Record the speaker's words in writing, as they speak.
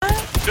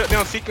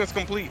Shutdown sequence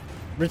complete.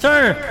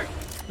 Return.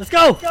 Let's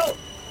go. Go.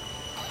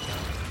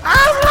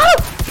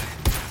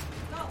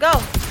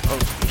 Oh,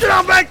 Get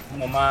on back. Where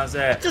my mind's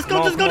at? Just Come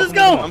go, on, just come go, on, just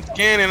come go. on.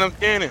 I'm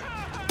scanning.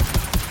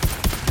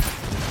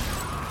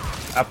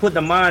 I put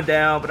the mine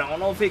down, but I don't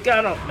know if it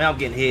got him. Now I'm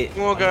getting hit.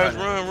 Come on, I'm guys,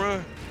 running.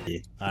 run.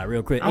 All right,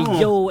 real quick.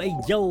 Oh. Hey,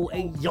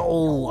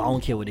 yo. I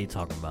don't care what they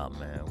talking about,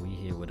 man. We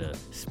here with a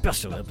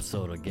special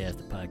episode of Gas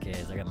the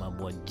Podcast. I got my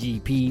boy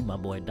GP, my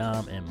boy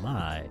Dom, and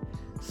my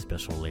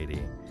special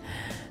lady.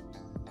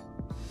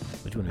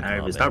 Which one do we All right,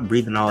 call but stop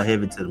breathing all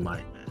heavy to the mic,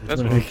 man.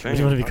 That's what I'm saying.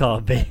 Which one do we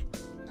call babe?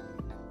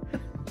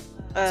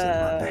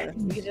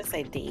 You can just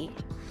say D.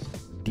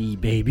 D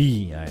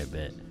baby. All right,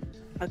 bet.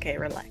 Okay,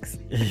 relax.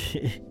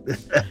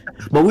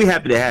 But we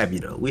happy to have you,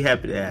 though. We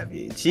happy to have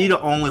you. She the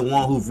only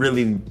one who's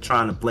really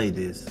trying to play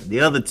this.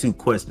 The other two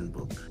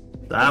questionable.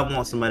 So I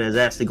want somebody that's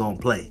actually gonna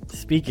play.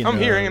 Speaking I'm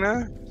of, here, ain't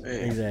I?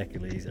 Hey.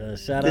 Exactly.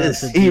 Shout out This,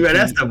 to see, GP. right,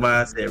 that's the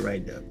mindset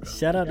right there, bro.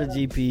 Shout out to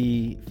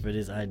GP for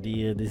this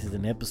idea. This is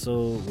an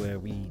episode where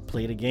we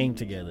played a game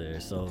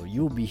together. So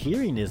you'll be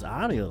hearing this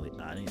audible.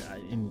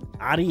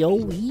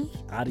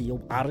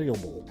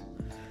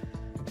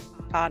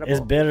 Audible. It's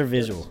better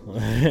visual.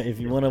 If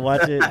you want to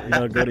watch it,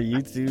 go to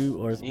YouTube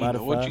or You know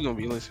what you Spotify. gonna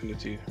be listening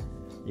to?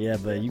 Yeah,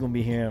 but you're gonna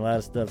be hearing a lot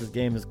of stuff. This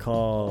game is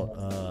called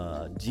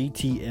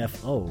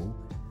GTFO,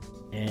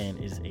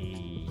 and is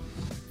a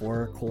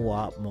 4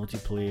 co-op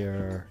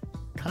multiplayer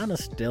kind of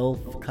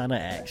stealth, kind of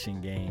action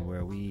game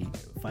where we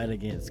fight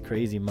against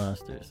crazy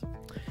monsters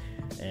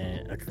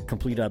and a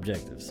complete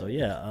objective. So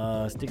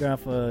yeah, stick around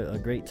for a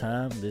great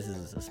time. This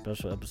is a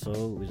special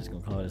episode. We're just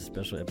gonna call it a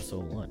special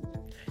episode 1.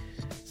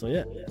 So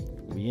yeah,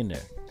 we in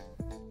there.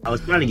 I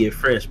was trying to get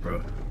fresh,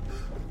 bro.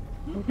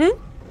 Well, we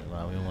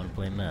don't want to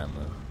play now,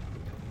 man.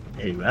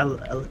 Hey, bro,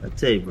 I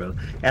tell you, bro.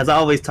 As I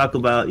always talk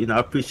about, I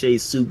appreciate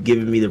Soup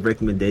giving me the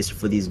recommendation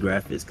for these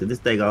graphics, because this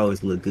thing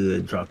always look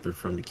good dropping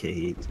from the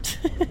cage.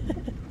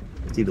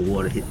 See the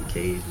water hit the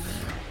cage,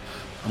 man.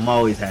 I'm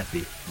always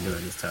happy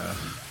during this time.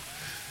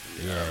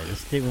 Yeah,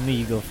 just stick with me.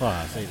 You go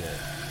far. Say that.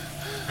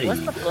 Hey,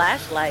 What's the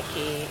flashlight,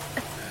 kid?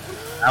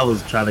 I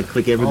was trying to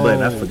click every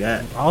button, I Oh,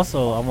 forgot.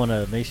 Also, I want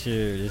to make sure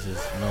this is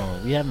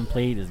known. We haven't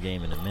played this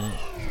game in a minute,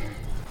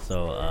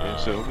 so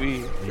So we we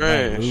might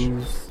trash.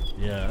 lose.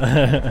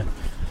 Yeah.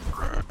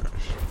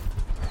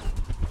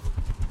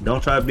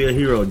 Don't try to be a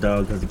hero,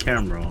 dog, because the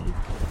camera on.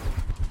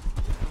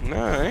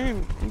 Nah, I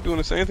ain't. I'm doing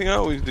the same thing I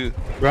always do.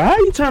 Bro, how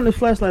you turn the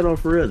flashlight on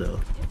for real, though?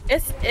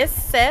 It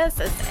says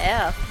it's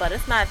F, but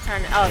it's not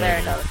turning. Oh, there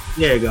it goes.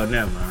 There you go,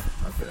 never mind.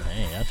 Okay.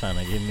 Dang, y'all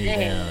trying to give me Dang.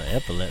 down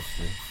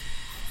epilepsy.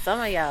 Some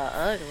of y'all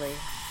ugly.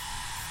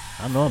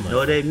 I know I'm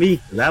No, it ain't me,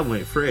 'cause I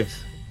went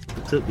fresh.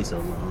 It took me so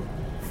long.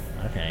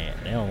 Okay,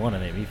 they don't want to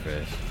make me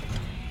fresh.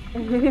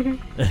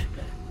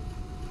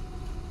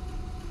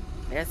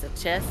 There's a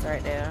chest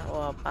right there,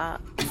 or a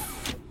box.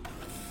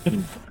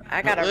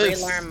 I gotta Let's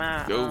relearn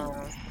my. go.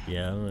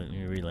 Yeah, let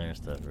me relearn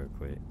stuff real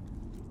quick.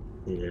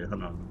 Yeah,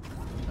 hold on.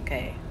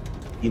 Okay.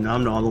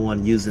 I'm the only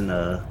one using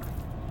a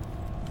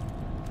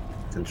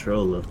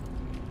controller.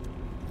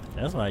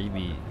 That's why you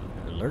be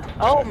alert.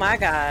 Oh my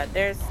God.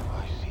 There's.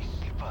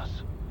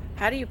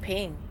 How do you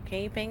ping?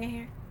 Can you ping in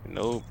here?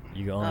 Nope.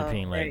 You can only Oh,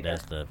 ping there like you that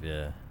go. stuff,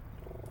 yeah.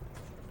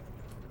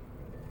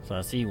 So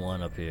I see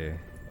one up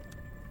here.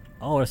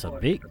 Oh, it's a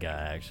big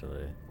guy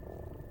actually.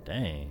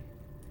 Dang.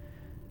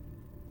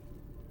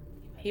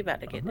 He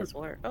about to get this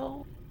work.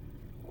 Oh.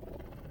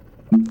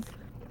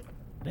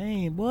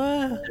 Dang,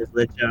 boy. Just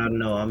let y'all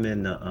know I'm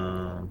in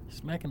the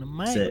Smacking the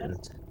mic.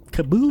 settings.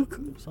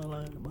 Kabook. Something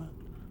like that.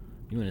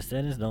 You in the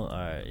settings? Don't.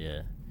 Alright,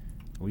 yeah.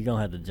 We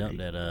gonna have to jump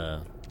that.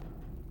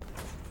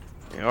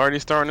 You're already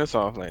starting us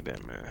off like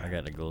that, man. I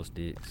got the glow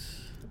sticks.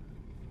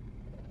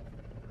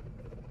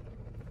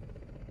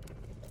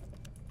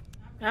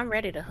 I'm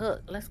ready to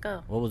hook. Let's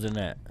go. What was in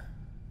that?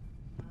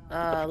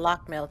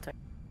 Lock melter.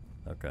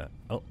 Okay.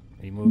 Oh,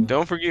 he moving.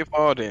 Don't forget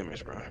fall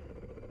damage, bro.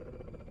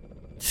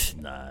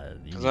 Nah.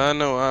 You, Cause I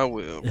know I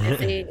will. Bro. Is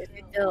he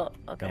still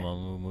okay? come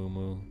on,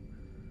 move.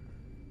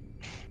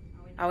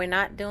 Are we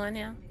not doing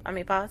him? I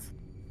mean, pause.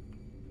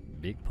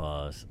 Big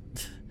pause.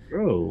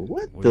 Bro,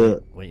 what We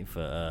the? waiting for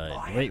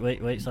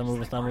wait. Stop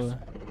moving.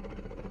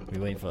 We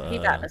waiting for He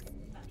about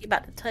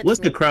to touch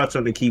What's me. the crouch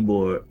on the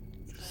keyboard?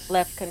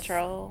 Left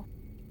control.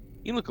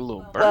 You look a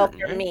little burnt, Well,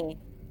 for man. me.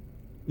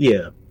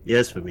 Yeah,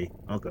 yes for me.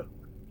 Okay,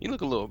 You look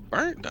a little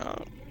burnt,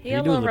 dog. He You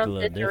a do little look a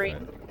little rotisserie.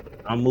 different.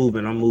 I'm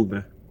moving. A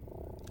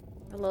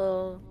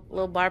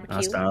little barbecue.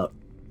 I stop.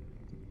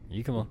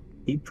 You come on.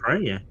 Keep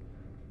praying.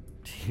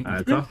 All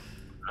right, come.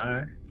 All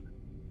right.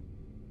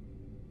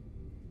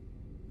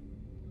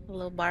 A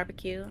little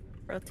barbecue.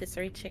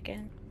 Rotisserie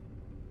chicken.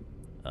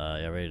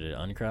 Y'all ready to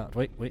uncrouch?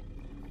 Wait.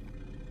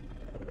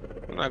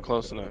 I'm not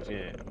close enough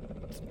yet.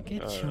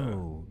 Get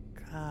your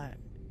God.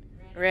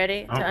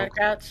 Ready to Uh-oh.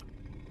 uncrouch?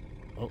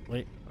 Oh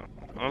wait.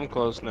 I'm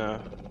close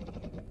now.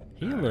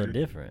 He a little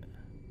different.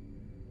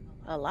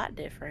 A lot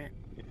different.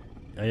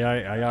 Are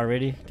y'all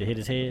ready to hit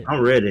his head?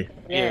 I'm ready.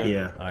 Yeah.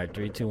 Yeah. All right,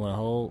 3, 2, 1,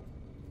 hold.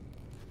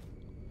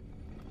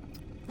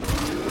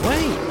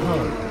 Wait.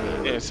 Oh.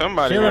 Yeah,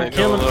 somebody Kill let him, it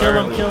kill go him, a kill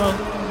little him, kill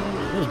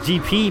him. It was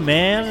GP,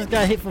 man. I just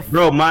got hit for.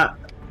 Bro,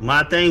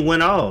 my thing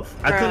went off.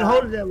 I couldn't Bro.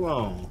 hold it that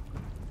long.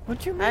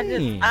 What you I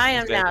mean?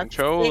 am It's that now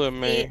controller, 60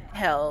 man.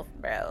 health,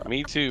 bro.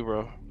 Me too,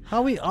 bro.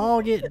 How we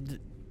all get?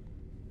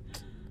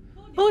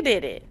 Who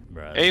did it?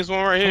 Bro, Hey, it's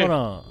one right here. hold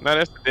on. No,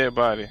 that's the dead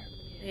body.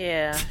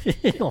 Yeah.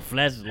 He gonna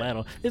flash his light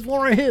on. There's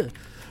one right here.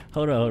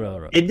 Hold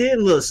on. It did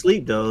a little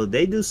sleep though.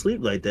 They do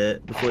sleep like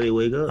that before they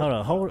wake up. Hold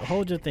on.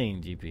 Hold your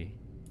thing, GP.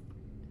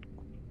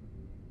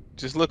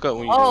 Just look up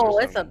when you. Oh,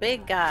 do it's a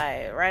big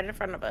guy right in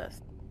front of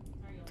us.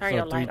 Turn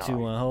your So 3, light 2, on.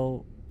 1,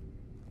 hold.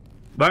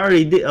 But I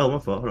already did. Oh, my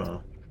fault. Hold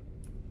on.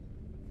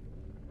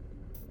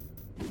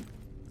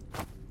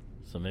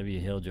 So maybe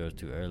you held yours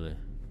too early.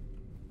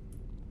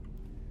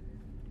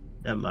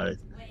 That might.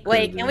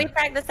 Wait, can we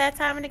practice that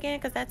timing again?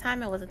 Because that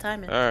timing wasn't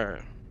timing. All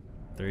right.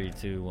 3,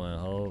 2, 1,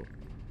 hold.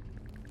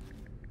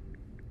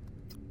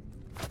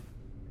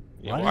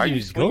 Yeah, Why why did are you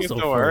you just go swinging so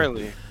so far?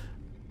 early?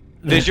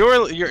 Does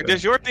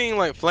your thing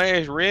like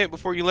flash red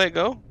before you let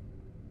go?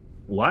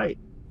 White.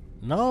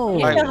 No. You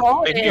Like, can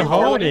hold if it. you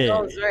hold it it.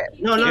 goes red.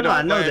 No, It I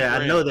don't know flash that. I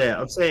red. know that.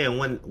 I'm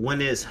saying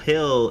when it's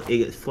held,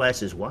 it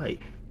flashes white.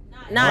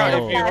 Nah, No.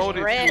 it'll If you flash hold it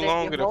too red if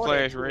long, you it'll hold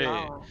flash too red.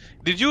 long.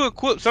 Did you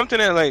equip something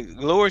that like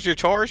lowers your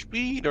charge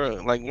speed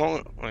or like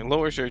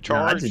lowers your No, I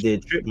charge? just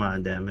did trip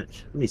mine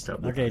damage. Let me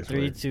stop. looking Okay, this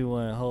 3, way. 2,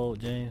 1, hold,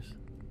 James.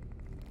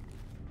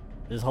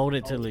 Just hold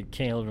it till it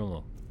can't hold no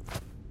more.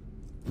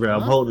 Bro,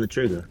 I'm Huh? holding the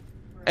trigger.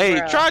 Hey,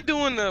 Bruh. try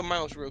doing the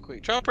mouse real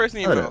quick. Try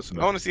pressing your Hold up, mouse.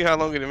 bro. I want to see how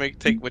long it'll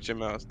take with your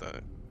mouse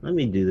does. Let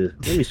me do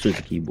this. Let me switch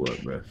the keyboard,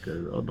 bro,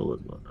 because I don't know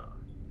what's going on.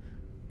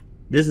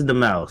 This is the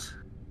mouse.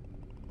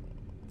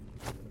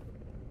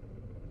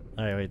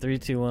 Alright, wait, 3,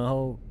 2, 1,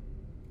 hold.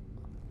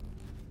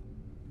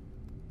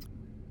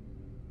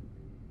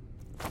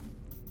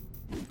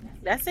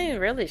 That seemed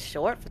really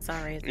short for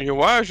some reason. Yeah,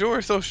 why is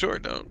yours so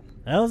short though?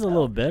 That was a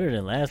little better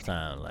than last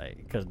time,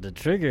 like, cause the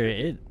trigger,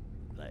 it,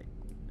 like,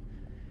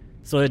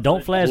 so it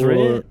don't flash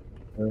red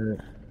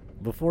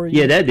before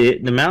you. Yeah, that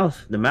did. The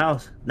mouse. Not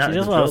See, the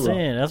that's what I was controller.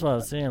 saying. That's what I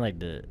was saying. Like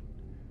the. Look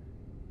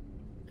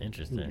at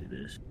Interesting.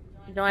 this.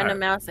 Join the Alright.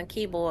 mouse and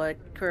keyboard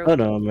crew.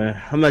 Hold on,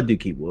 man. I'm gonna do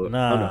keyboard. Hold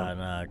Nah, on.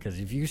 nah, cause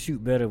if you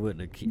shoot better with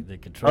the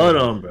controller. Hold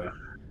on, bro.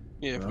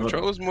 Yeah, Hold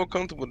controller's more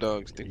comfortable,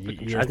 dog. Stick Y- the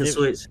yeah.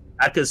 controller.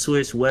 I can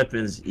switch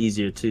weapons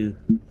easier too.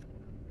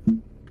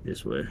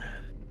 This way.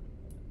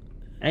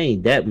 I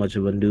ain't that much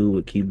of a dude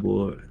with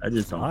keyboard. I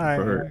just don't All right,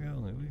 prefer here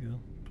it. we go. Here we go.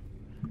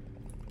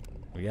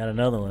 We got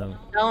another one.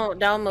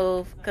 Don't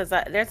move, cause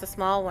there's a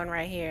small one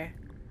right here.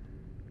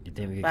 You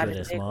think we can About kill the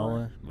that big small one.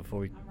 one before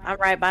we? I'm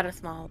right by the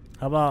small.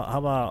 How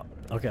about?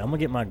 Okay, I'm gonna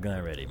get my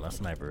gun ready, my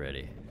sniper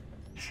ready.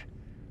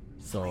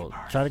 So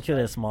try to kill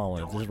that small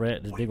one. If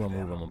this big one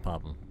move, I'm gonna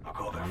pop him.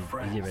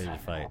 You get ready to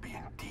fight.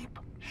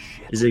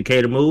 Is it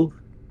okay to move?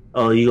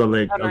 Oh, you gonna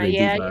let? Hold on, Okay,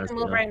 yeah, D-Boss, you can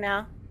move yeah. right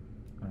now.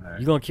 Alright.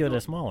 You gonna kill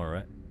that small one,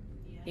 right?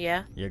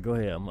 Yeah. Yeah, go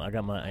ahead. I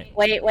got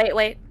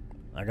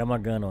my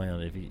gun on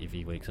him if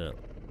he wakes up.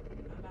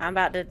 I'm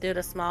about to do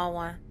the small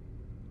one.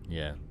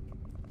 Yeah.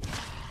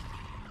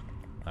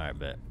 All right,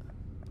 bet.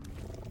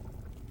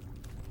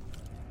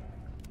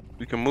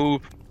 We can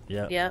move.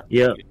 Yeah. Yep.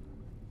 Yep.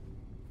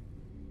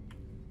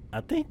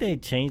 I think they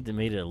changed and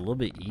made it a little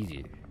bit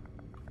easier.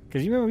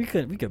 Cause you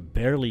remember we could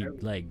barely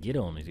like get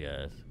on these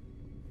guys.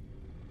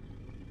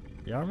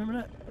 Y'all remember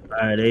that?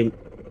 All right.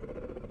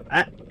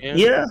 Yeah.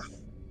 Yeah.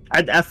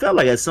 I felt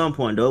like at some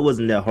point though it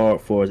wasn't that hard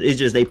for us. It's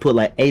just they put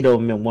like 8 of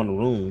them in one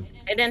room.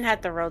 They didn't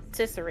have to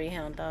rotisserie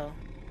him though.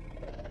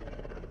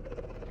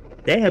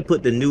 They had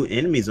put the new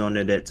enemies on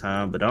there that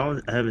time, but I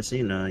haven't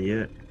seen none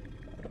yet.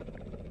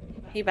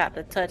 He about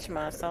to touch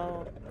my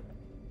soul.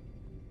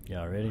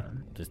 Y'all ready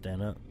to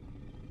stand up?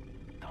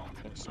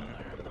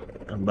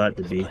 I'm about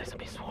to be.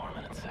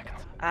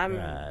 I'm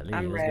Alright, Lee,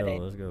 I'm let's ready.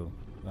 go. Let's go.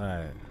 All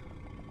right.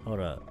 Hold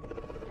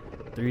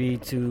up. 3,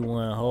 2,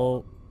 1,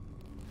 hold.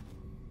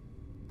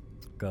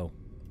 Go.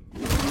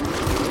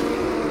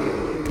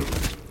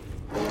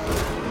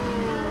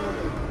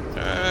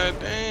 God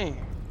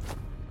dang.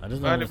 I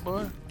just Got want it,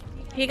 boy.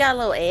 He got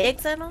little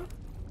eggs in him.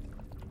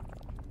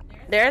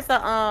 There's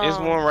a There's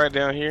one right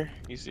down here.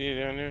 You see it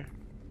down there?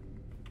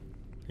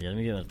 Yeah, let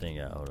me get my thing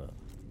out. Hold up.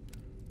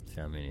 See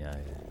how many I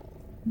have.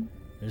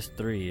 There's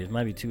 3. It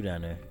might be 2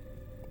 down there.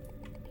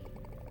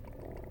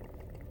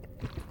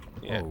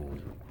 Yeah. Oh,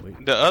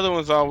 wait. The other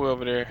one's all the way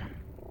over there.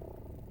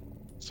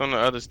 It's on the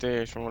other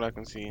stairs from what I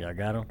can see. Y'all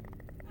got him?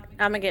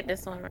 I'm gonna get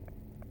this one.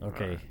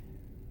 Okay.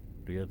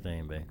 Do your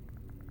thing, babe.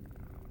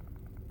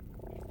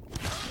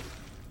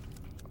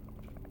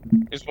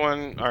 It's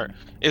one. All right.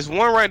 It's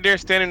one right there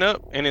standing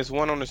up, and it's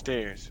one on the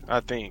stairs. I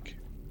think,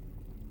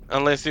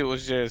 unless it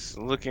was just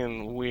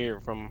looking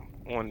weird from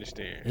on the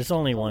stairs. It's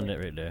only one that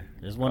right there.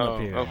 There's one Oh,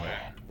 up here. okay.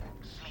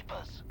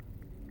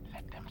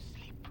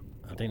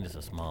 I think it's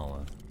a small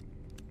one.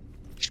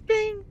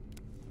 Bing.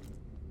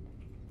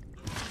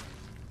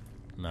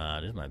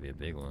 Nah, this might be a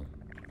big one.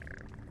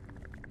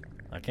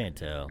 I can't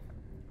tell.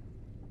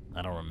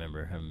 I don't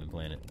remember. Haven't been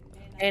playing it.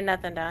 Ain't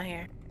nothing down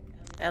here.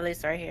 At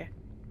least right here.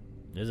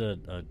 There's a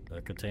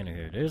container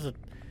here. There's a.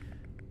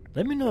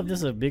 Let me know if this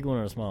is a big one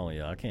or a small one,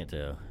 y'all. I can't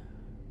tell.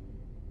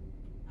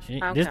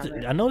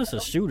 I know this is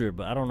a shooter,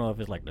 but I don't know if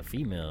it's like the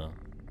female.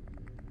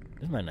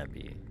 This might not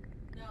be.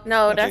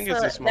 No, I think it's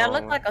a that small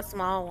looked one. like a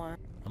small one.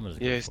 I'm gonna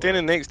just Yeah, go for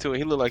standing next to it,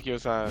 he look like your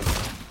size.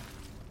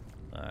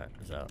 Alright,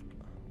 it's out.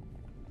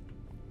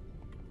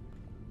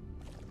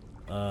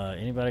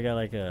 Anybody got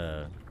like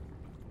a?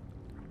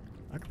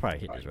 I could probably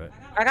hit this, right?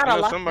 I got I a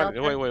know lock somebody.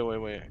 melter.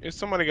 Wait. If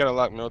somebody got a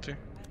lock melter,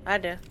 I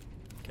do.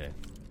 Okay.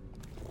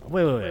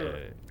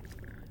 Wait.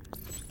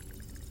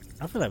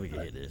 I feel like we can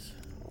hit this.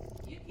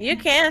 You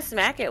can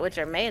smack it with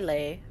your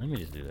melee. Let me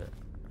just do that.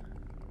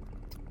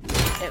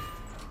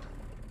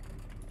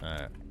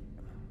 Alright.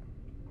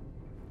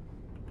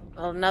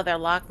 Another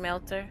lock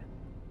melter.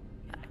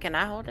 Can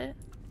I hold it?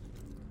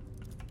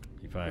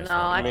 You probably No,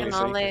 saw I it. Make can it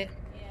safer. only.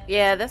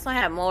 Yeah, this one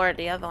had more.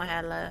 The other one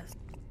had less.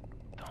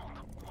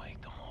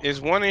 is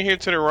one in here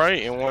to the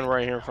right and one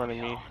right here in front of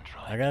me.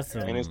 I got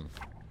some And it's-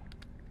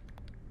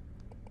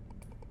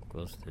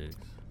 glow sticks.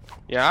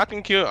 Yeah, I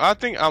can kill. I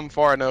think I'm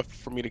far enough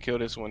for me to kill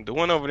this one. The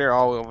one over there,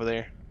 all the way over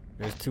there.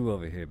 There's two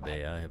over here,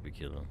 Bay. I'll help you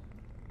kill them.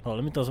 Oh,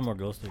 let me throw some more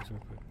glow sticks real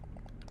quick.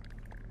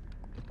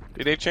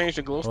 Did they change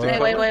the glow stick?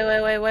 Wait,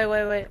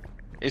 color? Wait.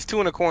 It's two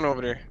in the corner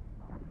over there.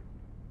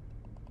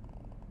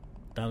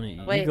 Dominic,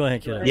 you Wait. go ahead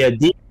and kill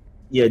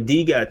that.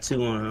 D got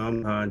 2 on her.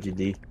 I'm behind you,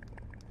 D.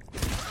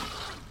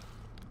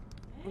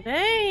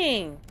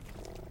 Dang.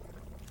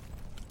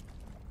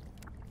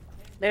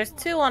 There's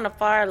 2 on the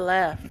far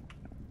left.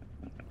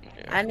 Yeah.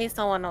 I need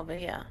someone over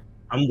here.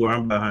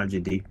 I'm behind you,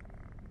 D.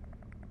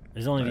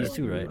 There's only these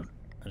two, right?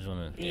 I just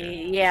wanna.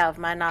 Yeah, of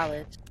my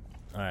knowledge.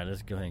 Alright,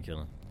 let's go ahead and kill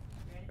them.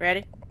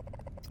 Ready?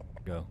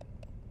 Go.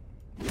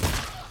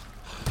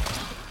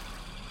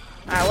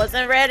 I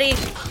wasn't ready.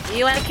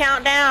 You want to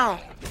count down?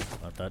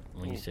 I thought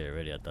when you said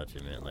ready, I thought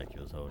you meant like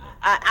you was holding it.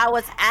 I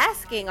was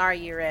asking, are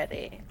you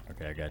ready?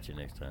 Okay, I got you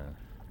next time.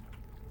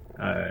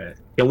 Alright.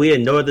 Can we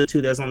ignore the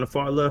 2 that's on the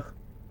far left?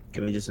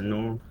 Can we just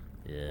ignore them?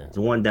 Yeah. There's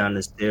one down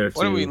the stairs,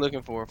 What are too. we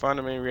looking for? Find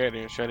the main reactor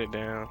and shut it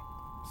down.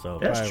 So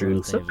That's probably true. one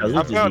of the things Sometimes we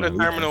I just found the move.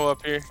 terminal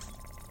up here.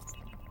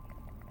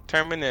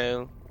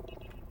 Terminal.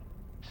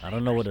 I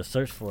don't know what to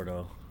search for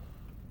though.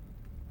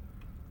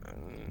 Um,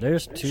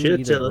 There's two Should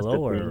either tell us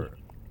below the or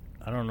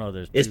I don't know.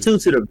 There's It's 2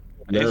 to the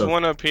There's left.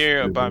 one up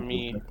here by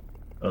me.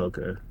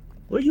 Okay.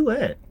 Where you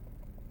at?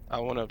 I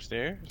went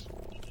upstairs.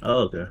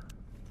 Oh, okay.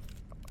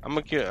 I'm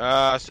gonna kill.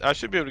 I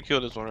should be able to kill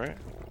this one, right?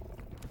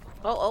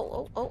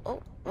 Oh.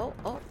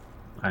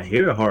 I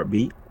hear a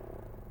heartbeat.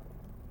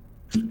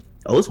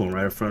 Oh, this one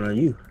right in front of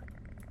you.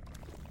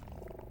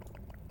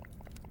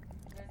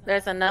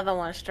 There's another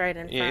one straight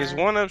in front. Yeah, it's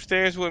one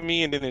upstairs with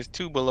me, and then there's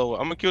 2 below it.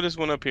 I'm gonna kill this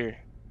one up here.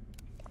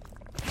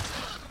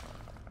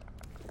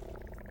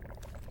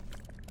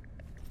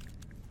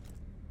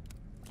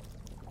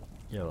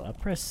 Yo, I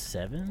pressed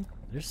 7.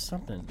 There's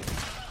something.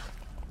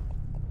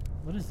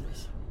 What is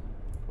this?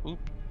 Oop.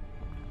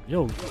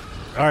 Yo, all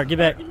right, get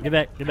back.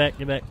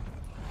 What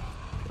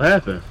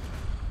happened?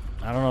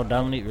 I don't know.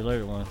 Dominique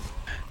related one.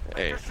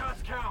 Hey,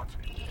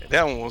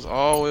 that one was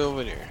all the way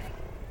over there.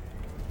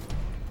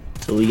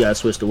 So we gotta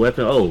switch the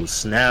weapon. Oh,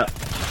 snap.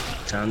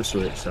 Time to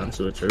switch.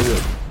 Hurry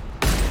up.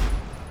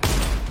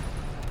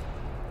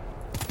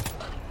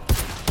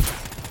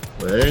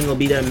 Well, there ain't gonna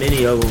be that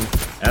many of them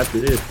after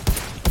this.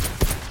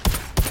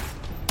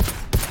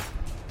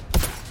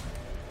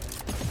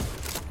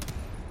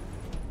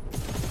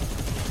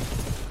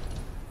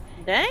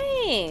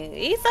 Dang,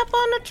 ease up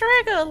on the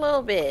trigger a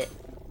little bit.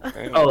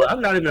 Man, Oh,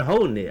 I'm not even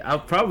holding it. I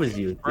promise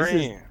you.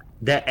 man.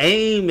 The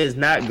aim is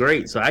not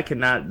great, so I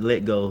cannot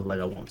let go like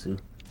I want to.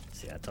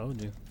 See, I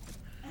told you.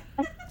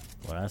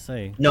 What I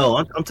say? No,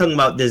 I'm talking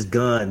about this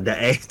gun.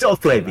 The aim. Don't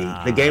play me.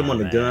 The game on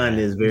the man. gun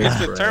is very. It's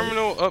the sporadic.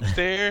 terminal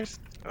upstairs.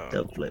 Oh,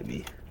 Don't play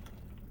me.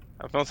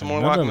 I found some more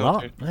lock Another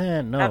melters.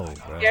 Man, no,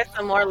 bro. Here's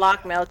some more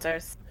lock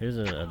melters. Here's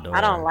a door.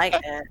 I don't like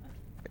that.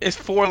 It's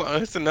 4.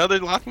 It's another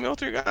lock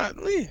melter.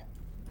 Godly.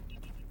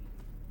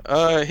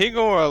 Here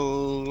go a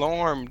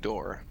alarm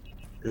door.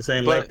 This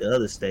ain't But- like the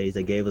other stage.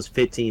 They gave us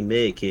 15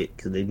 med kit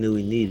because they knew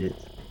we needed.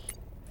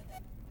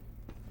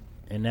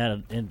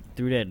 And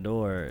through that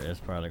door,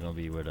 it's probably gonna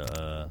be where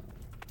the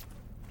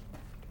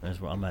That's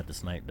where I'm gonna have to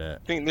snipe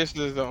that. I think this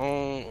is the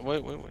only.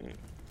 Wait.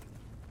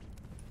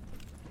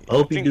 I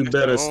hope you think do that's the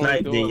better only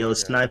snipe door than over your there.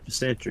 sniper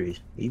sentries.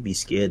 You be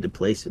scared to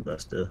place it by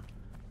stuff.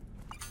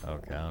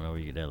 Okay, I don't know where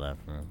you get that laugh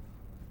from.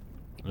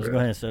 Let's Bruh. go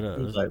ahead and set up.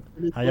 It's like,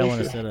 How y'all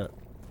want to set up?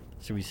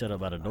 Should we set up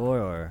by the door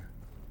or?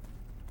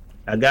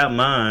 I got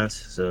mine,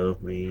 so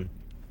I mean,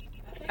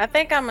 I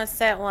think I'm gonna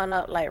set one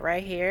up like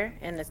right here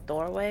in this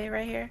doorway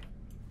right here.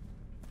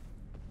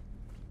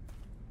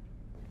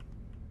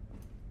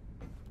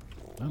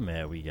 I'm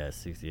mad we got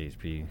 60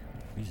 HP.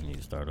 We just need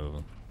to start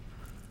over.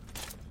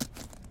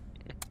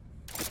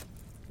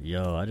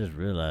 Yo, I just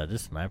realized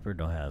this sniper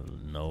don't have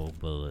no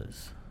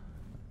bullets.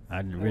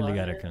 I really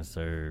gotta What?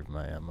 conserve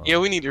my ammo. Yeah,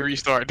 we need to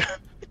restart.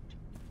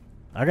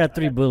 I got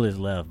 3 bullets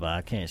left, but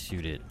I can't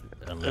shoot it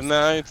unless.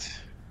 No, it's.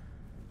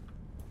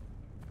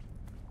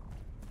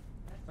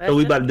 So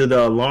we about to do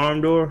the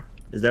alarm door?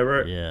 Is that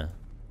right? Yeah.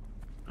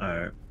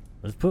 Alright.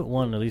 Let's put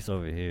one at least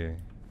over here.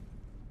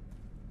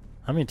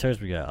 How many turrets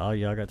we got? Oh,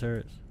 y'all got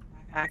turrets?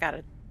 I got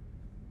it.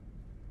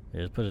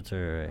 Yeah, let's put a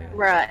turret right here.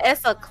 Bruh,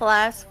 it's a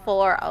class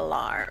 4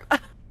 alarm.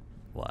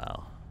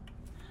 Wow.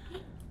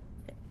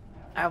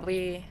 Are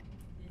we...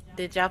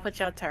 Did y'all put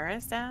your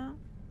turrets down?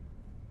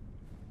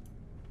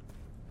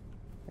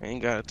 I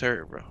ain't got a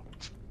turret, bro.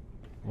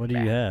 What do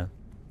you have?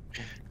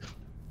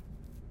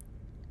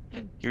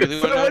 You really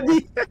want to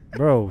know?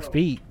 Bro,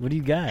 speed. What do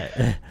you got?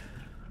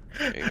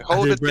 Hey,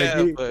 hold the just break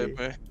tab it. button,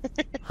 man.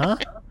 Huh?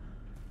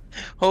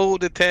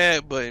 Hold the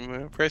tab button,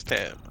 man. Press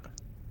tab.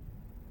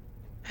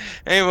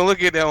 I ain't even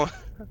look at that one.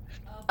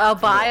 A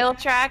bio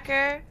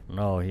tracker?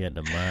 No, he had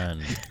the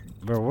mine.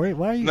 Bro, wait,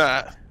 why are you...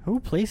 Nah. Who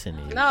placing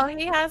these? No,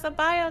 he has a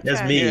bio That's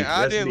tracker. me. Yeah,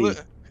 I That's didn't me.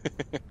 look.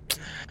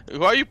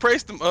 Why you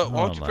press them up?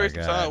 Why Oh don't you my press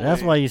them god. sideways?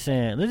 That's why you're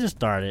saying, let's just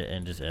start it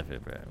and just F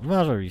it, bro. We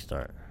might as well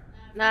restart.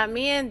 Nah,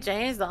 me and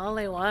James the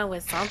only one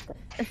with something.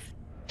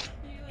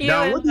 You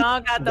Nah, and what the-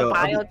 John got the No,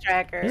 bio This is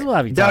tracker. what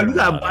I be Dog, talking you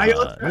got about.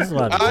 bio This is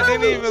what I be I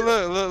talking didn't about.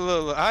 even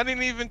look. I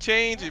didn't even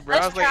change it, bro.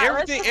 Let's I was like, try-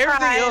 everything let's just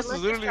try it. else is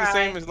Let's literally the just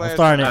same try as it. I'm last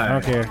starting it. time. I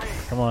don't care.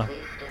 Come on.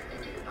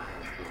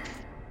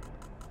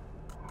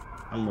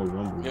 I'm a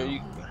rumble. Yo,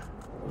 you-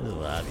 This is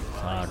what I be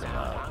talking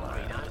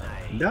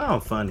about. Y'all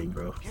funny,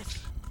 bro.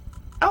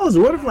 I was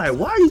wondering, like,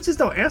 why you just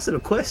don't answer the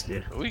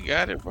question? We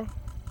got it, bro.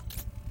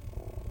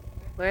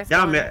 Where's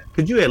Y'all, the man,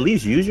 could you at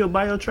least use your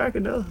bio tracker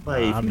though?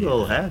 Like, Nah, if you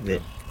go have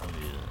it.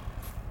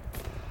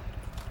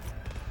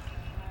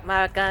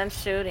 my gun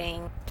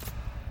shooting?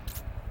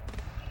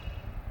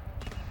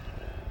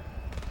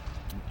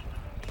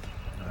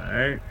 All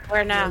right.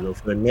 Where I'll now? go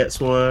for the next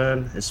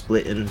one. It's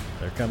splitting.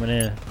 They're coming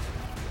in.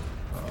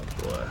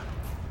 Oh boy.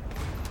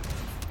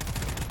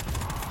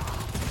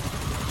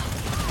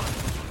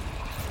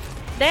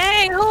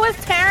 Dang, who is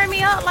tearing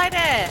me up like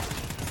that?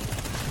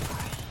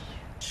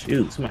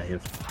 Shoot, somebody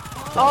hit.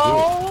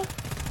 Oh,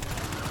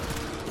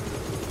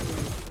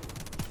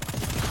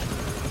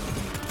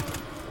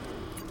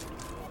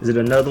 Is it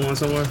another one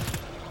somewhere?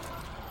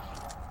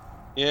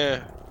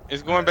 Yeah,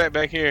 it's going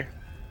back here.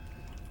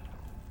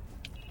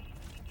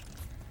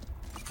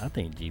 I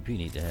think GP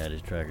needs to have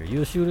this tracker.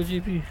 You a shooter,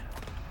 GP?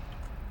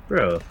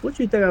 Bro, what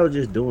you think I was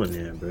just doing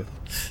there, bro?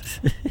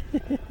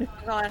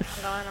 I'm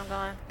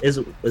going.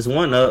 It's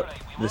one up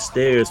the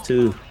stairs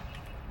too.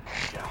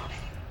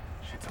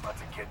 Shit's about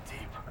to get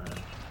deep.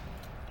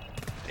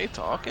 They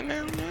talking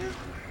now, man.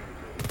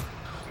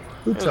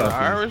 Who It was an talking?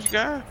 Irish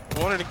guy.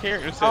 One of the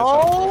characters said something.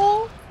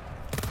 Oh,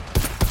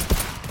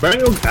 Bring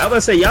him. I was about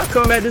to say y'all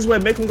come back this way,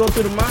 make them go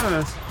through the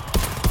mines.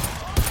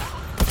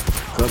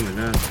 Coming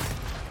now.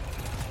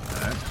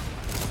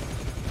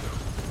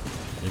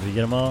 Did we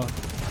get them all?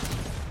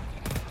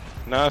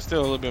 Nah, still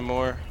a little bit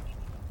more.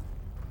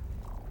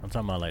 I'm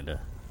talking about like the.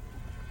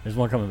 There's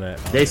one coming back.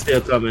 They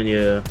still coming,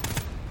 yeah.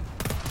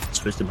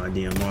 Switch to my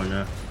DMR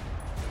now.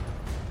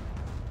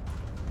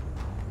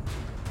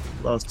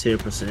 Lost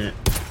 10%.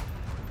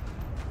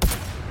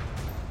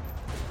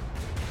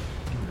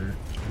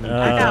 I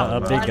got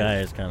a big one. guy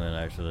is coming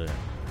actually.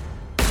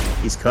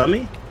 He's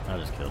coming? I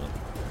just killed him.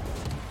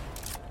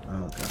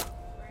 Oh, God.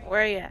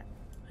 where you at?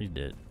 He's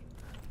dead.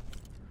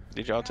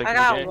 Did y'all take I the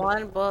got game?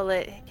 one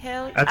bullet.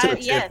 Hell, I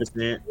took yes,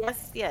 10%.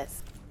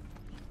 yes.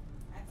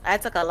 I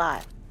took a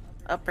lot,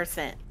 a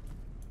percent.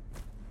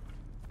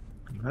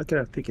 How can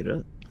I pick it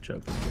up? Try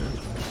to pick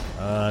it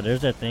up.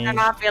 There's that thing. Turn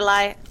off your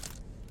light.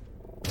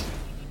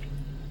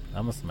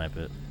 I'm gonna snipe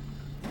it.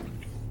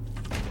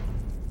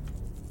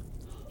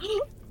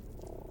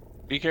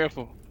 Be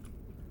careful.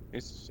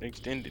 It's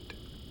extended.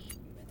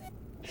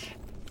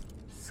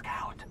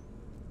 Scout,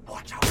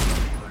 watch out for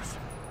dealers.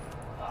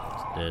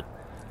 It's dead.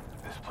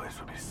 This place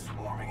will be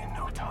swarming in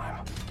no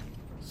time.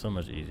 So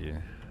much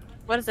easier.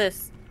 What is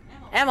this?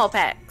 Ammo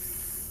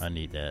packs. I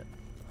need that.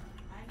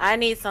 I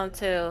need some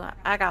too.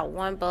 I got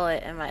one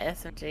bullet in my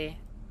SMG.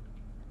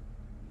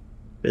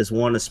 There's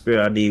one to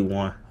spare. I need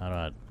one. How do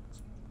I?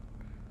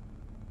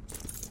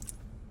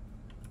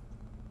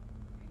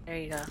 There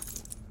you go.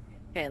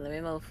 Okay, let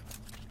me move.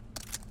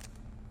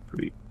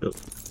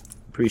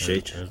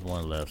 Appreciate you. There's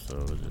one left, so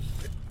we'll just.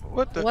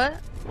 What the? What?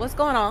 What's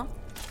going on?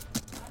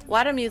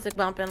 Why the music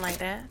bumping like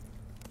that?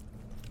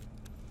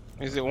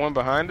 Is it one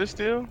behind us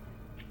still?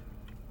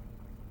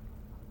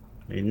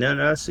 Ain't nothing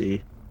I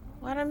see.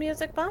 Why the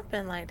music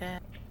bumping like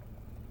that?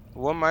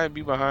 One might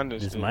be behind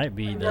us. This still. might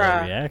be the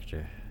Bruh.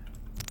 reactor.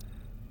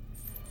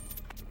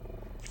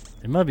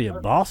 It might be a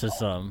boss or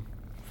something.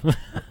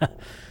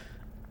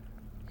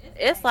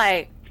 It's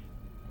like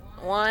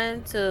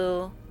 1,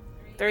 2,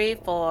 3,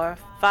 4,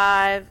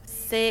 5,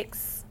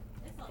 6.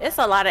 It's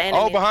a lot of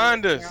enemies. Oh,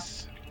 behind in this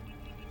us.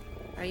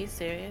 room. Are you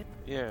serious?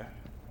 Yeah.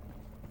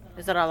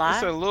 Is it a lot?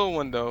 It's a little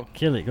one though.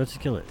 Kill it. Go just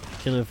kill it.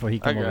 Kill it before he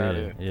I come over got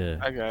here. it.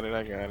 Yeah. I got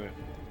it.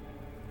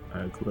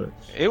 Alright, clutch.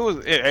 It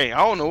was. Hey, I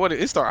don't know what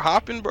it started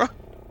hopping, bro.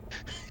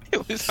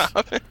 It was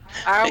hopping.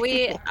 Are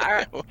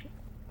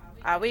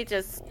we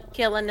just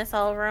killing this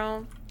whole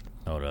room?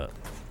 Hold up.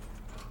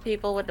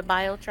 people with the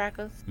bio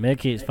trackers.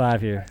 Medkit's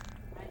 5 here.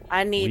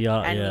 I need. Yeah,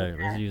 I need let's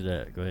that. use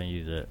that. Go ahead and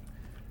use that.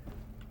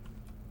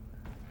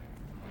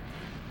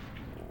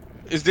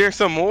 Is there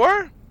some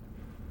more?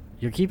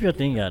 You keep your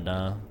thing out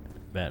down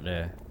back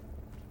there.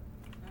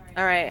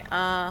 All right.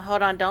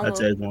 Hold on. Don't I'll move.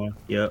 take one.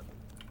 Yep.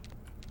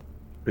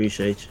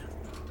 Appreciate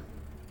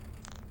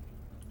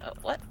you.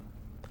 What?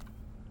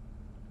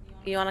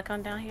 You wanna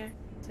come down here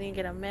so you can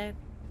get a med?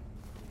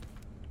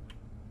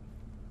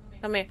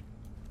 Come here.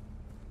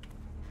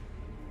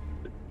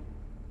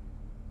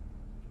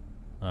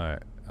 All right,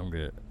 I'm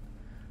good.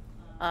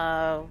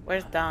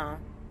 Where's Dom?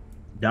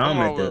 Down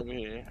Come at over the.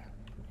 here.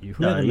 You,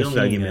 who Nah, had the you don't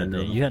gotta machine give me gun?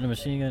 another Then? You had the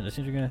machine gun, the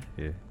sentry gun?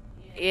 Here.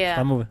 Yeah,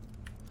 Stop moving.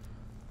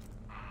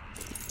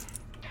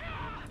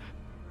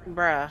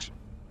 bruh.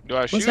 Do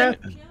I shoot What's it?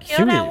 happening? Kill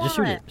Shoot that it. Just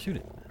shoot woman. it. Shoot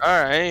it.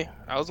 Alright,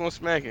 I was gonna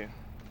smack it.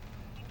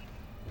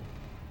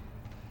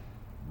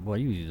 Boy,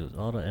 you use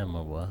all the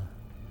ammo, boy.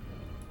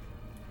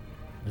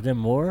 Is there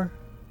more?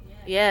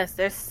 Yes,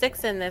 there's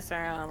 6 in this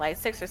round, like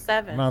 6 or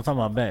 7. No, I'm talking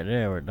about back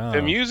there with Dom.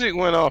 The music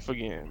went off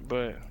again,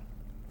 but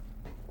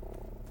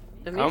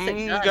The I'm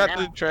music done got now.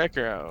 the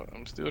tracker out.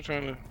 I'm still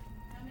trying to.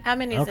 How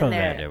many's I'll in come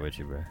there? back there with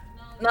you, bro.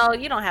 No,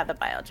 you don't have the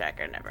bio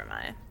tracker. Never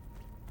mind.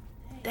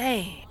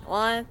 Dang.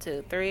 1,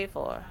 2, 3,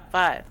 4,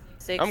 5,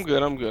 6. I'm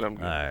good. I'm good. I'm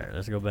good. All right,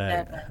 let's go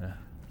back. 7.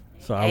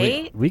 So are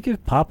 8? we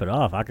could pop it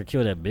off. I could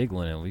kill that big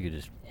one, and we could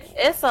just.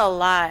 It's a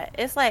lot.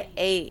 It's like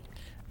 8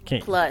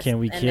 plus Can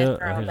we in kill? this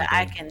oh, room here's the that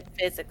I thing. can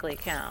physically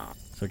count.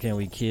 So can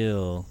we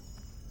kill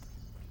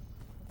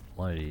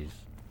one of these?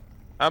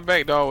 I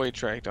backed all the way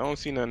tracked. I don't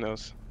see nothing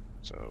else,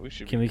 so we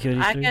should. Can we kill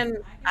these I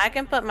three?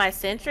 can put my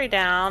sentry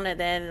down and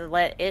then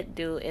let it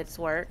do its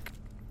work.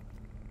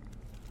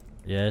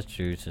 Yeah, that's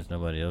true. Since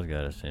nobody else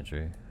got a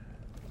sentry,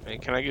 Hey,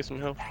 can I get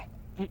some help?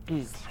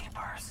 Sleepers.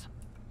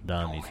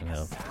 Dom needs some Going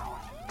help. to sound.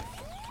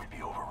 We'd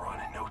be overrun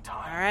in no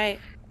time. All right.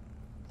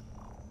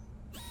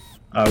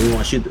 We want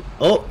to shoot the.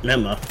 Oh,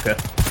 never mind. Okay.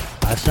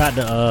 I shot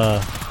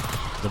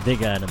the big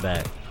guy in the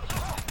back.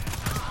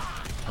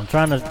 I'm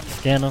trying to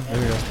scan him.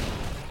 There we go.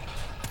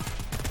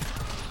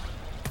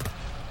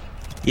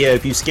 Yeah,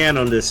 if you scan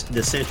on this,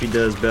 the sentry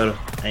does better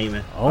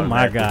aiming. Oh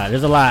my automatically. God,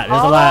 there's a lot.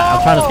 There's a lot.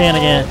 I'm trying to scan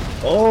again.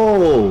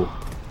 Oh.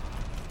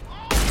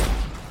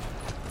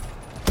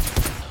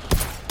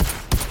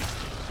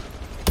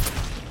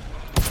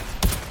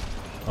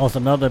 Oh, it's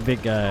another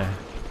big guy.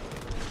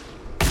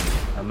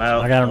 I'm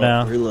out. I got him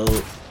down.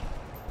 Reload.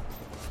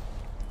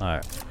 All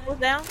right, Who's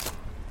down?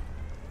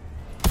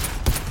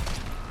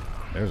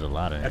 there's a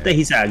lot of I here. think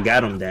he said I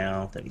got him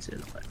down. I think he said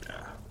it like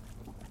that.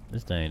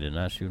 This thing did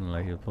not shoot him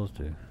like he was supposed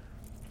to.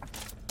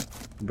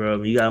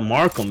 Bro, you gotta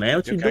mark him, man.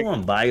 What you Okay.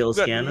 doing, bio You got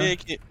to scanner?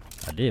 make it.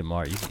 I did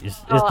mark.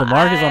 It's Oh, the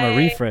mark is on a I-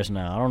 refresh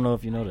now. I don't know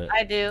if you know that.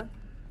 I do.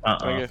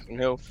 I get some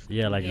help.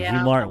 Yeah, like if Yeah, you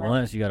I'm mark coming.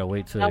 once, you gotta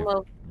wait till Don't it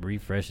move.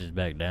 refreshes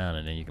back down,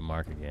 and then you can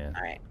mark again.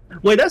 All right.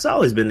 Wait, that's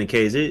always been the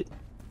case.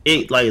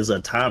 It like is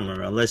a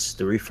timer unless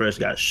the refresh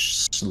got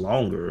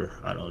longer.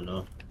 I don't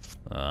know.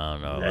 I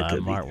don't know. That I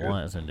could be marked true.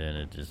 once, and then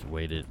it just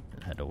waited.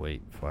 Had to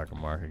wait before I could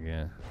mark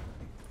again.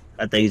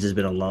 I think it's just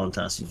been a long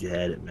time since you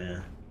had it,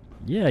 man.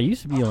 Yeah, I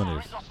used to be on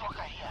this.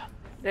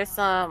 There's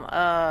some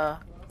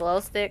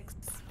glow sticks.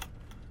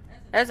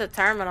 There's a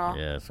terminal.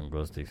 Yeah, some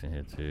glow sticks in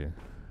here too.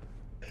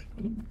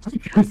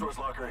 Resource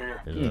locker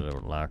here. There's a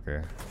little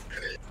locker.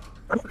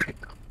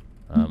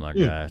 Oh my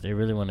gosh, they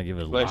really want to give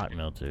us Bless lock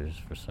melters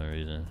for some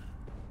reason.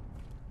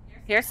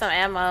 Here's some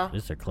ammo.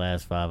 This is a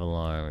class 5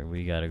 alarm.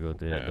 We gotta go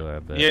through that door, I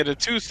bet. Yeah, the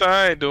 2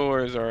 side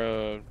doors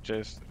are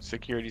just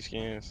security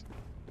scans.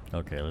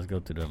 Okay, let's go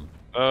through them.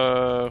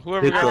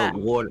 Whoever Pick got, up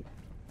water.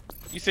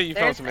 you said you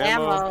found There's some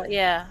ammo.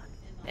 Yeah,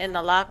 in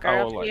the locker I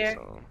up would like here.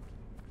 some.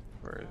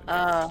 Where is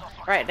it?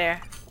 Right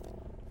there.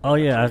 Oh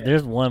yeah,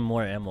 there's one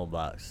more ammo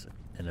box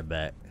in the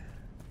back.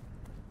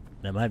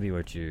 That might be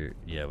what you're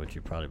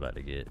probably about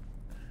to get.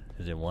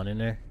 Is there one in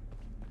there?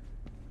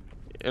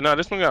 No,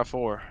 this one got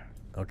 4.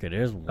 Okay,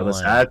 there's I was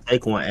one. I'd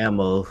take one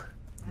ammo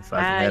if I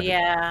could have it.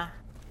 Yeah.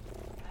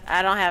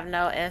 I don't have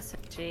no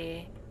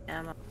SMG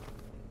ammo.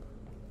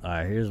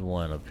 Alright, here's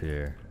one up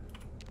here.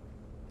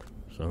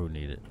 So who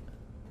need it?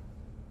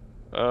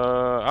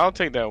 I'll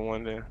take that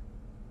one then.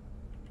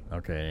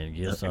 Okay, and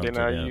give And some Then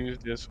to I them. use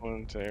this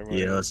one to everyone.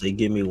 Yeah, else. say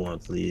give me one,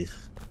 please.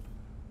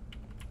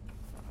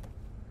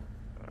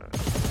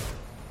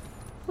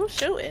 Who's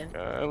shooting?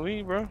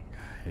 Lee, bro.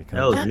 Here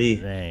That was comes- me.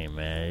 Dang,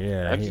 man.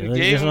 Yeah. I He, just look,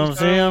 gave that's what him I'm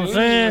saying. I'm some.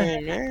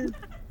 saying. Man.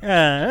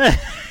 Yeah.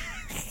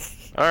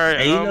 All right,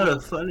 Hey, you know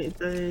the funny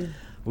thing?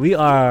 We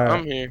are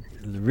I'm here.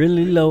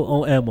 really low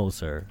on ammo,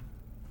 sir.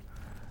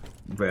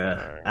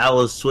 Bruh, I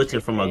was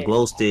switching from a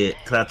glow stick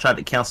because I tried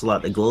to cancel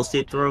out the glow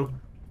stick throw,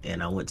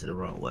 and I went to the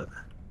wrong weapon.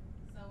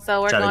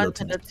 So we're Try to going go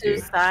to to the the 2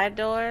 stair. side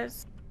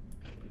doors.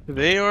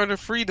 They are the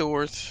free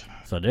doors.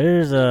 So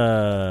there's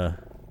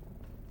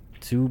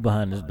 2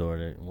 behind this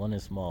door. One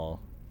is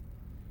small.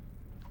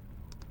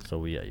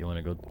 So you want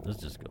to go? Let's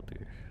just go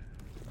through.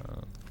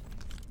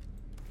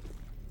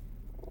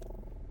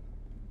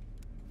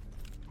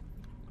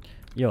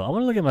 Yo, I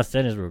want to look at my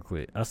settings real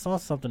quick. I saw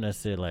something that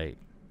said like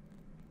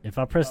If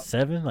I press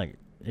 7, like,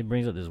 it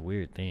brings up this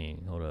weird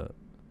thing. Hold up.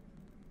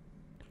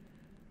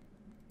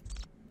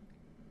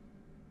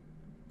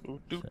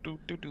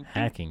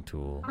 Hacking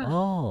tool.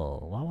 Oh,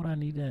 why would I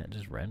need that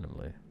just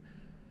randomly?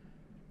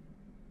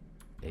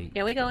 8.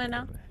 Can we go in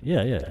now?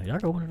 Yeah. Y'all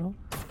go in it all.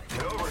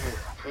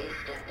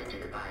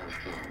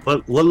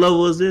 What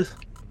level is this?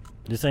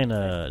 This ain't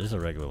this is a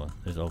regular one.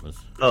 This opens.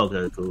 Oh,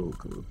 okay, cool.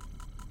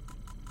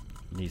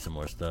 Need some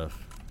more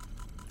stuff.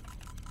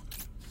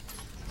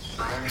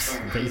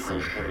 Face so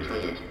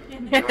crazy.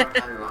 Trying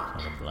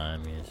to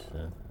blind me and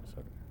stuff.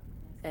 So,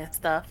 And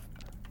stuff.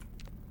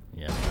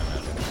 yeah, I'm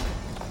trying not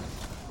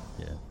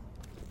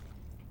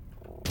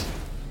to.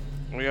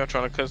 Yeah. We are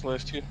trying to cuss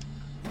less too.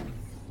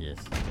 Yes.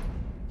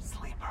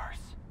 Sleepers.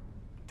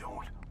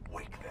 Don't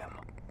wake them.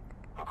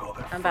 I'll call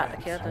their I'm about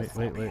to friends.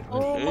 kill this. Wait.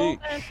 Oh, Hey. moving.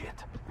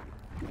 Shit.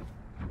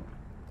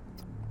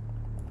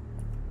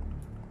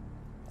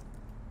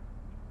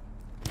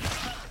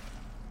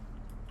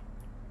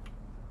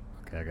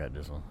 Okay, I got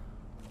this one.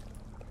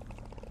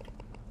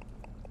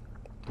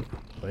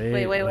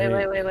 Wait.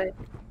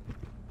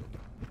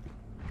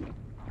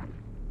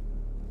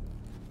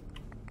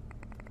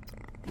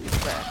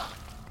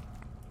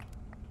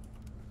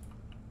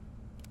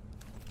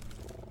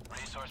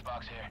 Resource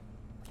box here.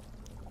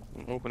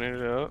 I'm opening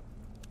it up.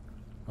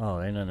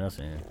 Oh, ain't nothing else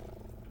in here.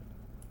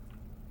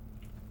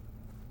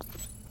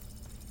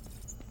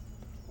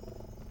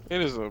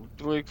 It is a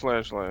big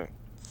flashlight.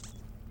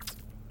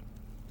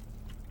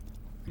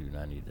 You do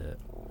not need that.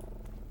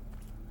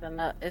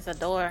 It's a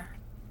door.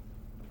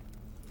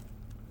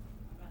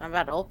 I'm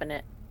about to open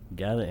it.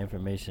 Gather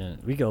information.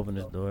 We can open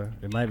this door.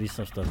 There might be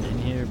some stuff in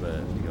here,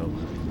 but we can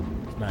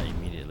open it. It's not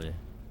immediately.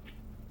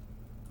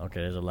 Okay,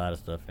 there's a lot of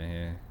stuff in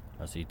here.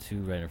 I see 2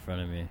 right in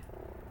front of me.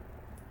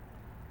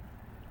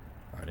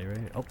 Are they right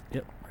here? Oh,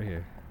 yep, right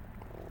here.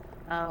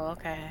 Oh,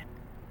 okay.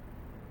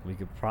 We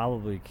could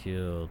probably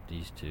kill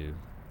these 2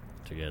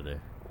 together.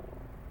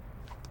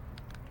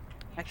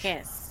 I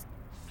can't.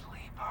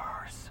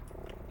 Sleepers.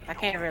 I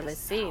can't really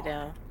see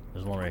them.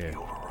 There's one right here.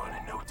 Overrun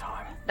in no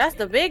time. That's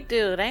the big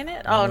dude, ain't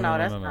it? Oh no,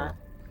 that's not.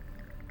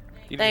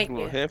 He Thank just a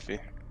little you. hefty.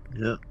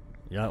 Yep.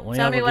 Y'all, when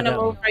Tell y'all me gonna when get to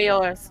that move one? for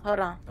yours. Hold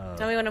on. Uh,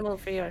 Tell me when to move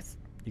for yours.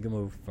 You can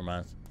move for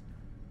mine.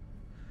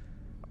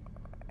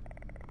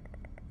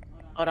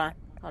 Hold on.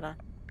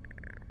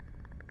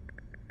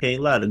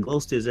 Can't lie, the glow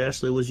sticks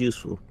actually was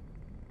useful.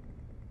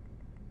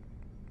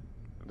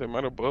 They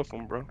might have buffed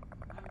him, bro.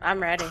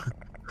 I'm ready.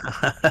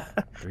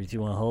 3, 2,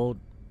 1, hold.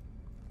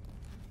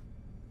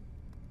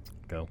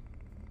 Go.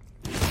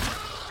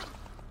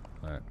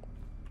 Alright.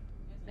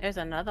 There's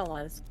another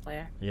one,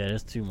 Claire. Yeah,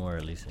 there's 2 more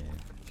at least in here.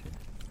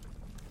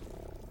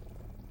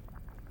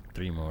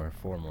 3 more,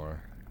 4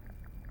 more.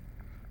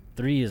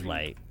 3 is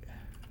like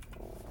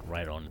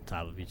right on the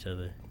top of each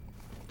other.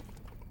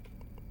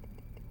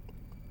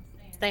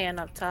 Staying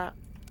up top.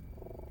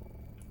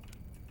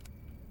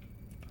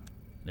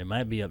 They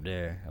might be up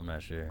there. I'm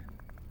not sure.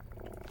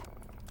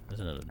 There's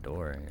another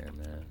door in here,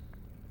 man.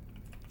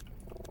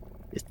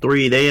 It's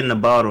 3. They in the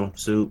bottom,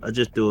 Soup. I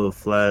just threw a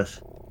flash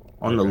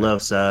on the Okay.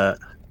 left side.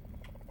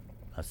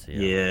 I see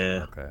 'em.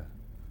 Yeah. Okay.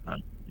 There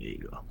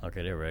you go.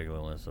 Okay, they're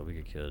regular ones, so we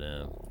could kill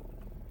them.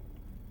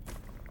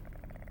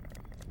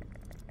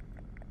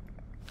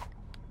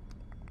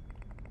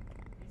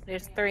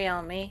 There's 3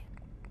 on me.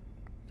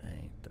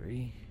 Dang,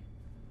 3.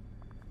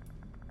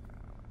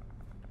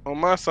 On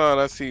my side,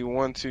 I see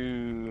 1,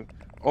 2.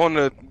 On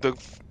the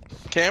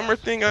camera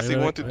thing, I Wait, see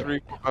wait, 1, 2, wait. 3,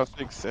 4, 5,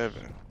 6,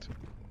 7.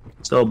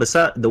 So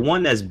beside the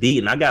one that's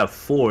beaten, I got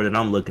 4 that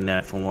I'm looking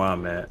at from where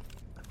I'm at.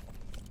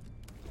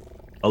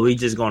 Are we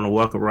just gonna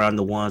walk around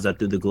the ones that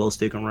threw the glow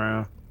stick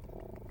around?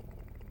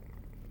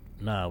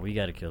 Nah, we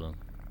gotta kill them.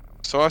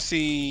 So I There's a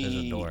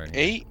see door in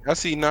here. 8. I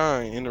see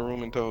 9 in the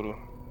room in total.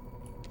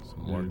 Some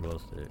more Mm. glow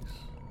sticks.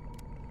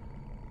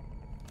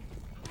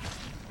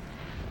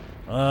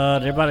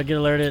 They're about to get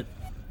alerted.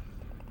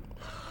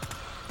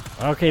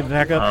 Okay,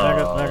 back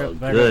up.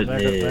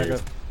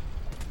 Goodness.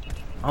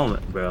 Oh,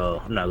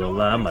 bro, I'm not gonna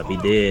lie, I might be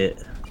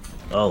dead.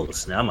 Oh,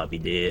 snap, I might be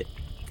dead.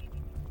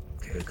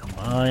 Okay, come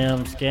on, I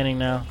am scanning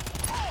now.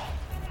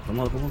 come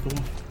on.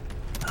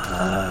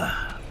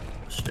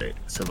 Straight,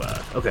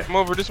 survive. Okay. Come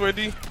over this way,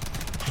 D.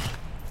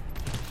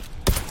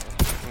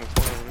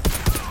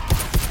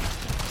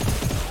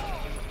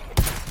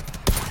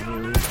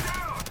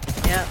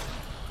 Yep.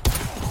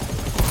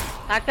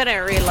 I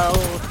couldn't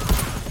reload.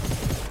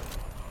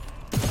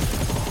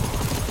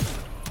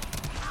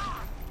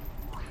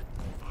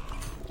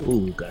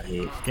 Ooh, got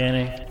hit.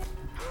 Scanning.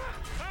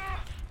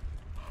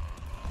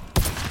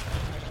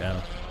 Got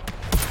him.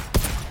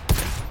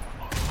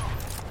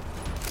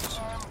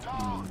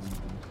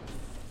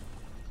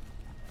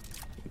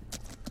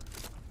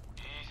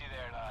 Easy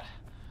there, lad.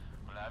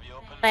 We'll have you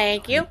open.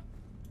 Thank you.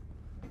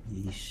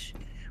 Yeesh.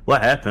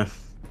 What happened?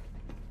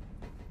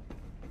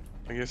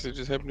 I guess it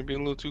just happened to be a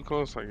little too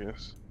close, I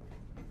guess.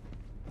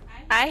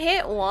 I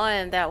hit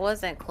one that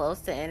wasn't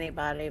close to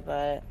anybody,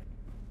 but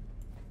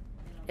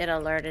it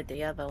alerted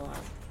the other one.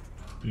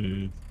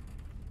 Mm.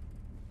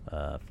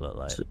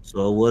 Floodlight.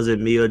 So it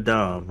wasn't me or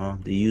Dom, huh?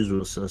 The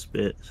usual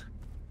suspects.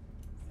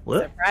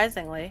 What?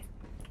 Surprisingly.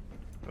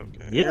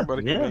 Okay. Yeah,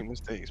 Everybody can yeah. make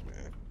mistakes,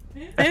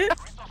 man.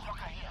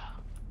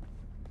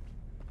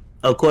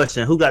 Oh,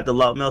 question. Who got the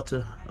lock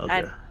melter? Okay.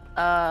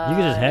 You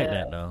can just hack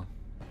that though.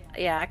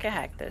 Yeah, I can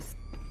hack this.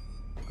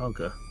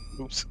 Okay.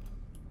 Oops.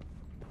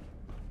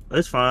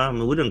 That's fine. I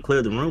mean, we done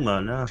cleared the room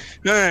out now.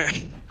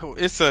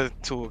 It's a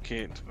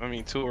toolkit. I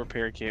mean, tool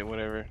repair kit,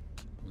 whatever.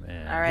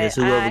 Man. All right, Yes,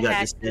 whoever I got the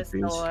hacked this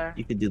sentries, door.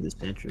 you could do the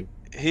sentry.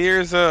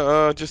 Here's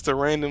just a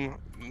random,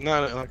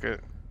 not like a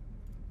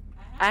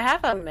I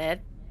have a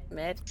med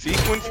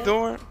sequence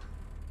door.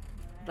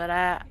 but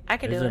I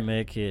could There's do a it.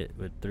 med kit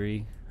with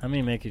 3. How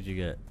many med kits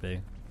you got,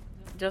 babe?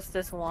 Just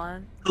this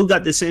one. Who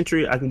got the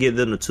sentry? I can give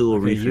them the tool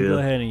Okay, you go refill.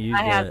 ahead and use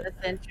I have that.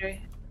 the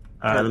sentry.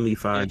 All right, let me Yeah,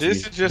 find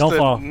this you. is just Don't a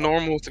fall.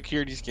 normal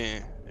security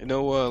scan.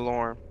 No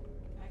alarm.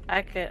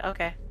 I could.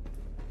 Okay.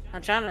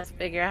 I'm trying to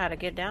figure out how to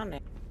get down there.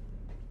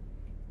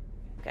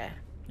 Okay.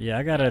 Yeah,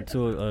 I got a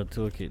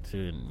toolkit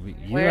too. And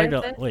you Where like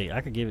is the it? wait?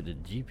 I could give it to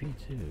GP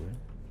too.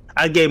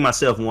 I gave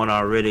myself one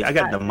already. I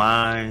got the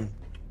mine.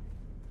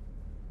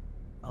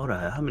 Hold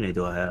on, how many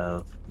do I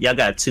have? Yeah, I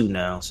got 2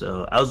 now.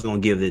 So I was gonna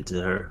give it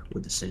to her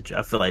with the sentry.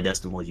 I feel like that's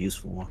the most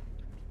useful one.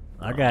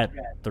 I got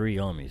 3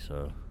 on me,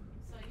 so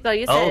So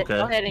you Oh, said okay.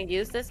 go ahead and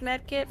use this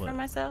med kit for What?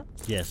 myself?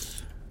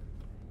 yes.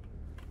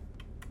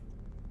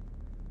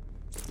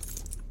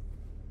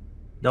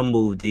 Don't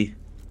move, D.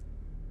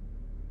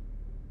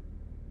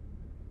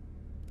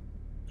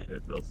 There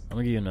it goes. I'm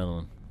gonna give you another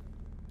one.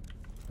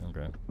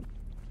 Okay.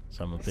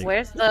 So I'm gonna pick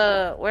Where's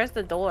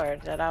the door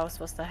that I was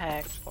supposed to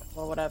hack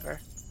or whatever?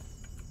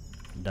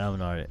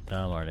 Diamond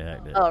already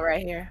hacked it. Oh,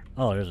 right here.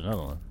 Oh, there's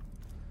another one.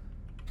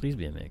 Please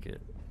be a med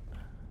kit.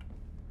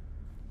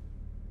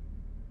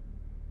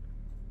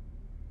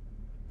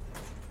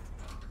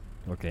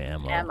 Okay,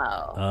 ammo. Ammo.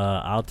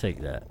 I'll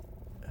take that.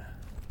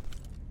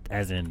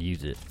 As in,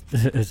 use it.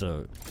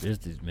 So, there's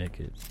these med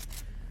kits.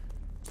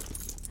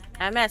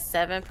 I'm at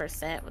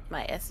 7% with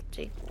my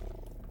SG.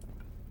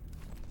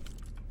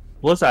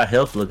 What's our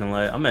health looking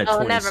like? I'm at Oh,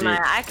 26. never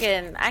mind. I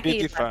can use my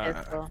 55.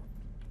 pistol.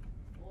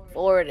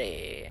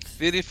 40.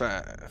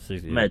 55.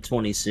 60. I'm at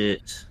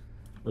 26.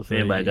 If So,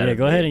 anybody got yeah, a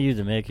go ahead bed. and use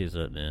the med kits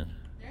up then.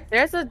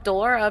 There's a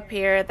door up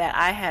here that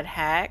I had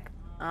hacked.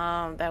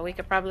 That we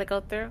could probably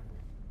go through.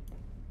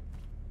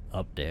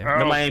 Up there.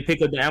 Nobody ain't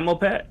pick up the ammo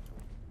pack?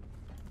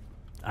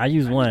 I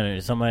use one.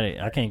 And somebody,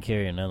 I can't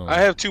carry another one. I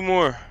have 2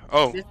 more.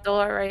 Oh, This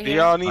door right do here.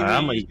 y'all need Alright,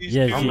 I'm me? a- to use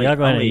Yeah, these? see, I'ma- y'all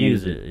go ahead I'ma and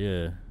use use it.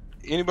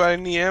 Yeah.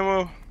 Anybody need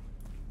ammo?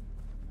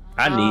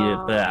 I need it,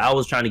 but I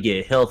was trying to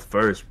get health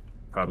first,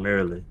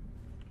 primarily.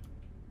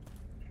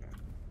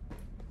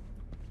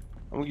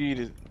 I'm gonna give you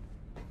this.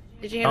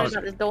 Did you hear me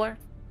about this door?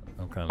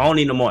 I'm I coming. don't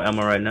need no more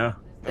ammo right now.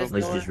 This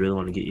Unless you door. just really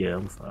want to get, yeah,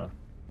 I'm fine.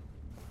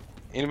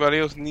 Anybody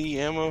else need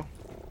ammo?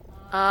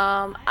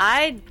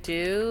 I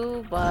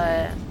do,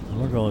 but I'm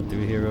gonna go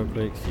through here real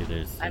quick. See if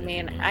there's. I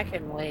mean, anything I in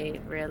can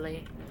wait,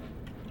 really.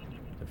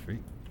 The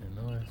freak,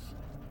 the noise.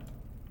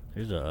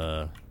 Here's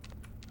a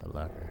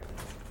locker.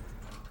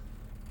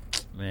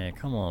 Man,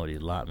 come on with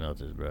these lock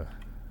melters, bro.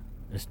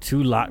 There's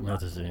 2 lock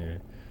melters in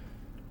here.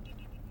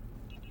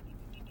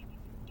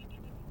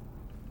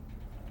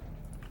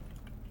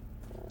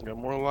 Got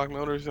more lock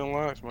melters than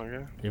locks, my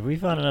guy. If we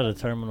find another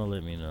terminal,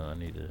 let me know. I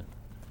need to.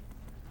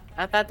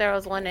 I thought there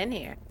was one in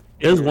here.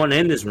 There's one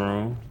in this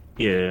room.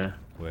 Yeah.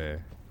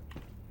 Where?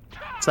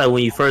 It's like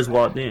when you first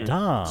walked in.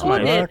 Dom, Who bro,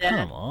 did that?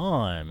 come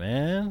on,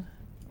 man.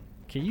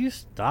 Can you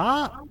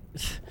stop?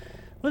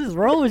 What is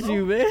wrong with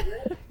you, man?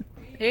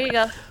 Here you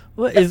go.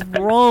 What is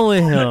wrong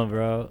with him,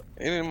 bro?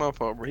 It ain't my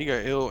fault, bro. He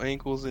got ill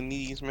ankles and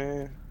knees,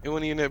 man. It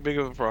wasn't even that big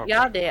of a problem.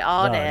 Y'all did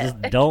all No, that.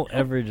 just don't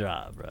ever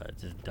drop, bro.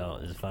 Just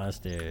don't. Just find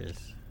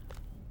stairs.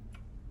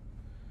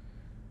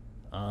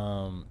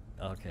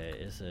 Okay,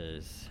 it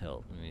says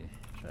help. Let me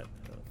try to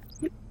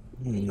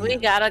help. We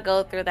gotta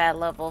go through that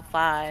level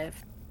 5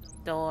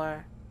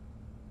 door.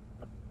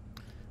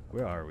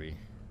 Where are we?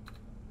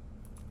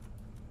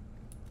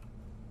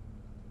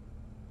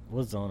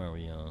 What zone are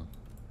we on?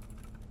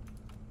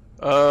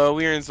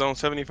 We're in zone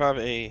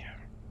 75A.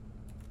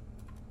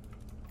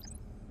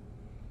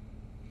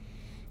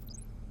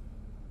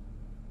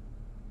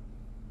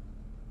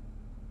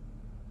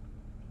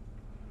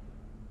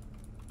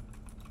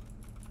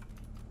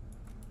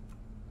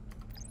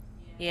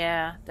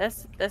 Yeah,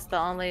 that's the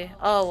only.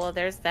 Oh well,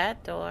 there's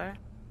that door.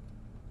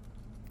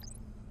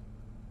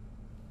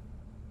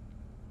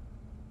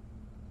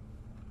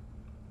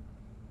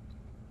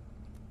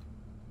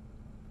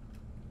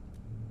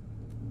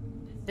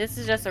 This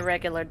is just a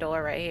regular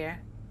door right here.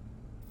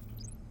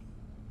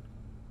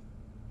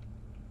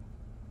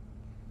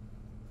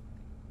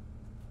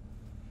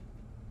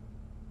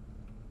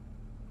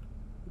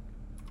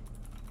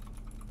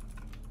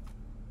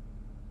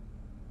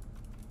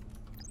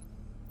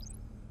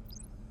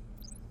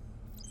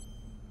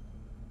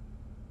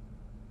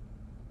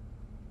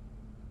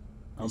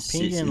 I'm This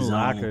pinging is on.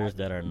 lockers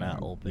that are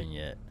not open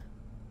yet.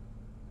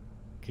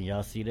 Can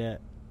y'all see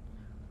that?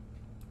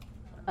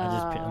 I'm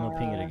gonna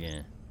ping it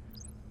again.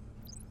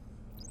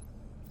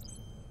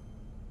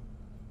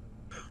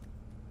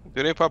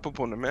 Do they pop up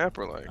on the map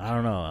or like? I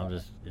don't know. I'm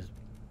just.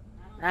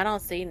 I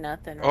don't see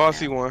nothing. Right Oh, I now.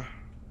 see one.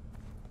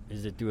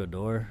 Is it through a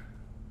door?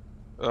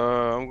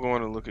 I'm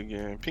going to look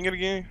again. Ping it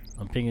again.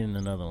 I'm pinging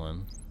another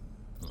one.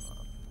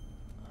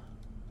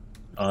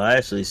 Oh, I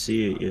actually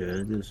see it.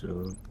 Yeah, I do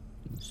so.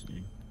 Let's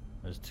see.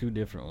 There's 2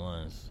 different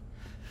ones.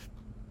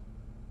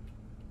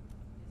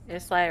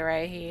 It's like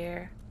right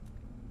here.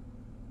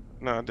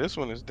 Nah, this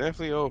one is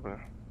definitely open.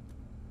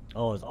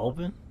 Oh, it's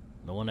open?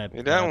 The one that.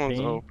 Yeah, that I one's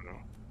pinged? open.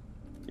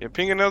 Yeah,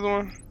 ping another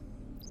one.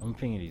 I'm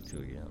pinging these 2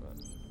 again.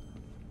 But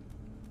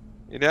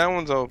Yeah, that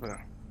one's open.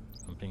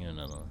 I'm pinging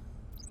another one.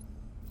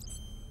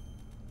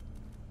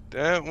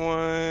 That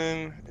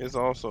one is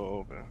also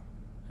open.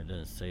 It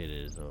doesn't say it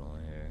is though on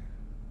here.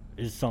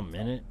 Is something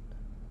in it?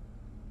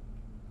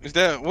 Is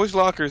that which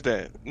locker is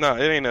that? Nah,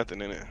 it ain't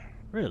nothing in it.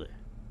 Really?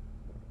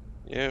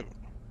 Yep.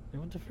 Hey,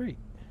 what the freak?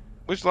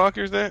 Which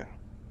locker is that?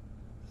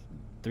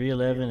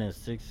 311 and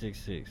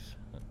 666.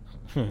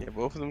 Yeah,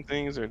 both of them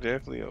things are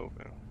definitely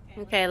open.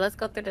 Okay, let's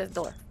go through this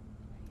door.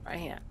 Right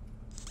here.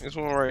 This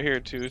one right here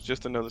too. It's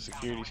just another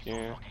security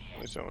scan.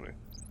 It's on it.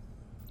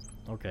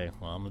 Okay,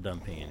 well I'm done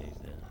pinging these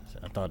then.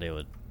 I thought they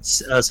would.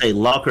 Say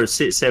locker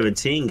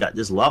 617 got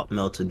this lock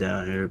melted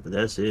down here, but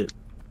that's it.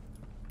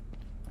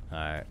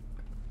 Alright.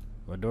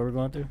 What door we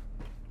going through?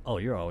 Oh,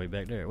 you're all the way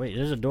back there. Wait,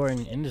 there's a door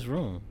in this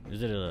room.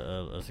 Is it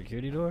a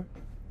security door?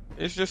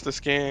 It's just a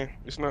scan.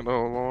 It's not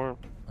no alarm.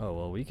 Oh,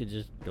 well, we could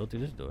just go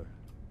through this door.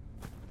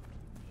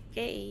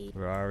 Okay.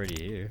 We're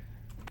already here.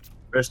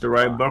 Press the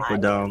right bumper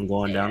down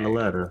going down the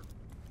ladder.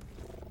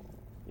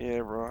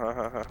 Yeah, bro. Ha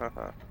ha ha ha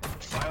ha.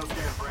 Bioscan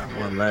frame.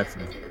 One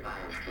laughing.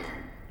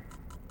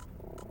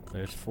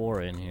 There's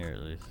 4 in here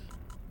at least.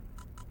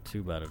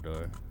 2 by the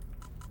door.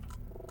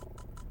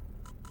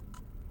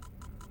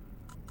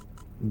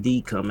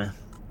 D coming.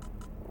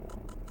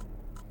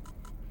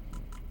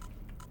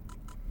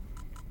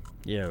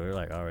 Yeah, we're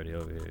like already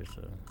over here,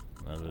 so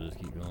might as well just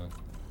keep going.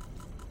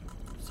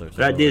 Search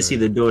But I all did over. see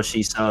the door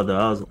she saw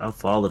though. I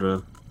followed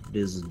her.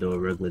 This is the door,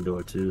 regular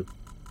door too.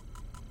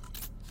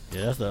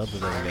 Yeah, that's the other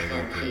door we gotta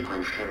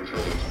go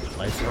through.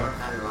 Lights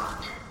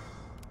on.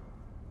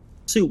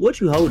 See, what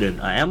you holding?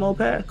 An ammo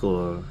pack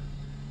or?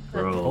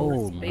 Bro.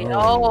 Oh no.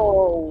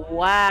 Oh,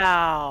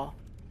 wow.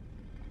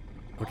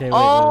 Okay, wait,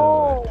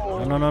 Oh. wait,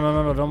 wait.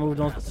 No, don't move,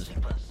 don't.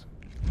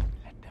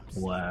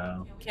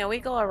 Wow. Can we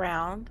go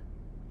around?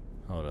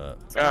 Hold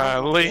up.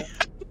 Golly.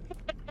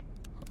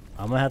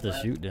 I'm gonna have to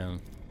shoot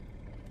them.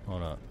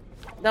 Hold up.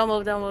 Don't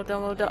move, don't move,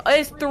 don't move. Don't.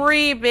 It's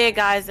 3 big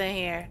guys in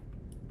here.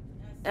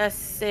 That's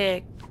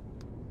sick.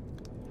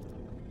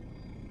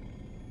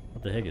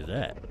 What the heck is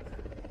that?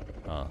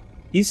 Oh,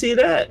 You see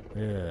that?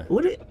 yeah.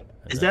 What it?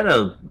 Is that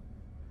a?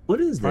 What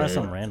is Probably that?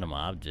 some random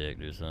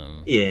object or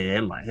something. Yeah,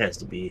 it might has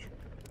to be.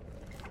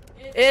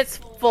 It's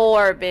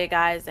 4 big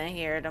eyes in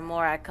here the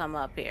more I come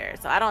up here.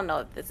 So I don't know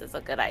if this is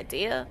a good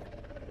idea.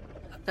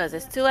 Because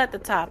it's 2 at the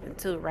top and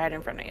 2 right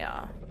in front of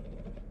y'all.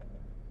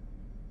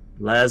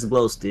 Last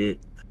glow stick,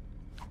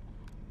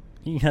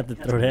 You have to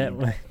throw that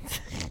one.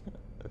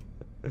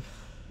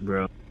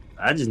 bro.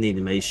 I just need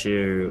to make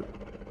sure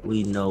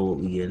we know what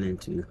we getting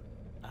into.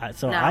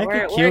 So No, I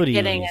we're could kill these.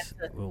 getting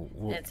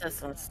Well, into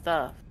some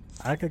stuff.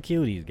 I could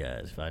kill these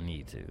guys if I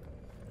need to.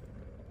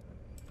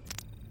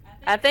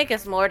 I think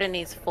it's more than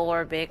these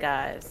 4 big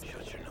eyes.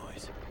 Shut your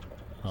noise.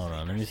 Hold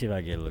on, let me see if I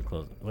get a little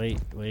closer. Wait,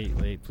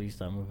 please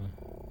stop moving.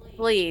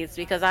 Please,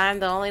 because I'm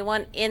the only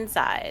one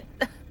inside.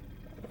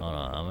 Hold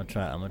on, I'm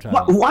gonna try.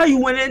 Why you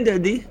went in there,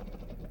 D?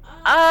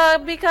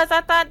 Because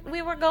I thought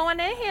we were going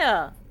in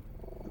here.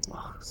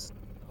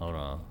 Hold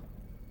on.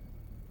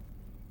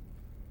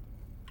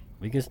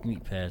 We can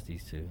sneak past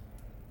these 2.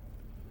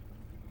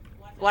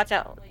 Watch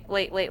out.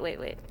 Wait.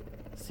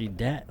 See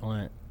that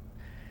one?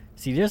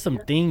 See, there's some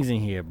things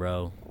in here,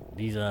 bro.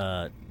 These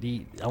I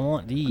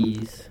want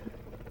these.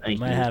 Thank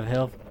Might you. have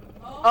health.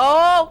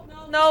 Oh,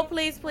 no,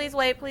 please wait.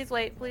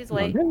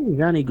 Hey,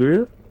 Johnny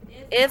Grill.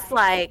 It's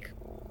like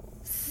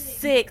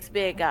 6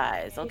 big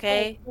guys,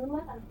 okay?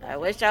 I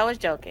wish I was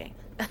joking.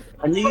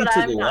 I knew you But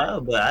took I'm a not.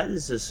 while, but I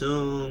just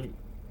assumed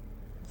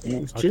you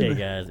was Okay, chilling.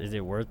 guys, is it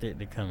worth it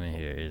to come in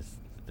here? Is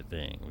the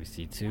thing. We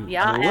see 2.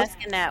 Y'all What?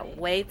 asking that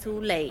way too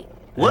late.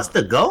 What's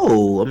the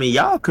goal? I mean,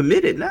 y'all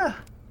committed now.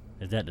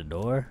 Is that the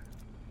door?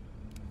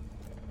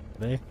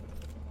 Babe,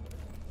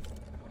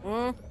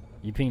 Mm,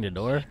 you pinged the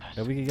door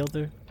that we could go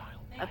through?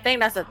 I think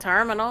that's a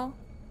terminal.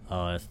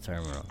 Oh, that's the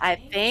terminal. I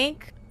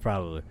think.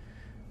 Probably.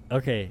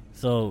 Okay,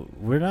 so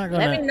we're not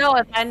Let me gonna know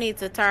if I need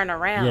to turn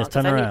around. Yes,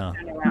 'cause turn I need to around.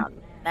 turn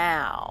around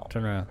now.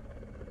 turn around.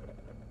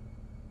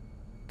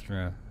 Turn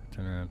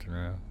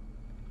around.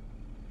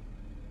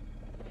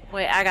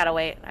 Wait, I gotta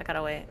wait.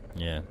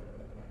 Yeah.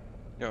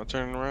 Y'all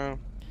turning around.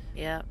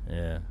 Yep.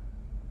 Yeah.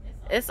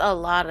 It's a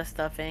lot of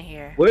stuff in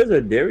here. Where's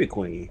the Dairy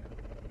Queen?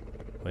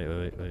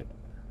 Wait.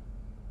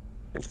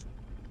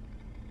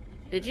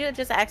 Did you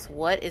just ask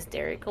what is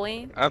Dairy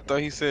Queen? I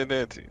thought he said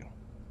that too.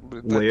 But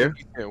I think Where?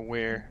 He said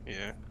where?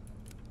 Yeah.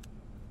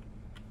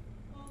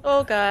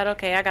 Oh god,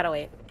 okay, I gotta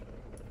wait.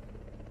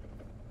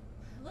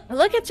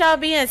 Look at y'all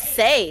being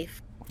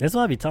safe. That's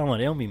what I be talking about.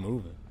 They don't be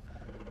moving.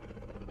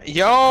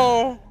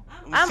 Y'all,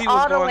 I'm see all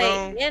what's the going way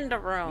on? in the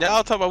room.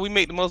 Y'all talk about we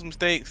make the most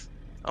mistakes.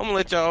 I'm gonna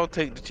let y'all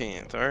take the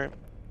chance, all right?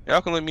 Y'all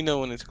can let me know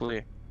when it's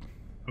clear.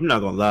 I'm not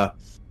gonna lie.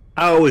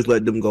 I always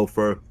let them go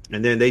first,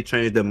 and then they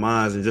change their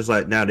minds, and just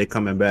like now, they're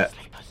coming back.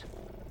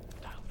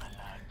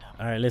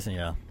 All right, listen,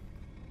 y'all.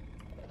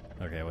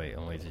 Okay, wait.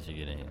 I'm waiting till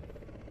you get in here.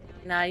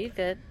 Nah, you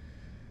good.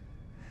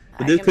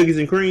 But I this can cookies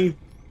and cream,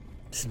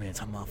 This man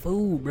talking about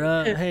food,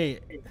 bro. Hey,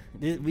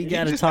 we You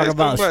gotta just talk said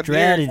about something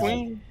Dairy strategy.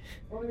 Queen.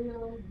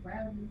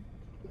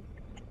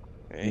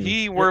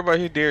 He worried about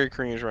his Dairy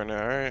Queens right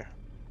now, all right?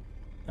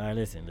 All right,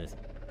 listen.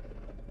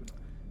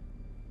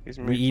 He's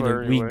We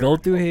either go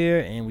through here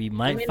and we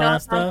might Let me know find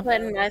if I'm stuff,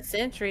 putting that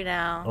sentry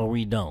down. or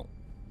we don't.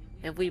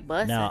 If we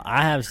bust Now it.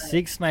 I have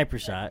 6 sniper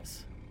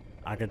shots.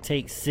 I could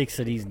take 6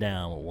 of these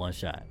down with 1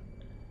 shot.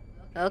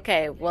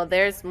 Okay, well,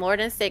 there's more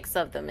than 6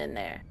 of them in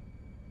there.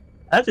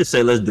 I just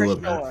say let's do For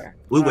it, man. sure.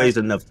 We All right.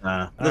 wasted enough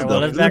time. All Let's right, go. well,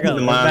 let's Let back me up. put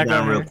the Let's mines back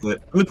down up real here. quick.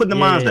 Let me put the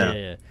mines down.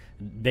 Yeah.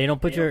 They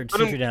don't put your Put 'em-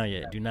 sentry down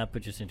yet. Do not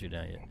put your sentry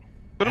down yet.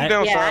 Put him I-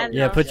 down Yeah, I side.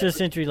 Yeah, know. put your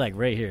sentry like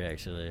right here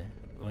actually.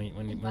 When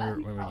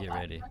we get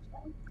ready.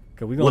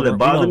 Cause we Will gonna it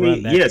bother we gonna me?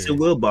 run back Yes, here. it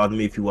will bother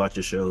me if you watch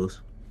the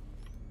shows.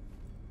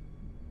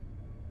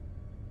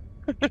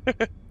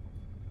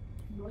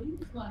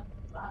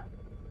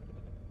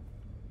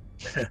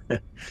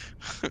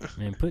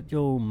 Man, put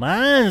your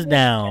minds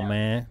down,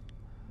 man.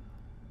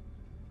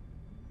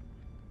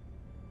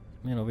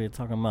 Man over here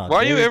talking about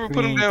Why you Dairy ever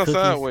put him Queen down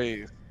cookies.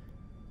 sideways?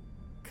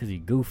 Cause he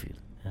goofy.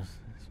 That's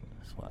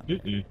why. Man.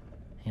 Mm-mm.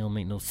 He don't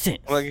make no sense.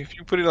 Like if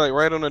you put it like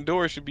right on the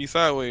door, it should be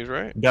sideways,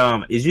 right?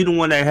 Dom, is you the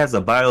one that has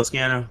a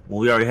bioscanner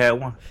when we already had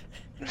one?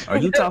 Are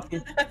you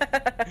talking?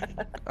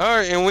 All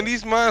right, and when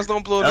these mines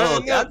don't blow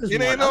nothing I up, just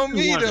it ain't wonder- on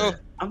me though.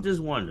 I'm just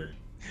wondering.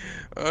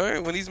 All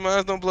right, when these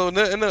mines don't blow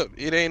nothing up,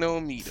 it ain't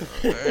on me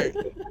though. All right.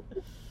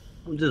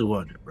 I'm just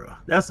wondering, bro.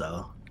 That's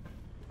all.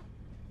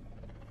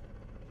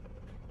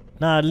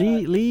 Nah,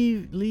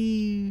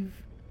 leave.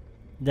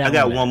 That I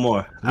got there. one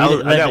more. Leave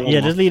it- I got one yeah,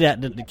 more. just leave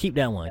that. Keep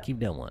that one. Keep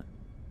that one.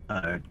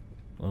 All right.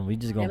 Well, we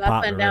just gonna Am I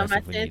pop the putting down rest my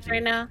if we need sentry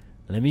to. now?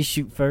 Let me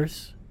shoot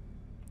first.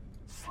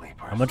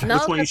 Sleepers. I'm gonna try. No,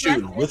 Which one you 'cause my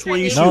shooting? Which one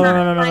you sentry shooting?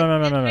 No, needs- no, my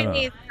no. sentry No.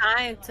 needs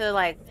time to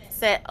like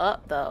set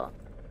up though.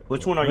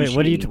 Which one are you Wait,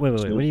 what do you? shooting? Wait.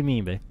 What do you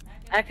mean, babe?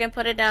 I can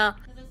put it down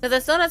because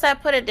as soon as I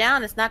put it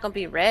down, it's not gonna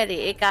be ready.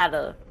 It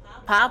gotta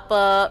pop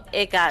up.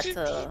 It got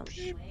to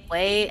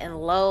wait and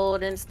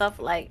load and stuff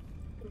like.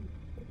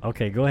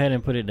 Okay, go ahead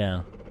and put it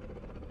down.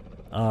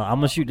 I'm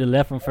gonna shoot the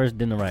left one first,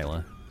 then the right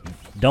one.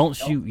 Don't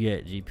shoot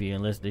yet, GP,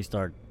 unless they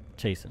start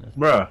chasing us.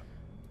 Bruh.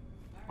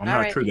 I'm All not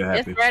right, trigger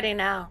happy. It's ready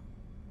now.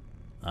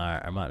 All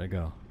right, I'm about to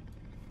go.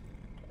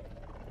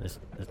 This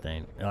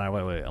thing. All right,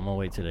 wait. I'm gonna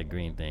wait till the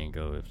green thing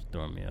go. It's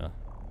throwing me off.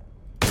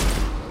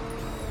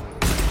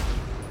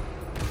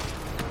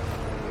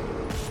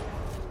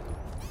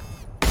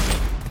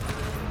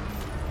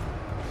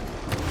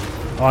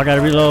 Oh, I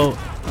gotta reload.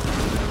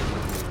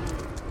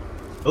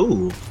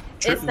 Ooh. It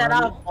Trip set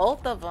mine. off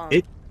both of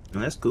them.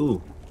 That's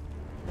cool.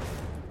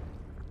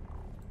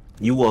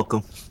 You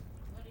welcome.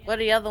 What are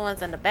the other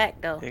ones in the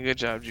back though? Hey, good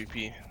job,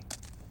 GP.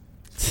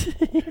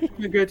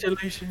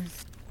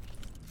 Congratulations.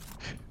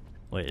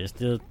 Wait, it's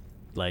still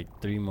like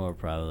 3 more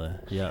probably.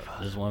 Yep,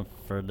 there's one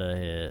further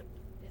ahead.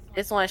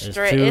 This one It's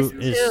straight. 2.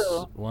 It's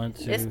two. 1,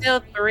 2. It's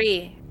still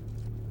 3.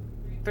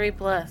 3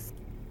 plus.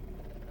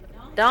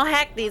 Don't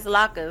hack these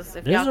lockers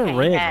if There's y'all a can't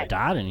red hack.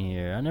 dot in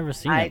here. I never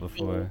seen I that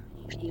before.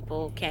 think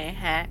people can't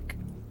hack.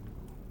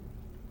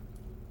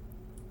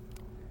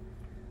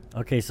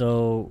 Okay,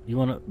 so you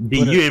wanna? D,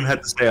 put you a- didn't even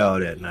have to say all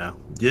that now.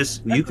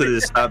 Just you could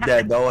have stopped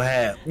that. Don't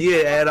have. Yeah,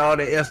 add all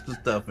the extra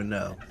stuff in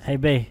there. Hey,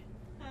 bae.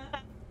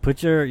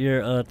 Put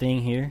your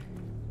thing here,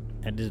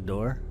 at this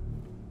door.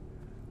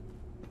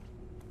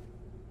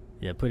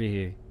 Yeah, put it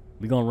here.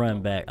 We gonna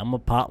run back. I'm gonna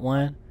pop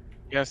one.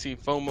 You gotta see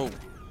FOMO.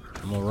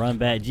 I'm gonna run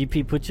back.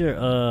 GP, put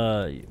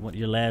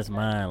your last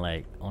mine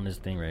like on this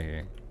thing right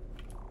here.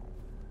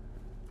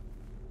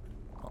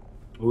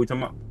 What we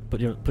talking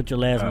about? Put your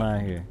last Uh,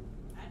 mine here.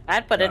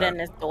 I'd put it in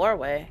this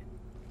doorway.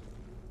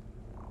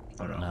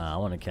 Hold on. Nah, I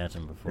want to catch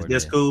him before. Is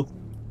this they- cool?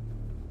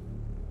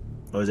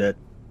 Or is that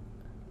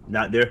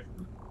not there?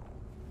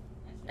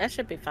 That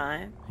should be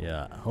fine.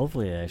 Yeah,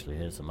 hopefully it actually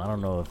hits him. I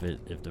don't know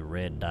if the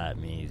red dot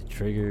means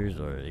triggers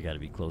or it got to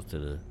be close to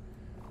the.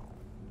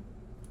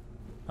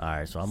 All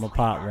right, so I'm gonna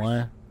pop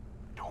one.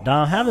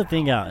 Dom, have the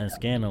thing out and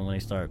scan them when they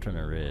start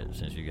turning red.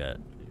 Since you got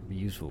be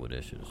useful with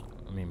this shit.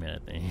 I mean, man,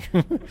 that thing.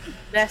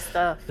 That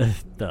stuff.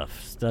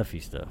 Stuffy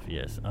stuff.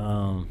 Yes.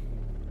 I'm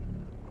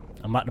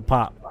about to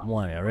pop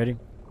one. Y'all ready?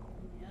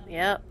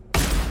 Yep.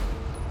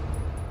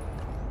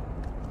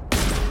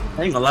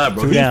 I ain't gonna lie,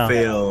 bro. 2 He down.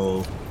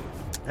 failed.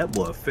 That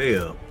boy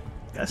failed.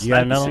 That's You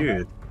got sniper another one?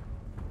 serious.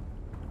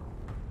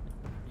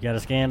 You got a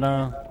scan,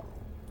 Dom?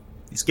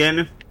 You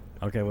scanning?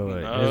 Okay,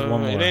 wait. There's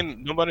one more. It ain't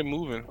nobody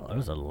moving. Oh,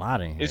 there's a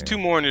lot in here. It's 2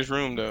 more in this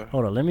room though.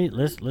 Hold on,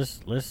 let's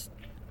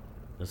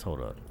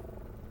hold up.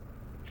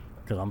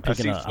 Cause I'm I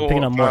picking see up 4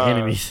 or more 5.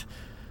 enemies.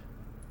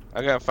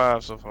 I got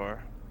 5 so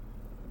far.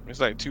 It's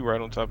like two right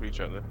on top of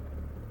each other.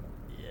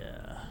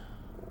 Yeah.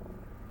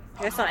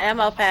 Here's some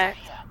ammo packs.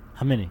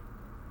 How many?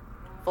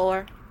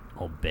 4.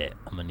 Oh, bet.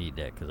 I'm gonna need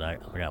that because I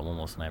got one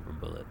more sniper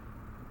bullet.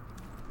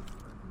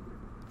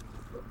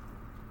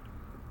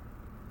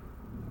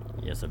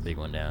 Yes, a big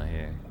one down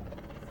here.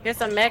 Here's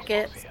some med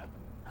kits.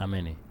 How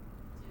many?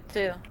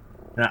 2.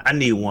 I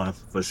need one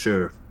for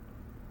sure.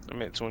 I'm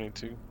at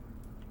 22.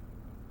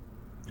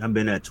 I've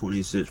been at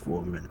 26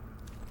 for a minute.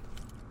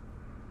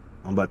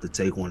 I'm about to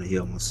take one to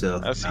heal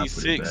myself. I and see I'll put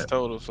it 6 back.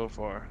 total so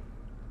far.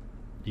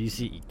 Do you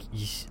see?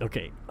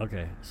 Okay.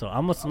 So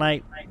I'm gonna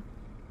snipe.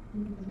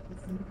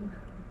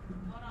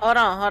 Hold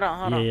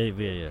on.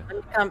 Yeah. Let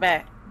me come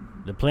back.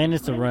 The plan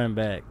is to run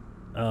back.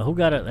 Who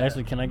got it?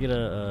 Actually, can I get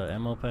a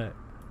ammo pack?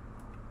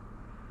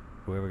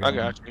 Whoever got I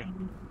got you.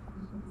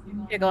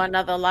 Here go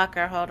another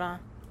locker. Hold on.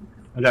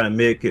 I got a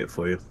med kit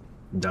for you.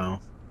 Down.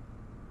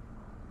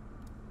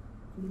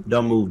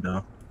 Don't move,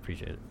 down.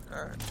 Appreciate it.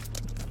 Alright.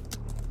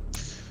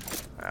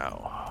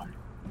 Ow.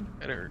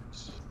 That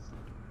hurts.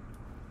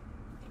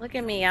 Look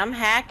at me. I'm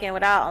hacking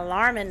without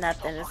alarming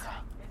nothing.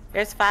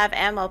 There's 5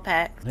 ammo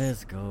packs.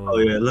 Let's go. Oh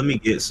yeah, let me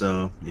get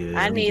some. Yeah.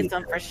 I let me need get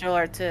some for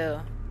sure too.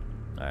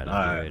 Alright, let's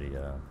Alright. get ready,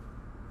 y'all.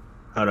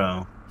 Hold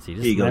on. See, Here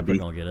this you go, sniper D.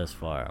 gonna get us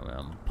far. I mean,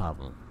 I'm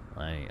popping.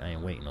 I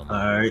ain't waiting no more.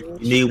 All right.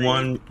 You need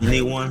one. You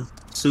need one.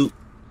 Soup.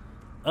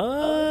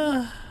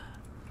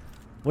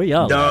 Where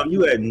y'all? Dom, at?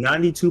 you at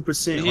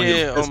 92% on your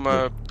Yeah, pistol. on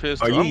my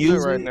pistol. Are you I'm good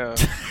using right it? now.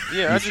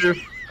 Yeah, You I sure?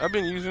 I've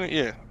been using it.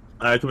 Yeah.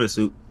 All right, come here,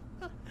 Soup.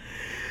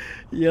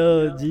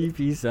 Yo,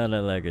 GP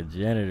sounded like a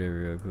janitor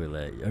real quick.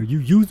 Like, are you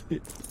using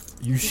it?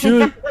 You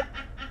sure?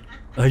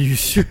 Are you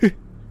sure?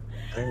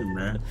 Hey,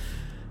 man.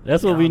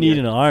 That's what Yeah, we need yeah.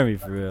 in the army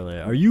for real.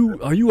 Like, are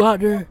you out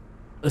there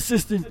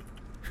assisting?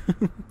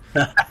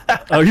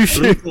 Are you Let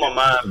sure? me put my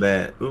mind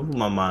back. Let me put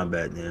my mind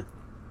back then.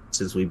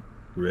 Since we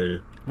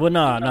ready. Well,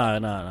 nah.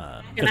 Can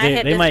I Because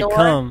hit they this might door?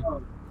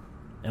 come,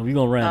 and we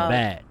gonna run Oh.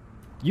 back.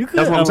 You could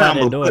That's what I'm unlock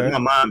saying. I'm that gonna put door.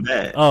 my mind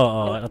back.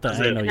 Oh, I thought I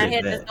didn't know Can you. I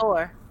hit that. this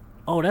door?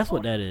 Oh, that's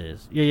what that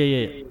is.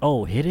 Yeah.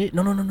 Oh, hit it?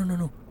 No.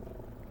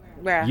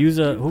 Where? Use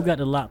who got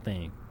the lock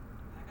thing?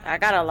 I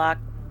got a lock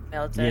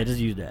filter. Yeah, just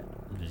use that.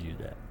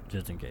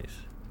 Just in case.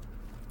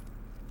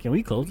 Can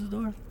we close this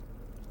door?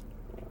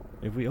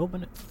 If we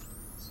open it?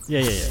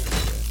 Yeah.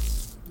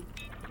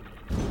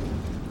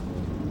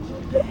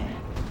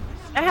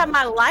 I have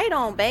my light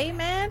on, babe,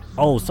 man.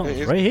 Oh, something's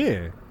It's- right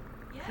here.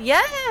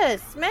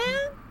 Yes, man.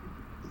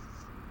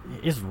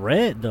 It's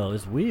red though.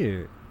 It's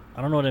weird.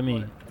 I don't know what that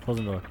means. Close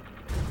the door.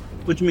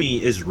 What you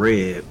mean? It's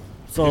red.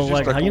 So It's just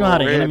like, like how a you know how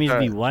the little red enemies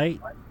be dot.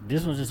 white?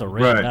 This one's just a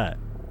red Right. dot.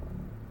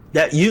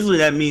 That usually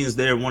that means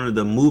they're one of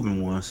the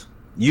moving ones.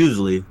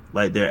 Usually,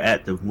 like they're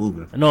active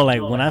moving. No,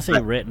 like when I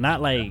say red,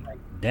 not like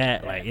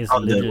that. Like it's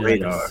On the literally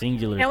like a radar.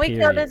 singular. Can we kill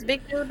period. this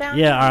big dude down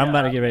Yeah, here? all right, I'm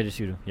about to get ready to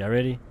shoot him. Y'all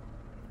ready?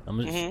 I'm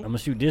Mhm. gonna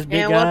shoot this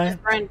big And we'll guy.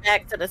 just run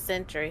back to the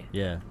sentry.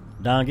 Yeah.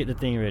 Don, get the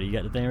thing ready. You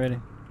got the thing ready?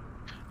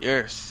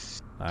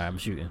 Yes. All right, I'm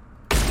shooting.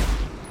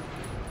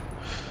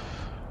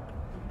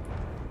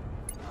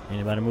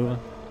 Anybody moving?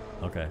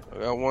 Okay. I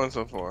got one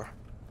so far.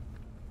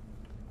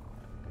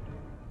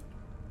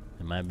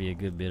 It might be a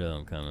good bit of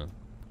them coming.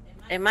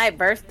 It might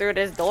burst through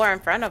this door in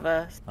front of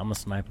us. I'm gonna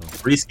snipe him.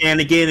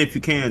 Rescan again if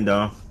you can,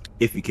 Dom.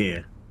 If you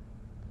can.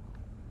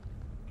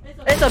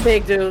 It's a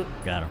big dude.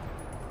 Got him.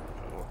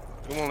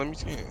 Come on, let me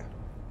see it.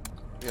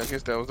 Yeah, I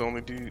guess that was the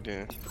only dude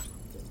then.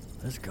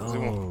 Let's it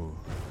go.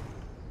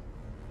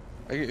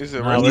 Is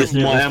it Nah, right we're this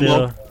still, more we're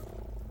ammo? still.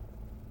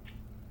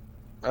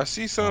 I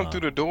see some Uh. through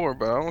the door,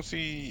 but I don't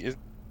see. Is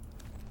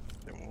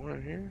there more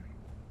in here?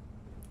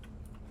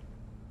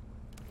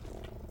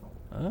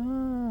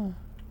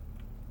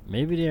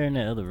 Maybe they're in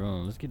that other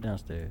room. Let's get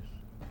downstairs.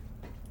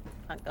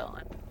 I'm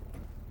going.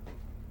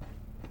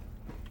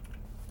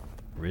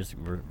 Risk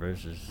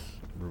versus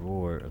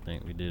reward. I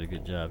think we did a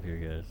good job here,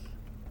 guys.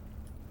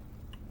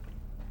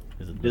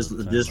 There's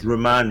another Just timer.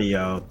 reminding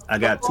y'all, I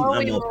got two Before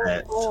we ammo move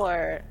packs.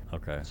 forward,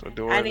 Okay. So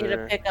door I need there.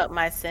 to pick up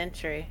my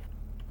sentry.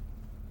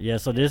 Yeah,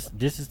 so this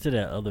is to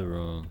that other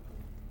room.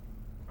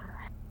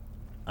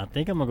 I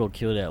think I'm gonna go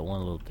kill that one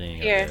little thing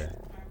up Here. there.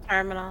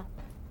 Terminal.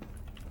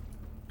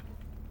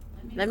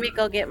 Let me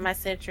go get my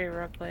sentry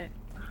real quick.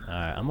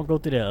 Alright, I'm gonna go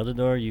through that other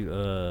door.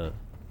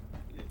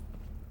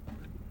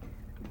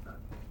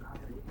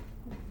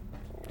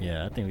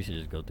 Yeah, I think we should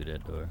just go through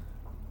that door.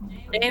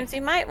 James,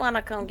 you might want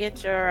to come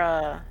get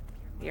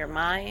your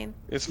mine.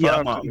 It's Yeah,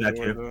 five I'm to back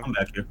the here. door, I'm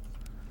back here.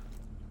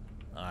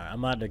 Alright,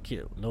 I'm about to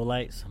kill. No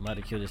lights. I'm about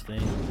to kill this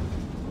thing.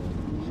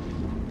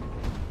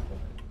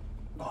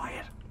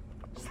 Quiet.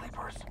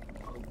 Sleepers.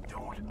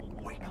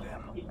 Don't wake them.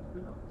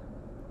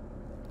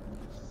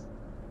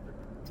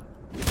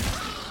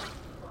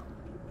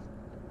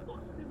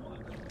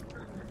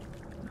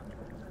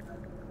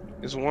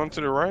 Is one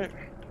to the right,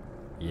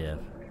 Yeah.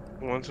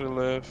 one to the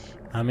left.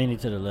 How many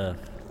to the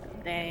left?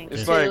 Dang.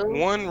 It's two. like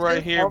one right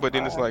Two here, so but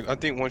then it's far. like I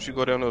think once you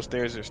go down those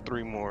stairs, there's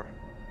 3 more.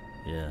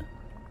 Yeah.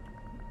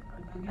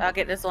 I'll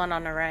get this one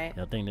on the right.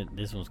 Y'all think that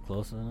this one's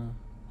closer enough?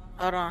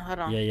 Hold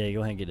on. Yeah, go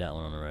ahead and get that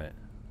one on the right.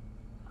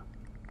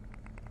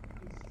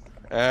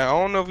 I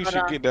don't know if we Hold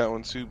should on. get that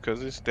one too,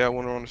 because it's that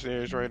one on the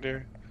stairs right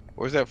there.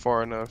 Or is that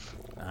far enough?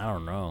 I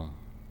don't know.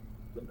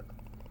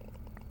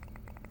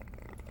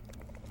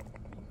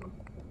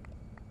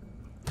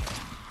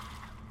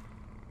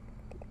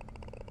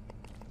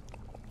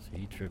 See,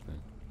 he tripping.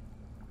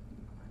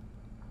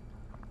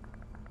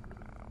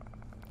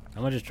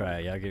 I'm gonna just try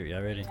it.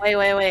 Y'all ready?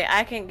 Wait.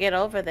 I can get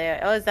over there.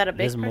 Oh, is that a big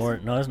There's person? more.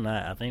 No, it's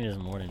not. I think there's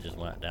more than just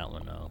that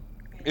one though.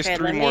 It's Okay,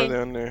 3 let more me-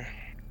 down there.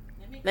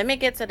 Let me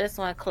get to this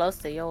one close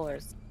to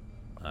yours.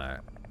 All right.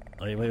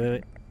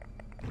 Wait.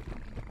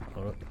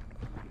 Hold up.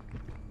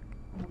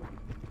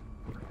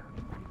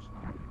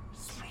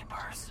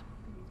 Sleepers,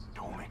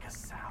 don't make a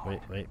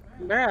sound. Wait.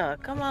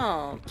 Bruh, come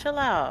on. Chill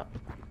out.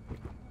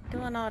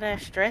 Doing all that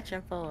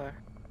stretching for.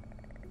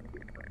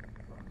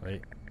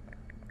 Wait.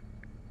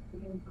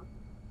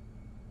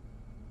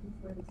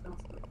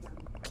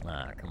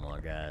 Nah, come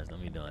on, guys.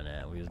 Don't be doing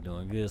that. We was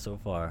doing good so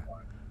far.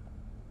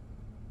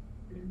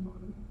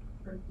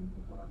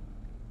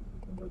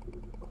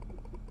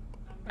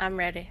 I'm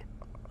ready.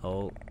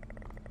 Hold.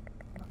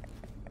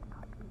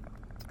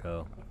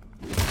 Go.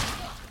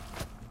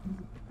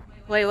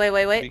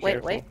 Wait.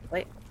 careful.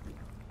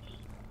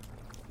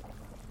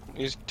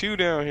 There's 2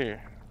 down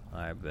here.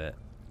 Alright, bet.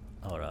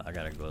 Hold up. I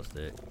gotta go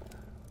stick.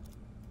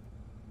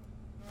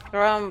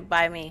 Throw them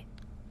by me.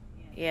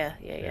 Yeah.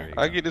 There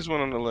we I go. get this one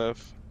on the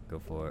left. Go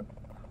for it.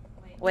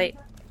 Wait.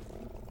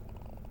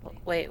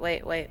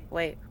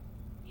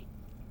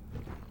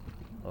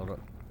 Hold up.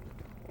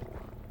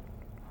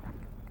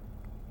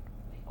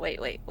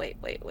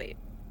 Wait.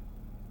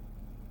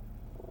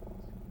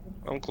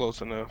 I'm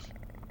close enough.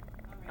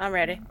 I'm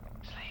ready.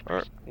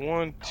 Alright,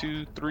 1,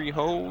 2, 3,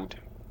 hold.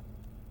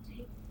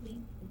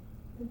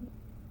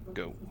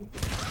 Go.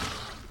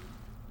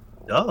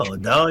 Oh,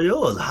 dog,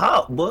 yours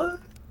hot, boy. I'm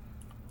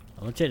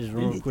gonna check this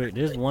room real quick.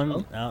 There's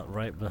one out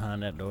right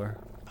behind that door.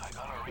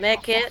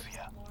 Med kit.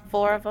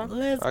 4 of them.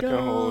 Let's I can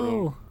hold 'em.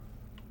 go.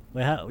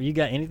 Wait, how? You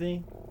got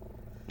anything?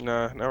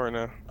 Nah, not right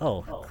now.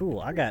 Oh, cool.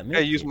 I got me.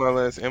 I used my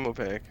last ammo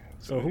pack.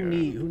 So who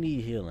yeah.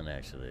 need healing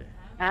actually?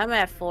 I'm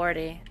at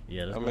 40.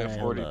 Yeah, let's I'm go at ahead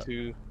and hold up.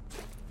 42.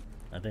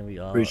 I think we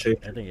all. Appreciate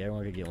I think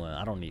everyone could get one.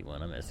 I don't need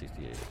one. I'm at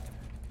 68.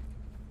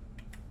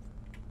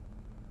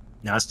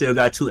 Now I still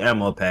got 2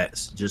 ammo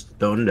packs. Just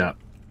throwing it out.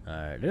 All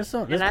right. There's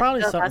some. And There's I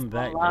probably still got something some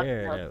back locked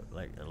there. up. That,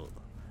 like,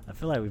 I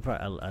feel like we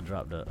probably. I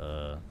dropped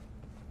a.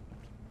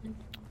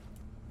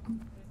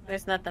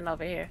 There's nothing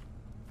over here.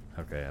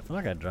 Okay. I feel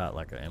like I dropped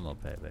like an ammo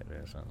pack back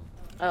there or something.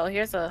 Oh,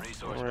 here's a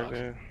Right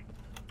there.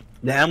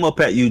 The ammo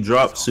pack you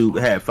dropped, Soup,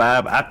 had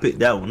 5. I picked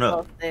that one glow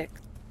up. stick.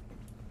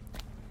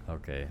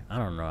 Okay. I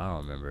don't know. I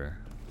don't remember.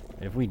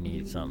 If we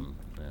need something,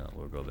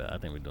 we'll go back. I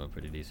think we're doing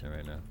pretty decent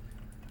right now.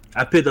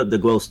 I picked up the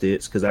glow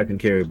sticks because I can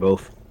carry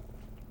both.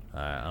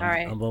 All right. All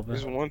right. I'm open.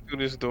 There's one through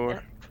this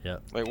door.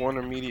 Yep. Like one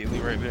immediately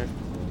right there.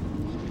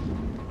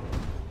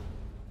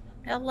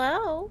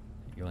 Hello.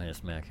 Go ahead and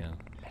smack him.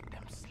 Let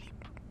them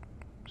sleep,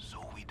 so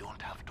we don't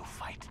have to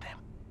fight them.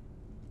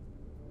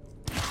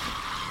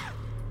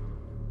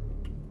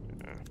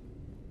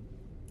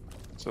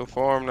 So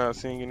far, I'm not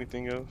seeing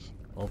anything else.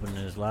 Open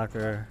his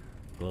locker.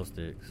 Glow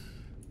sticks.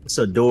 It's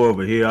a door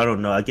over here. I don't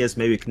know. I guess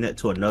maybe connect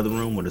to another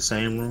room or the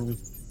same room.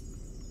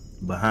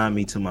 Behind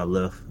me to my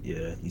left.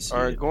 Yeah, you see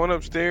Alright, it. going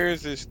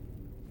upstairs is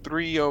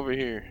 3 over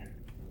here.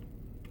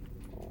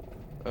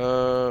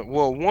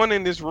 Well, 1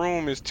 in this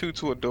room is 2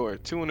 to a door.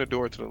 2 in the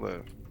door to the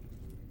left.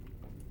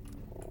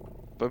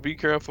 But be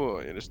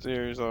careful. The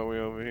stairs all the way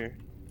over here.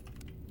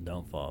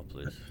 Don't fall,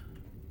 please.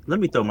 Let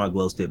me throw my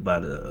glow stick by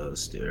the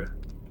stair.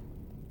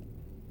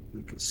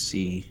 You can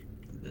see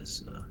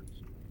this. Yeah,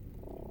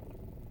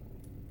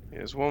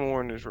 there's 1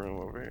 more in this room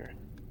over here.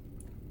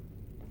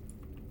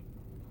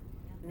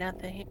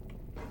 Nothing here.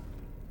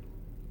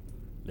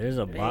 There's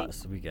a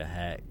box we can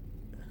hack.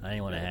 I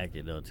didn't want to hack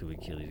it though until we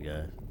kill these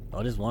guys.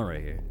 Oh, there's one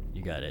right here.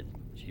 You got it.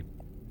 You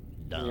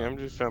dumb. Yeah, I'm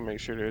just trying to make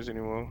sure there's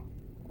any more.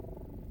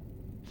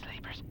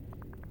 Sleepers,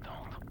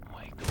 don't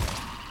wake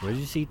Where did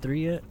you see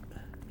 3 yet?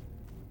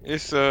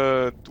 It's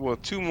well,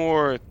 2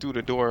 more through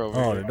the door over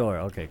Oh, here. the door.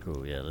 Okay,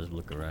 cool. Yeah, let's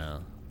look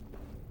around.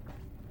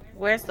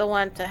 Where's the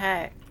one to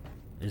hack?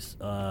 It's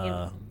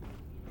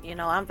You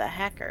know, I'm the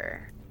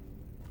hacker.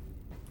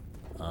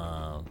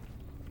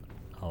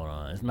 hold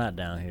on. It's not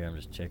down here. I'm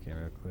just checking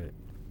real quick.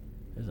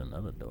 There's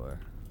another door.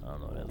 I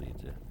don't know what that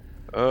leads to.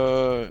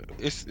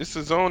 It's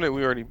a zone that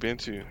we already been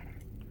to.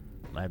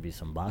 Might be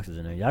some boxes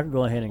in there. Y'all can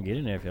go ahead and get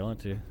in there if y'all want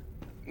to.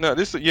 No,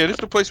 this is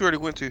the place we already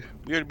went to.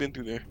 We already been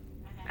through there.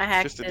 I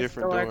hacked Just a this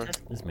different door. door.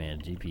 Just... This man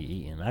GP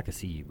eating. I can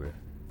see you, bro.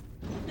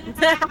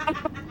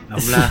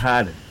 I'm not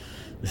hiding.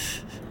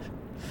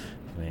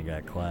 Man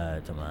got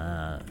quiet to my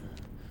eye.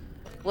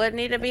 What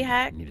need to be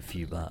hacked? Need a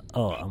few box.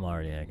 Oh, I'm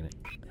already hacking it.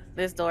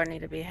 This door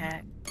need to be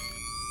hacked.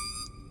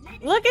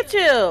 Look at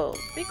you.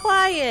 Be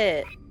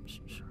quiet.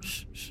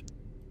 Shh.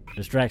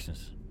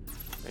 Distractions.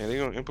 Man, they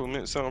gonna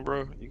implement something,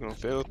 bro. You gonna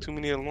fail too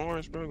many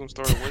alarms, bro. Gonna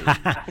start waiting.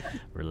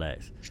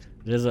 Relax.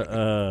 There's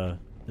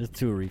there's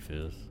 2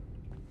 refills.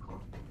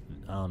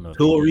 I don't know. if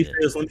 2 you get it.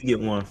 refills. Let me get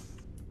one.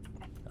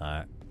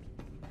 Alright.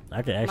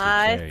 I can actually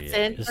My carry it.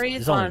 sentry's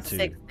It's only on 2.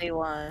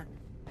 61.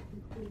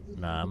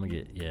 Nah, I'm gonna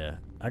get, yeah.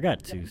 I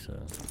got 2, so.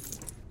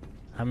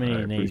 How many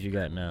Alright, nades you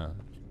got now,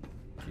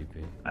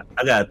 GP?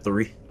 I got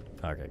 3.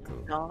 Okay,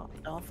 cool.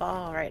 Don't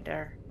fall right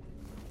there.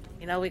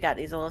 You know we got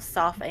these little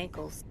soft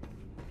ankles.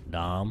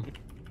 Dom.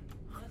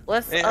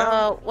 What's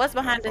Yeah, what's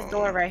behind this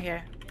door right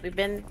here? We've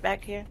been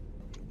back here.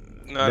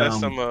 No, that's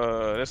some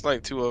that's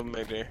like 2 of them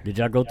right there. Did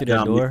y'all go through that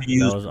Dom, door? if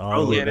you use That was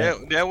all the way Yeah,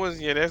 back?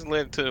 that's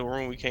led to the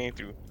room we came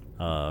through.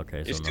 Oh,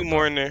 okay. There's So 2 no more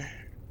problem. in there.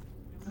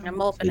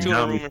 I'm opening. Two it. of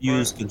Dom, them if in you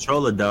use front.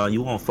 controller, dog,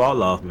 you won't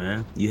fall off,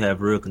 man. You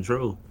have real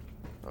control.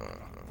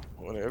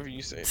 Whatever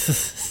you say.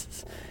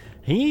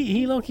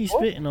 he low key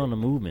spitting on the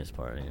movements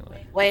part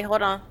anyway. Wait,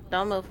 hold on.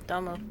 Don't move.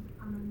 Don't move.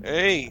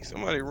 Hey,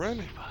 somebody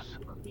running.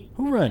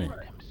 Who running?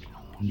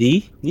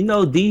 D, you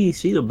know D,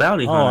 she the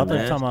bounty Oh, I hunter, thought you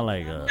were man. talking about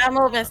like Stop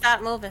moving.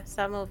 Stop moving.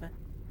 Stop moving.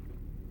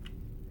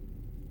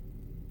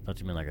 thought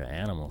you meant like an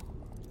animal.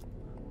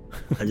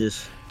 I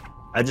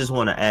just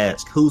want to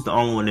ask, who's the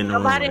only one in the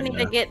room Somebody right need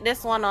now? to get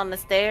this one on the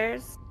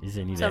stairs. You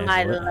said need To to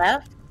my ask what?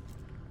 left.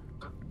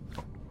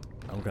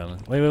 I'm coming.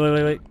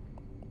 Wait.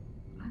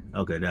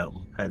 Okay, that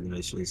one. I had to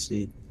make sure you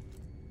see.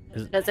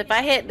 Because if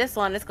I hit this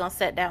one, it's gonna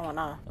set that one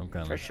off I'm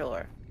coming. for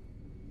sure.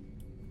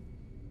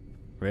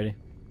 Ready?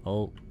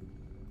 Hold.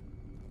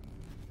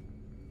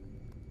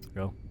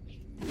 Go.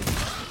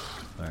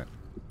 Alright.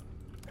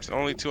 It's the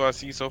only 2 I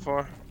see so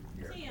far.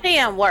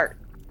 PM work.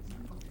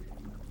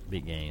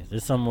 Big gains.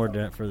 There's some more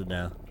further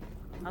down.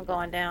 I'm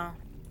going down.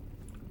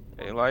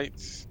 Hey,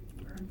 lights.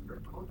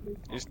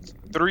 It's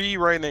 3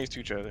 right next to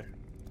each other.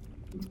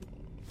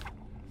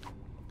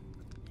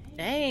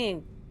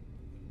 Dang.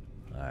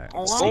 Alright.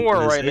 Oh, 4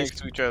 right Synchronization. next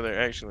to each other,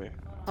 actually.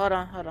 Hold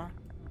on.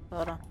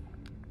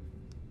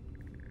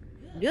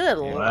 Good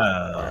lord.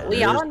 Wow.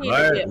 We all need to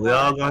Alright, get we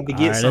all one. going to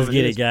get Alright, some let's of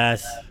get this. it,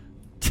 guys.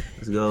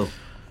 Let's go.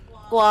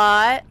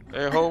 Squad.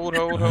 Hey, hold.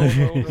 Place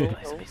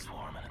be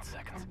swarming in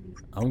seconds.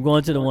 I'm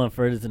going to the one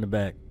furthest in the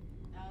back.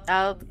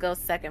 I'll go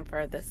second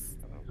furthest.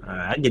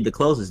 Alright, I get the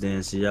closest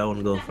then, so y'all want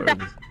to go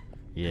further.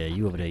 Yeah,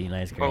 you over there eating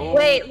ice cream. Oh.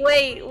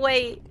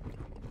 Wait.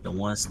 The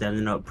one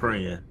standing up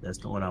praying, that's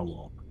the one I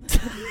want.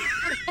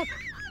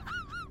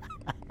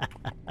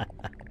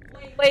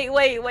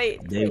 Wait.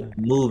 They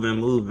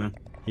moving.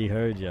 He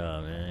heard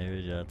y'all, man. He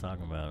heard y'all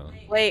talking about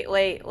him. Wait.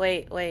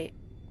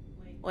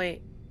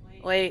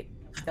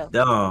 Go.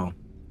 Dom,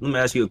 let me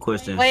ask you a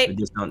question. Wait. But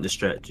just don't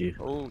distract you.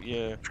 Oh,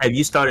 yeah. Have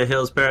you started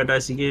Hell's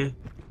Paradise again?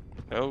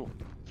 Oh.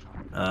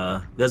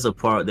 There's a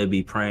part they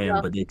be praying,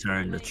 No. but they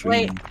turn the tree.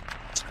 Wait.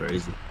 It's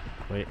crazy.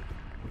 Wait.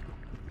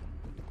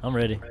 I'm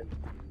ready.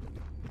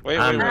 Wait.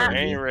 I'm I ready.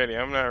 ain't ready.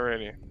 I'm not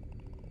ready.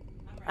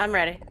 I'm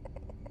ready.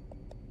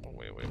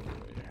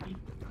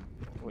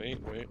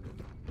 Wait.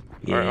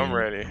 Yeah, Alright, I'm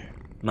ready.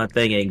 My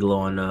thing ain't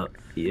glowing up.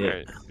 Yeah,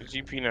 Alright, the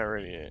GP not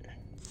ready yet.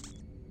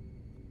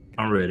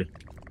 I'm ready.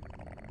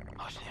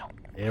 Hush now.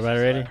 Everybody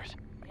ready?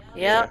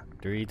 Yep.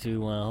 3, 2,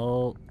 1,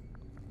 hold.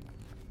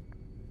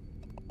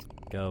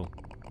 Go.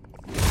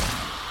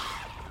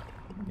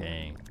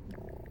 Gang.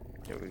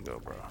 Here we go,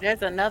 bro.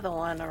 There's another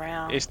one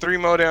around. It's 3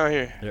 more down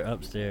here, They're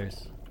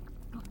upstairs.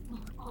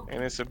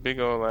 and it's a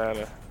big old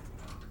ladder.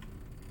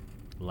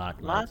 Lock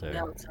Lock melter.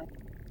 melter.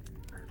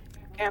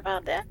 Care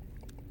about that?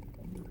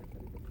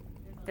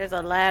 There's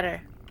a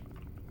ladder.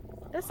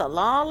 It's a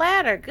long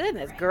ladder.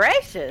 Goodness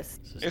gracious.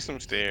 It's some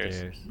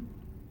stairs.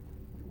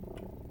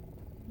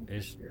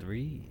 There's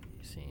 3,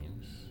 it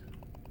seems.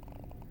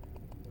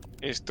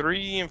 It's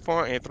 3 in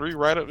front and 3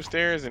 right up the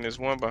stairs, and there's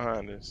 1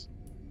 behind us.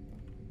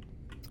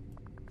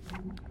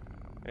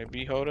 Hey,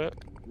 B, hold up.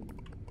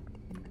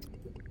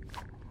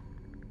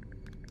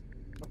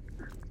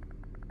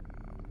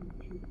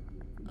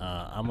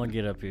 I'm gonna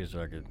get up here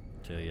so I can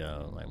tell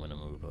y'all like when to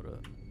move. Hold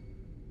up.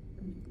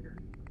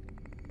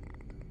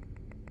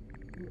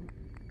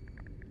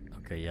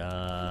 Okay,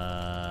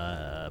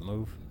 y'all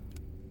move.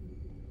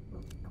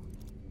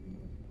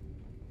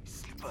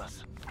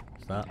 Sleepers.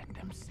 Stop. Let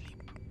them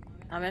sleep.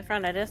 I'm in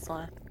front of this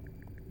one.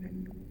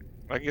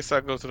 I guess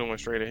I'll go to the one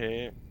straight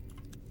ahead.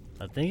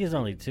 I think it's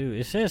only 2.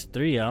 It says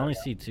 3. I only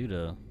see 2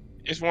 though.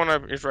 It's one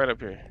up. It's right up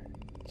here.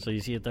 So you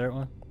see a third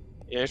one?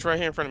 Yeah, it's right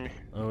here in front of me.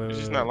 Oh, wait, It's wait,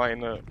 just wait. not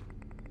lighting up.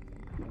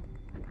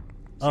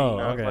 Oh,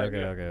 now it's okay,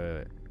 lighting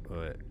okay, up.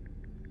 wait.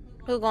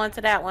 Who going to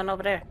that one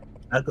over there?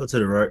 I go to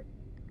the right.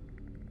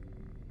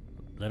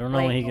 Let him know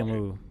when Wait. he can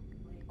move.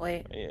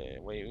 Wait. Yeah,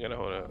 wait, we gotta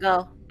hold up.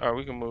 Go. Alright,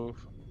 we can move.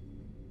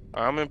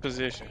 I'm in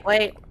position.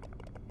 Wait.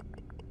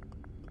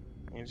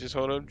 And just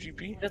hold up,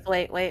 GP. Just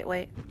wait. Wait.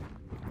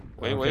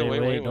 Don't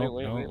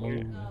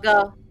move.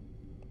 Go.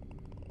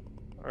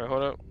 Alright,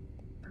 hold up.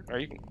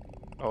 Alright, you can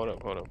hold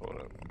up.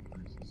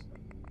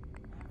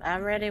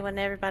 I'm ready when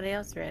everybody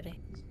else ready.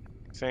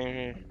 Same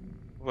here.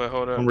 But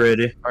hold up. I'm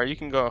ready. Alright, you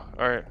can go.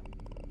 Alright.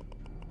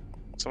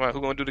 Somebody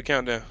who gonna do the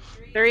countdown?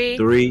 3,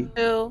 3.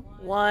 2,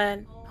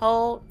 1.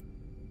 Hold.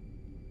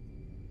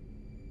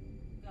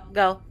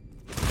 Go.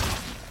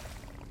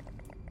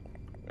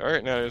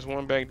 Alright, now there's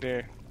 1 back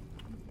there.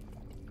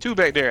 2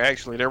 back there,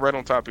 actually. They're right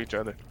on top of each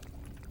other.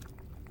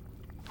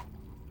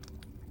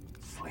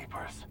 Sleep.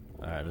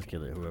 Alright, let's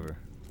kill it. Whoever.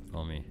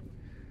 On me.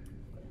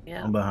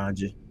 Yeah. I'm behind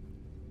you.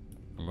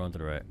 I'm going to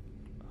the right.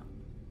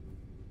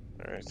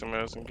 All right,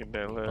 somebody else can get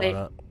that left. Wait.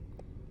 Hold up.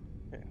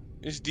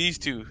 It's these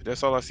two.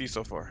 That's all I see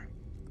so far.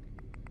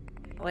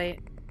 Wait.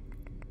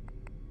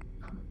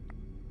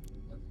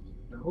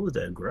 What was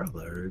that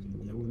growler I heard?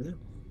 That was it.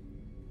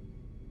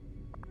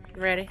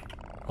 Ready?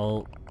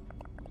 Hold.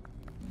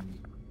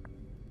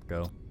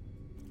 Go.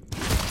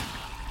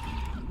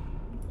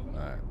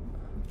 Alright.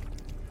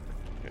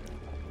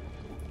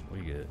 We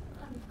good.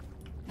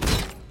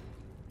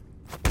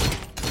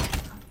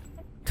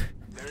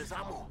 There's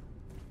ammo.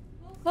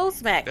 Who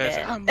smacked That's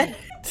that? ammo.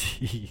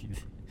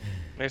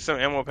 There's some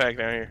ammo pack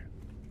down here.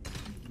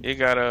 It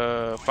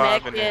got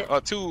 5 in there. Medkit. Oh,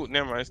 2.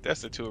 Never mind.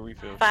 That's the 2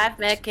 refill. 5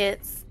 med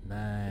kits.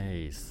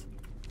 Nice.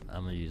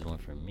 I'm gonna use one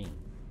for me.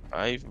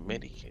 5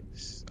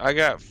 medikits. I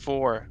got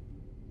 4.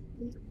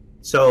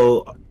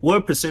 So,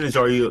 what percentage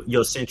are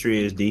your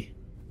sentry is, D?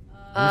 Let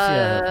me see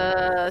how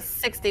I have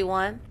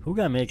 61. Who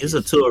got make It's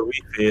a tool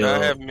refill.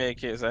 I have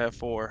medkits. I have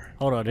 4.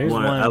 Hold on, there's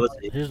One, one. I would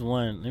say- Here's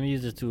one. Let me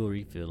use this tool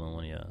refill on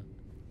one of y'all.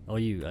 Oh,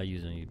 you. I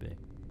use on you, babe.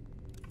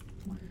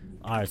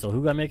 Alright, so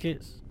who got make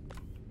kits?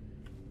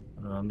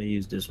 I'm gonna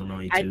use this one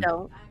on you I too.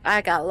 don't.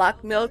 I got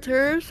lock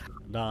melters.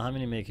 Nah, how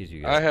many make kits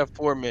you got? I have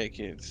 4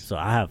 medkits. So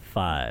I have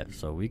 5,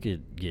 so we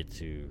could get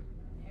to.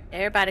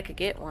 Everybody could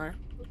get one.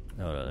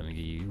 Hold on, let me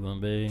give you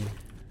one, babe.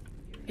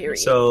 Period.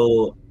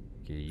 So,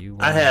 Give you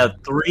one. I have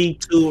 3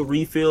 tool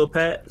refill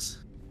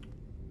packs.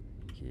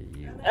 Give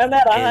you. I'm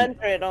at And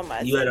 100 on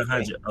my. You had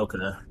sentry. 100. Okay.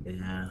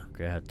 Yeah.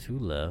 Okay, I have 2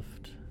 left.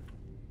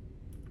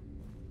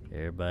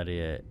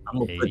 Everybody at I'm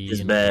gonna put 80 this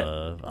and back.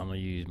 above. I'm gonna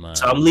use mine.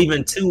 So I'm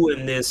leaving 2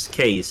 in this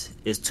case.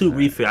 It's 2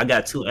 refill. I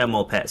got 2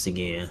 ammo packs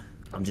again.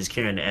 I'm just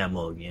carrying the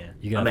ammo again.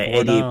 You got I'm at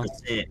 4 now?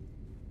 88%.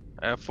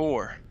 I have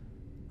 4.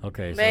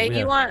 Okay, so Babe, we you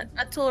have, want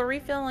a tool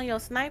refill on your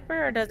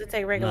sniper, or does it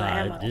take regular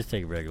ammo? just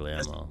take regular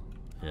ammo.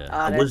 Yeah. Oh,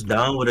 I that's- wish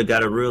Don would have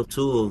got a real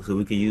tool so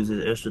we could use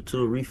this extra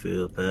tool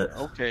refill pack.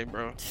 Okay,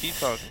 bro. Keep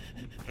talking.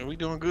 Are we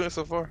doing good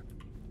so far?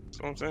 That's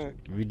what I'm saying.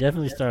 We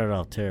definitely started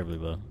off terribly,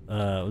 bro.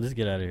 Let's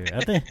get out of here.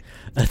 I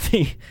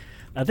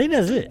think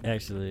that's it.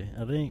 Actually,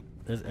 I think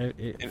that's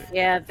it.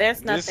 Yeah, there's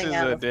This nothing is a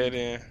else. dead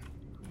end.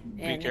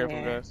 Be in careful,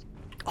 here. guys.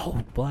 Oh,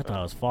 boy, I thought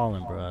I was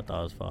falling, bro.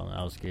 I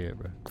was scared,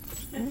 bro.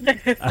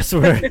 I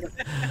swear,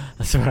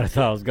 I thought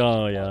I was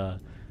gone, y'all.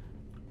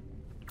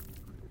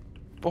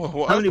 Boy, well, How I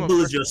was many gonna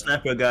bullets first- your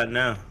sniper got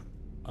now?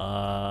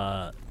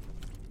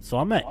 So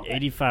I'm at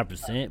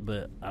 85%,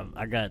 but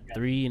I got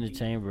 3 in the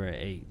chamber at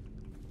 8.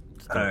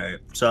 So, Alright.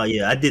 So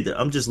yeah, I did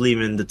I'm just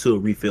leaving the tool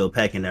refill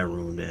pack in that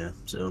room there.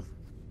 So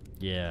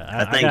yeah,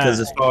 I think because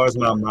as far as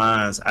my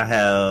mines, I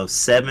have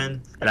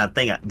 7, and I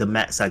think the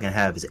max I can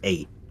have is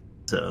 8.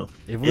 So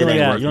if it we only ain't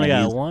got, worth you only me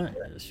got using. one,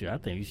 sure, I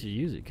think you should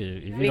use it. Cause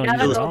if you We don't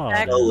gotta use it go all,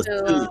 back No, it was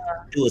to.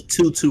 2. It was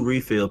two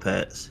refill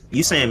packs.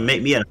 You saying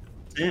make me at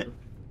 100%?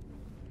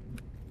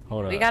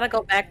 hold We up. gotta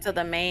go back to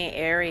the main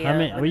area. How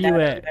many? with Where you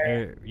that at?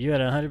 other- You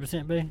at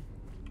 100%, babe?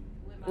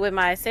 With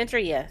my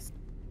sentry, yes.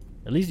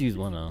 At least use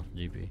one on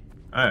GP,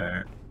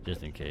 Alright.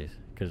 just in case.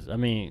 Cause I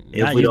mean,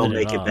 If not we don't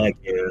using make at it all. back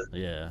here.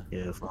 Yeah.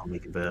 Yeah, if I don't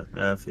make it back.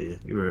 I feel you.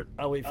 You're right.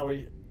 I'll wait for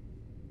you.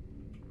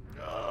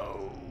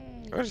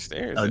 Where's the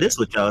stairs? Oh, at? this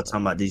what y'all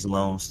talking about, these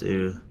long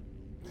stairs.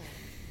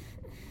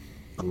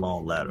 A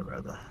long ladder,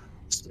 rather.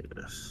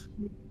 Stairs.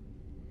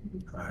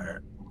 Alright.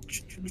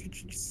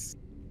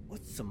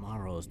 What's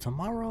tomorrow's?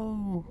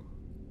 Tomorrow,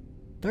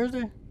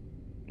 Thursday.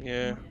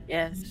 Yeah.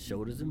 Yes.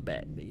 Shoulders and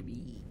back,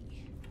 baby.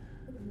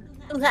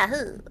 I'm at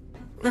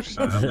 100%.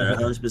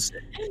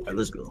 Alright,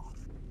 let's go.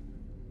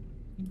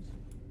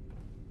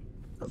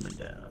 Coming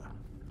down.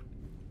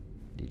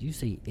 Did you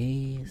say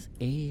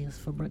eggs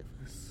for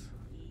breakfast?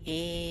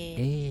 Yeah.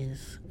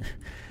 Eggs.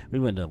 We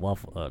went to not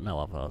Waffle House,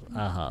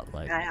 IHOP,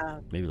 like I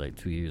have. maybe like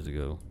 2 years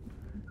ago.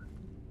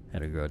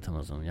 Had a girl tell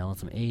me something. Y'all want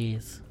some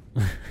eggs?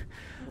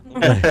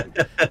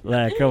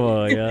 like, come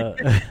on, y'all.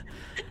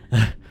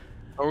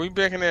 Are we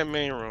back in that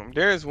main room?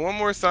 There's one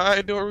more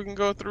side door we can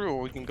go through,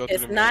 or we can go through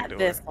It's the main not door.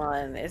 this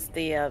one. It's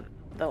the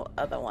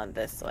other one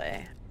this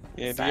way.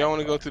 Yeah, do side y'all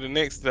want to door. go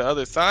to the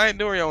other side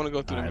door, or y'all want to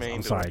go through Alright, the main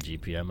I'm door? sorry,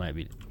 GP. I might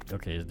be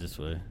okay. It's this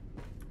way.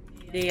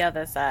 The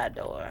other side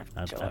door.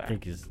 I Sure.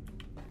 think it's.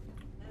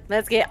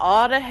 Let's get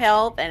all the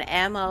health and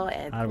ammo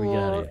and How do we get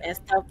tools it? and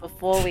stuff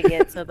before we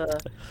get to the.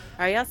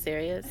 Are y'all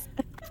serious?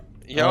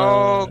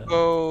 Y'all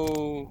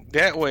go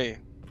that way.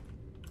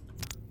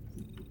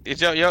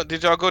 Did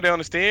y'all go down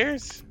the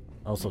stairs?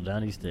 Also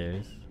down these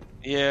stairs.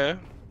 Yeah.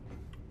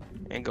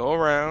 And go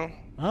around.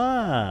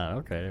 Ah,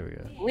 okay, there we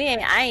go.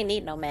 I ain't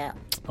need no map.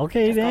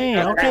 Okay,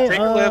 then. go Okay. Take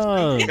a left.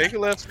 Scoop. Take a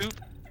left, Scoop.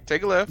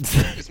 Take a left.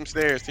 Get some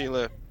stairs to your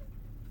left.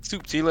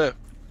 Scoop to your left.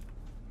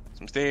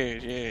 Some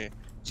stairs, yeah.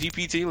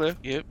 GPT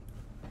left. Yep.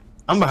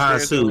 I'm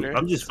behind Stairs over Suit. there.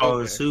 I'm just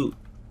following Okay. Suit.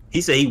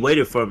 He said he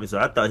waited for me, so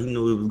I thought he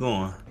knew he was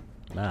going.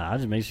 Nah, I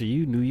just make sure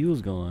you knew you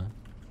was going.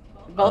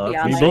 Both of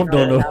y'all. We might both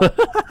don't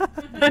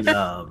know. know.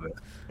 Nah, bro.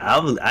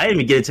 I didn't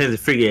even get a chance to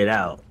figure it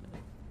out.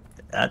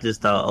 I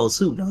just thought, oh,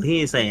 Suit, no,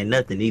 he ain't saying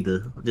nothing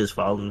either. I'm just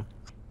following him.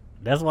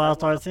 That's why I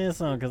started saying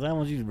something, because I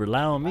want you to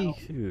rely on me.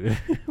 Shoot.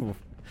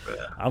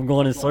 I'm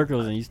going in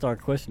circles and you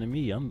start questioning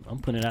me. I'm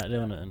putting it out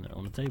there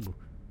on the table.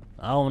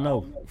 I don't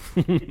know.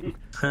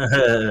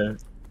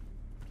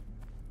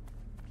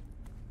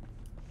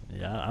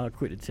 Yeah, I'll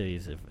quit to tell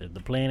you. If the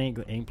plan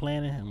ain't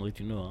planning, I'm gonna let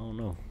you know. I don't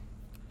know.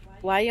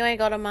 Why you ain't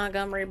go to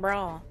Montgomery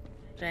Brawl,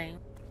 James?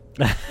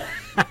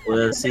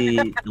 Well, see,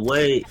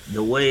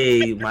 the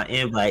way my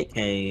invite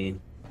came,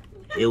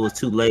 it was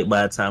too late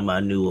by the time I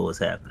knew what was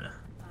happening.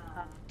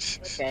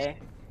 Okay.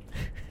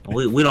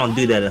 We don't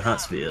do that in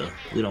Huntsville.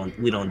 We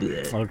don't do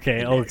that.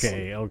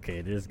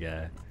 Okay. This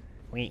guy.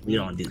 We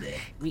don't do that.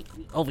 We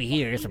over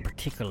here is a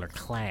particular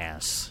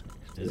class.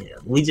 Yeah,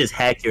 we just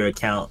hack your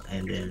account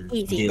and then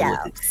deal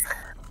with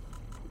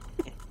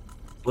it.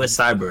 We're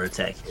cyber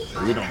attack here.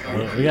 We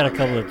don't. We got a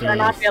couple of things.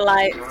 Turn off your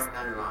lights.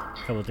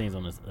 Couple of things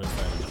on this other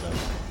side of the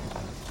stuff.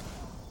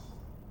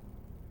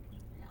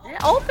 Yeah,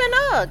 open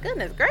up.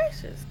 Goodness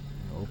gracious.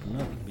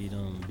 Open up. Be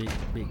them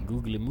big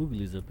googly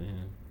mooglies up in here.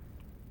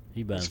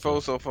 He by It's himself.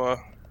 full so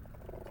far.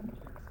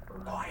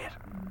 Quiet.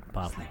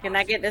 Pop him. Can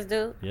I get this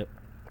dude? Yep.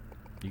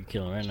 You can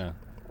kill him right now.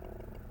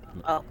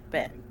 Oh,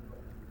 bet.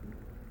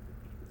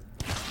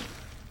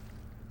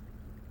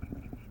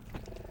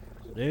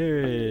 There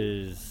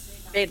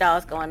is. Big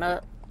dog's going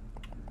up.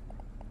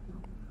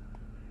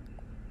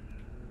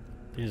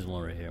 There's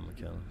one right here, I'm gonna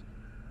kill him.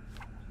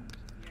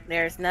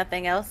 There's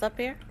nothing else up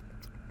here?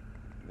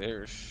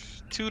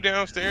 There's 2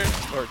 downstairs,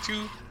 or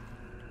 2.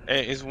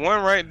 And it's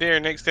one right there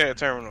next to that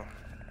terminal.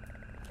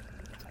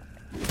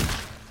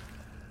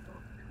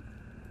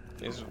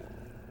 It's, I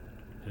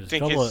There's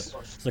think a couple, it's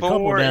it's a couple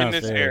 4 in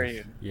downstairs. this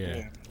area.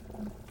 Yeah.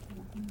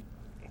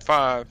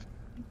 5.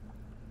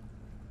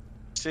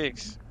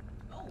 6.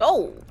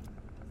 Oh.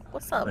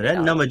 What's up? But big that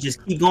dog? number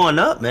just keep going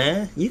up,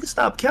 man. You can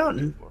stop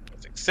counting.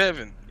 6,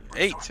 7.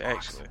 8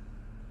 actually.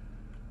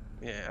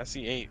 Yeah, I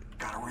see 8.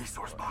 Got a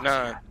resource box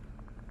 9. here.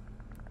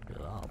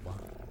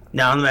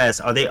 Now I'm gonna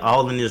ask: are they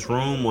all in this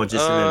room or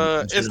just in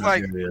the It's general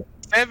like area?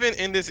 7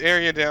 in this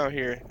area down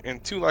here,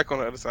 and 2 like on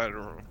the other side of the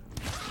room.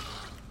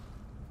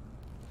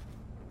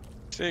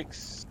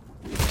 6.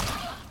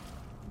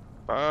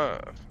 5.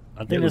 I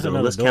think There we there's go.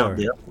 another Let's door. count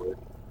the upward.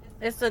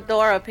 It's the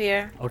door up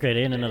here. Okay,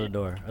 they're in another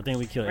door. I think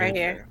we killed Right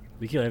everything. here.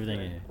 We killed everything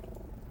in here.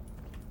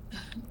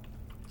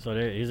 So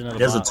here's another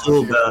There's a box.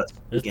 tool box you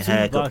There's can 2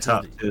 hack up boxes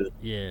top that- too.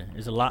 Yeah,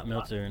 there's a lock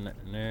melter in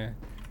there.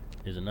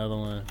 There's another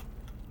one.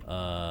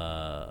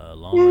 A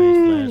long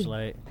range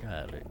flashlight.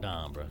 God,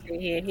 damn, bro.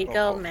 Here he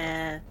go,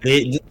 man.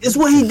 It's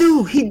what he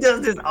do. He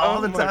does this all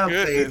Oh the my time.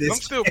 goodness. This I'm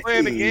still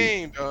playing the kid.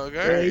 game, dog.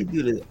 Yeah, he Alright.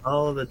 do this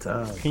all the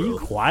time. Can you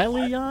bro.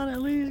 quietly yawn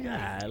at least?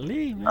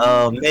 Golly,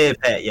 man. Med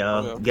pack,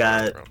 y'all.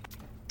 Got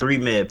 3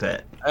 med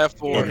pack. I have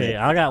 4. Okay,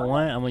 I got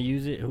one. I'm gonna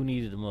use it. Who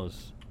needs it the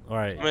most? All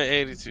right. I'm at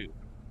 82.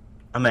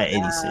 I'm at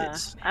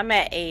 86. I'm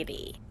at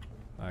 80.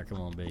 All right,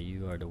 come on, babe.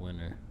 You are the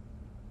winner.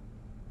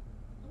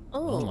 Ooh,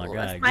 Oh my God,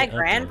 that's my get up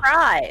grand there.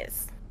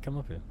 prize. Come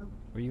up here.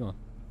 Where you going?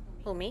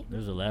 Who, me?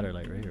 There's a ladder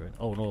like right here.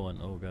 Oh no!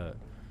 Oh God.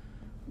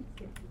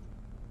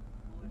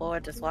 Or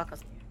just walk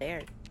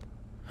upstairs.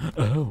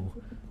 Oh.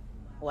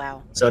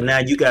 Wow. So now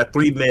you got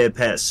 3 med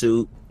pack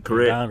suit,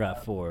 correct? Down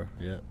got 4.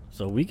 Yeah.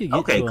 So we could get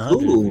Okay, to 100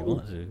 if we cool.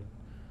 want to.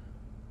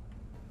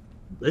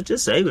 Let's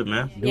just save it,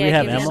 man. Do we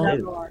have give me ammo?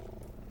 another one.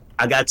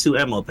 I got 2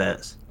 ammo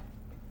packs.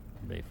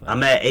 Babe, fine.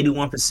 I'm at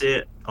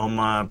 81% on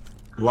my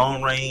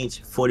long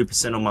range,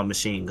 40% on my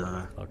machine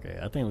gun. Okay,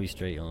 I think we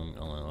straight on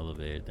all of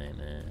everything,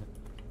 man.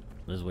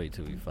 Let's wait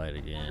till we fight We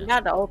again.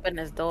 got to open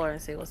this door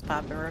and see what's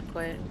popping real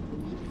quick.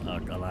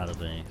 A lot of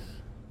things.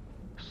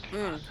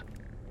 Mm.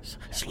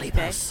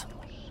 Sleepers.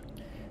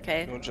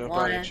 Okay. Don't jump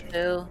 1, out at you.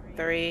 2,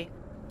 3,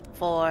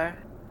 4.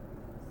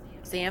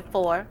 Seeing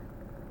 4.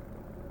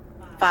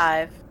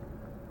 5.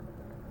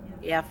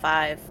 Yeah,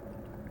 5.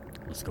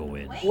 Let's go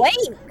in. Wait,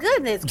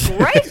 goodness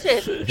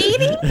gracious,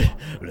 Petey.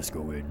 Let's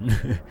go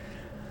in.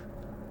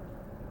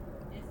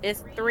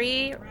 It's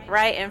 3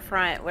 right in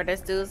front where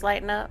this dude's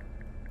lighting up.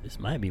 This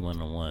might be one of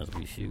the ones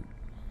we shoot.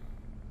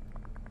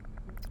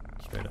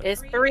 Straight up.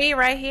 It's 3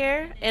 right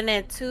here and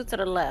then 2 to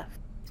the left.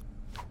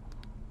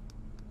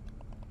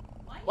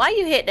 Why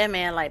you hit that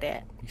man like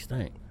that? You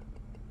stink.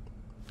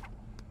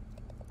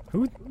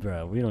 Who?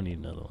 Bro, we don't need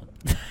another one.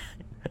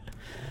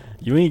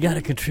 You ain't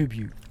gotta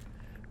contribute.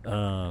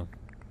 I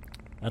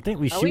think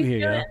we Are shoot we here,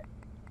 shooting? y'all.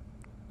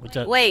 Which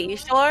I, Wait, you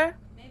sure?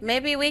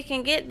 Maybe we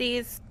can get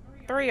these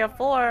 3 or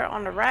 4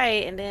 on the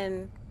right and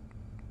then.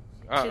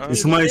 Did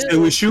somebody say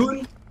we're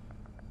shooting?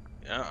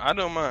 I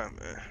don't mind,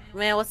 man.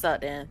 Man, what's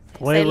up then?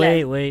 wait.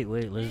 Say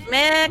Let's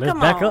Man, let's come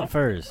back on. up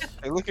first.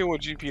 Hey, look at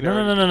what GP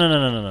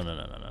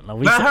No.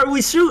 We But how are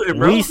we shooting,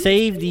 bro? we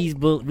save these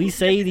we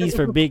save these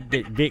for big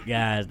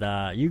guys,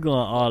 dog. You going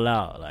all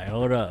out? Like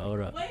hold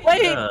up.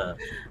 Wait,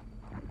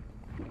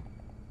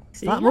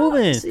 Stop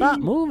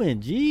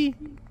moving, G.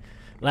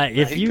 Like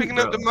if He you picking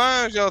up the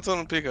mines y'all told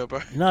him to pick up.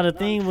 Right? no, the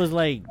thing was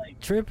like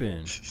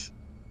tripping.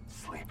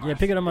 Yeah,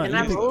 pick it up. can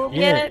I move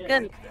yet?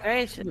 Goodness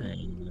gracious.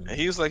 And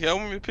he was like, y'all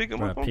want me to pick him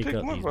Bro, up? I'm pick pick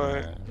up him these up.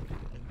 Right?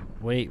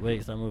 mines.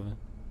 Wait, stop moving.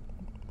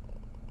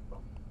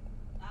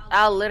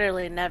 I'll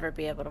literally never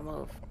be able to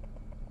move.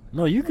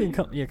 No, you can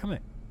come. Yeah, come in.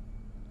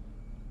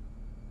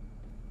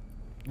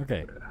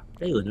 Okay.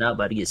 They was not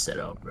about to get set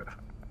up, bro.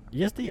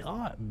 Yes, they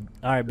are.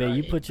 All right, babe.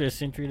 You put your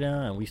sentry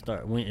down, and we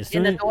start. As In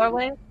soon the as,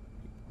 doorway?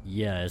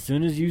 yeah, as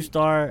soon as you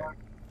start,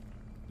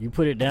 you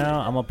put it down.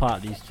 I'm gonna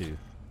pop these two.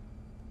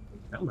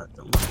 I'm not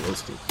throwing my glow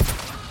stick.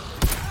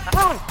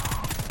 Oh,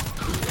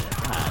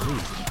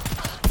 Golly.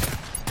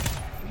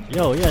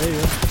 Yo, yeah, there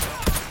you go.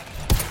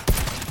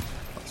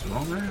 What's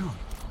wrong now?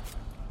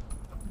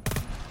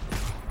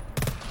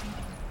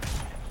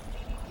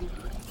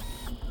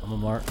 I'm a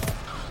mark.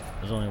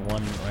 There's only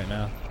one right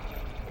now.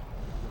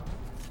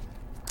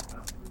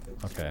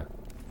 Okay.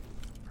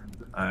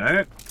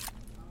 Alright.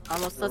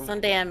 almost took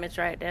some damage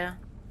right there.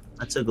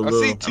 I took a I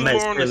little. see 2 I'm at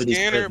more on the 70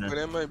 scanner, now. but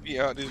that might be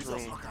out this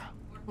room.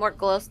 More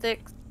glow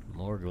sticks.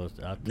 More glows.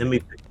 Let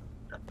me.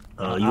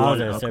 I You was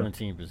want at okay.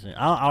 17%.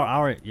 I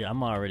already, yeah,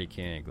 I'm already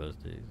carrying glow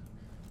sticks.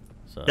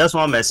 So. That's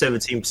why I'm at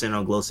 17%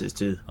 on glow sticks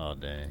too. Oh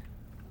dang.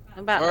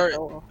 I'm about All to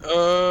right.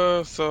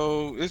 go.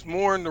 So it's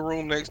more in the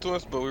room next to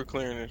us, but we're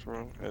clearing this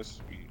room. That's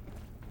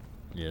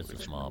Yeah, it's a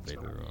small baby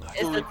room.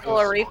 It's a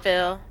full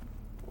refill.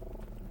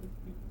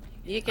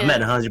 You can.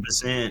 I'm at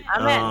 100%.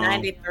 I'm at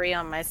 93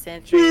 on my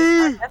sentry.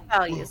 That's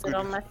how I use it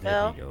on my There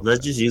fill. you go.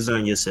 Let's just use it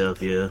on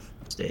yourself, yeah.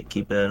 Stay,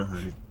 keep it at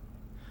 100.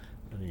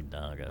 I need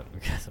dog up. We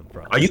got some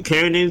problems. Are you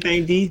carrying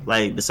anything, D?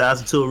 Like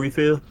besides the tool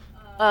refill?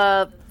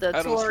 The I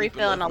don't tool sleep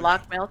refill and a enough.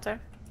 lock melter.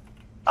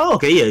 Oh,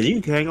 okay, yeah,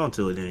 you can hang on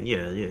to it then.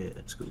 Yeah,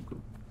 that's cool.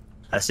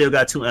 I still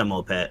got 2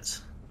 ammo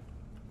packs.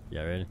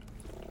 Yeah, ready?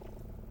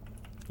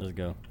 Let's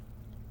go.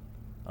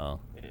 Oh.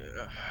 yeah.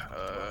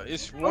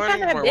 It's What one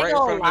kind of right big in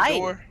old front of the light?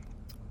 door.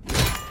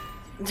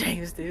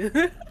 James,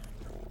 dude.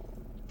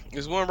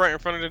 There's one right in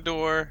front of the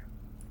door,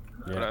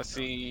 but Yeah. I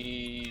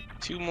see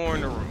 2 more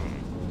in the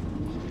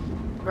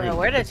room. Bro,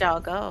 where did y'all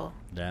go?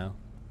 Down.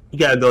 You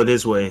gotta go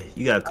this way.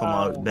 You gotta come Oh.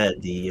 out back.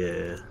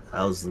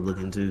 I was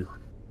looking too.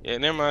 Yeah,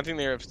 never mind. I think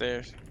they're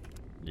upstairs.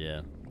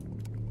 Yeah.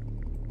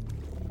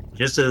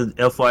 Just a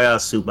FYI,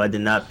 soup. I did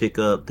not pick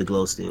up the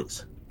glow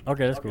sticks.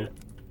 Okay, that's cool.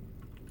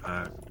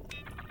 Alright.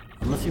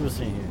 I'm gonna see what's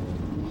in here.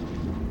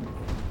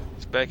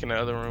 It's back in the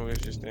other room. We was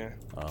just in.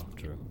 Oh,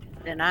 true.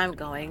 Then I'm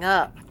going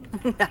up.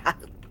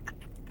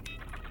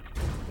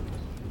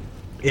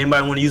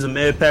 Anybody want to use a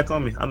med pack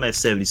on me? I'm at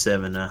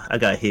 77 now. I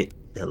got hit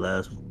that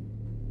last one.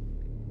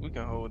 We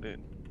can hold it.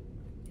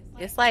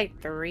 It's like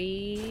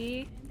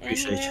 3 in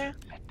Appreciate you. here.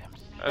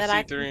 I That see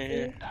I 3 in can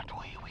here. That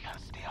way we gotta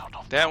stay out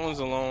of That one's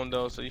alone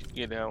though, so you can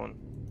get that one.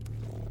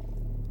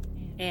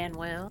 And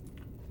Will.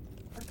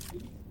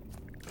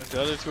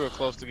 The other 2 are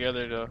close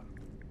together though.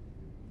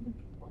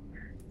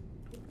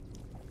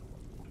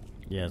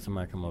 Yeah,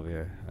 somebody come over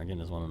here. I'm getting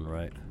this one on the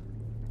right.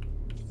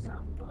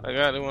 I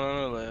got the one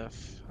on the left.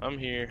 I'm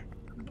here.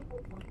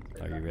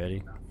 Are you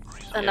ready?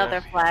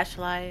 Another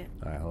flashlight.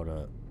 Alright, hold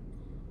up.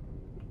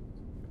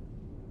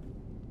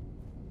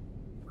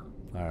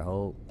 Alright,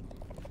 hold.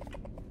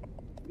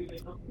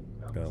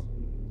 Go.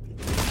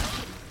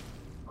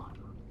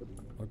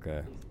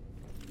 Okay.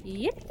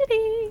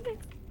 Yippity.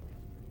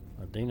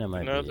 I think that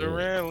might Another be it.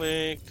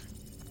 relic.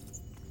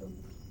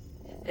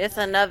 It's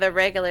another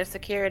regular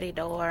security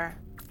door.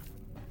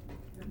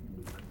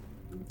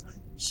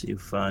 See if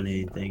I find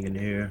anything in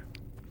here.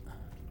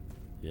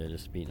 Yeah,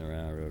 just speeding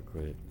around real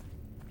quick.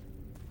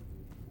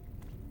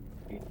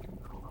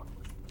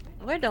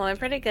 We're doing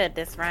pretty good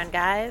this run,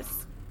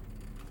 guys.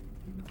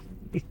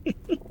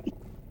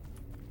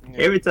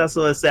 Every time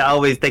someone say, I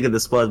always think of the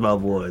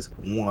SpongeBob boys.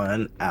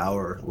 1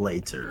 hour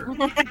later.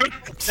 Like,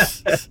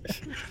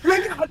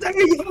 oh, dang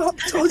it,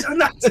 I told you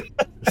not to.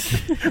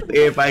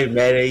 Everybody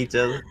mad at each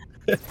other.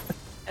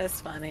 It's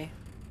funny.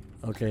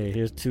 Okay,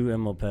 here's 2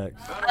 ammo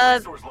packs. Better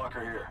resource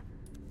locker here.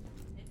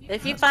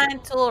 If you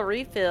find tool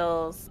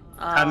refills,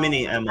 How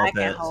many ammo I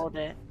can packs? hold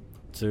it.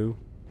 2.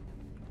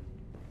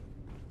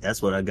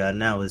 That's what I got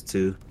now is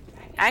 2.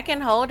 I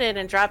can hold it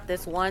and drop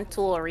this 1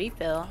 tool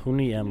refill. Who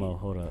need ammo?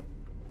 Hold up.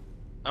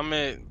 I'm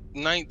at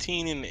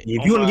 19 in the.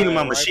 If you want to get in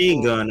my rifle,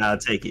 machine gun, I'll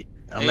take it.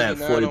 I'm at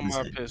 89 on my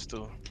 40%.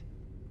 pistol.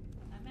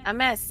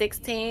 I'm at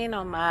 16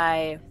 on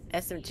my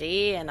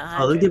SMG and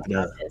 100 Oh, look at on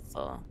my that.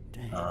 pistol.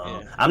 Dang.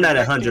 Yeah. I'm not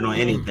at 100 on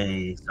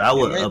anything, so I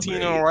would 19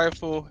 upgrade. on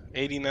rifle,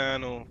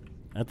 89 on.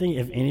 I think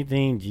if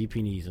anything,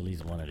 GP needs at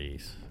least one of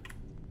these.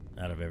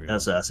 Out of everyone.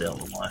 That's what I said on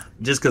one.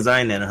 Just because I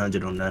ain't at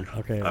 100 on none.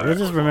 Okay, All we'll right.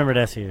 just remember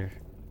that's here.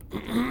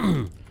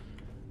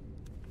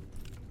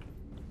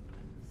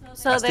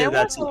 So I still there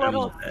got was a 2 ammo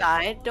little packs.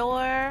 side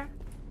door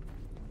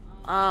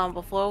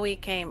before we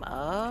came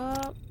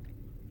up.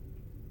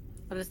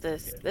 What is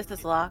this? This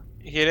is locked.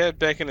 Yeah, that's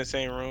back in the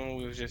same room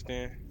we was just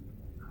in.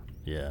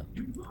 Yeah.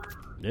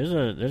 There's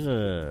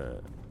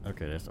a.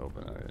 Okay, that's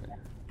open already.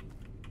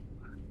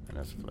 And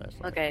that's a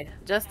flashlight. Okay,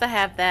 just to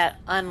have that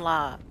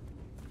unlocked.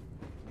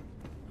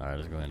 Alright,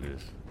 let's go ahead and do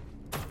this.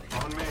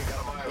 On me, got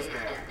a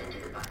bioscan.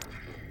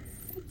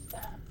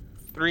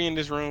 3 in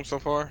this room so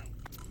far.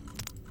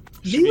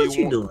 D, what be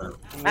you one- doing?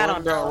 I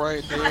don't One about know.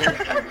 right there.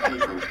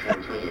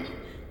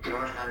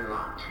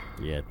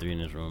 Yeah, 3 in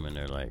this room and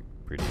they're like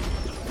pretty.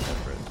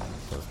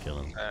 Let's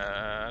kill him.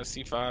 I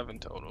see 5 in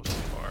total so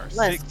far.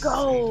 Let's 6 in go.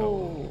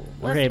 total.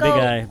 Let's Okay, go.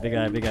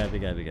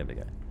 big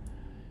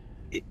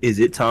guy. Is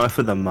it time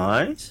for the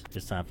mines?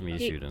 It's time for me to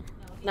He- shoot him.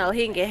 No,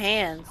 he can get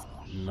hands.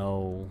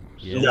 No.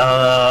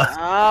 Yeah.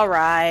 All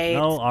right.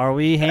 No, are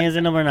we hands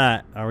in them or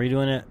not? Are we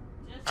doing it?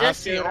 I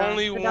Just see shoot 'em.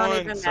 only It one. don't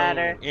even so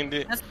matter.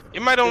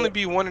 it might only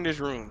be one in this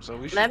room, so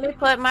we should. Let me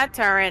put my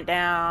turret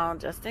down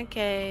just in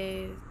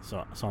case.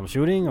 So I'm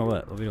shooting or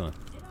what? What we doing?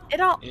 It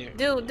don't Yeah.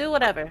 do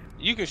whatever.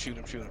 You can shoot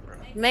him, bro.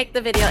 Make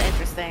the video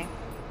interesting.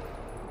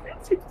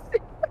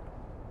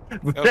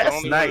 Bro, the that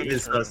only snipe one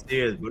is in this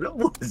upstairs, but that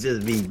was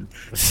just me.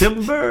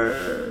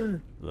 Timber.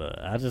 Look,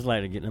 I just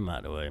like to get them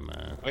out the way,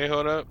 man. Wait,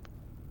 hold up.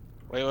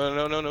 Wait,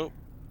 no.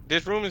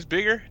 This room is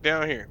bigger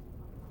down here.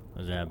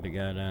 Is that a big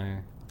guy down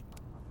here?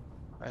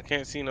 I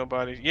can't see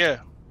nobody. Yeah,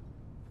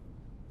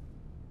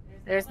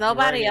 There's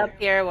nobody Right. up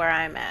here where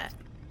I'm at.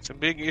 it's a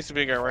big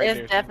guy right It's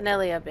there.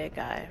 definitely a big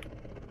guy.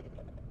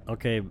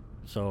 Okay,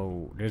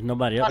 so there's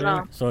nobody up Hold there.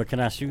 on. So can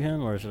I shoot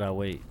him or should I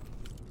wait?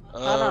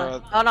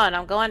 Hold on.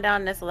 I'm going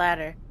down this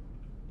ladder.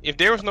 If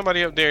there was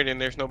nobody up there, then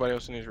there's nobody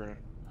else in this room.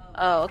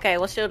 Oh, okay.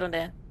 We'll shoot him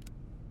then.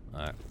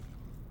 All right.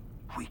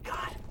 We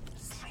got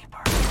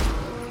sleepers.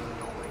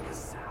 Don't make a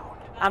sound.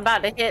 I'm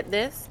about to hit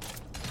this.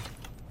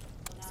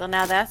 So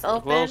now that's Glow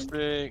open.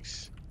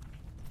 sticks.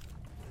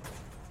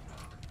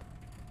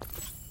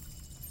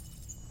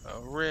 A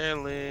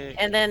relic.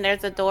 And then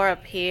there's a door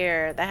up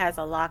here that has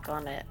a lock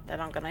on it that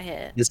I'm gonna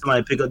hit. Did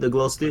somebody pick up the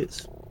glow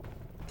sticks?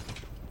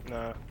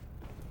 Nah.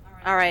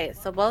 All right.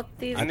 So both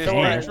these In this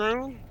can't. next doors.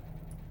 room,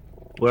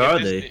 Where Yeah, are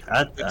this- they?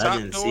 I the top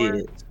didn't see door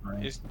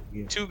it. is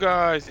Yeah. 2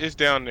 guys. It's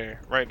down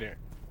there, right there.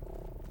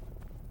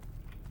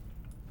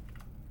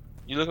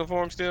 You looking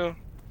for him still?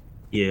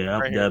 Yeah,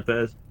 Right I here. got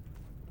past.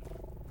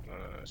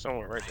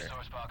 Somewhere right there.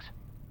 Resource box.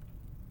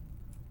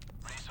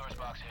 Resource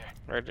box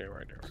here. Right there.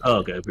 Oh,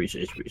 okay,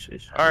 appreciate you.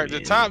 All right,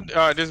 the top,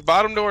 this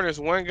bottom door, there's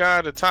 1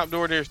 guy. The top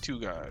door, there's 2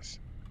 guys.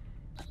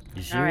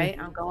 You sure? All right.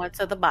 I'm going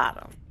to the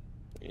bottom.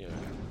 Yeah,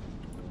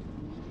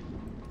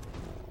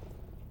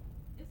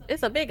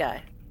 It's a big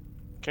guy.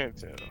 can't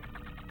tell.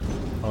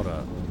 Hold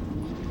up.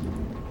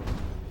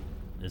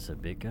 It's a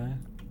big guy?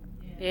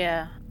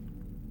 Yeah.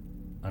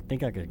 I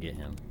think I could get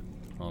him.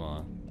 Hold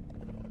on.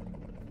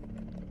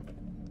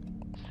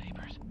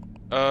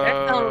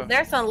 Sleepers.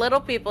 There's some little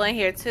people in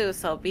here too,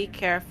 so be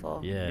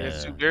careful. Yeah.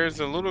 There's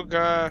a little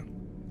guy.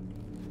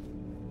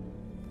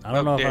 I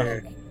don't know up if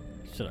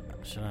there.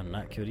 should I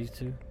not kill these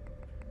two?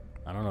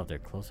 I don't know if they're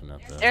close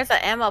enough though. There's an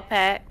ammo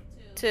pack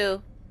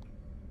too.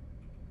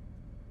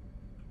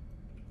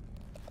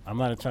 I'm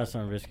about to try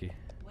something risky.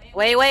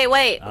 Wait.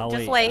 I'll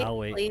Just wait, wait, I'll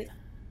wait. please.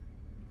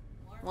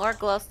 More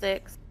glow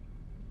sticks.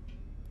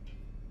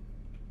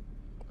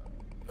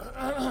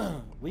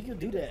 We could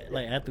do that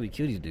like after we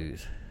kill these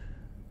dudes.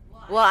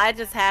 Well, I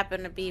just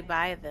happened to be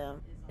by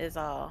them. Is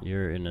all.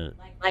 You're in a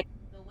Like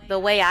the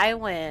way I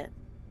went.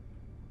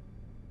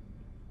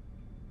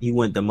 You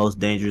went the most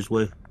dangerous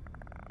way.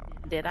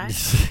 Did I?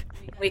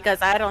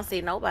 Because I don't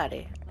see nobody.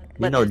 You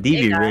But know, this big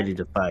DB guy- ready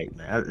to fight,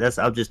 man.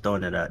 I'm just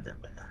throwing that out there,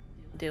 man.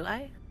 Do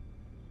I?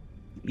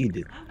 You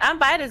do. I'm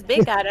by this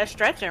big guy that's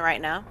stretching right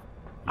now.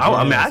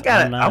 I mean, Yes,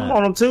 I'm not.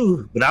 on him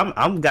too, but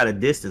I'm got a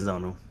distance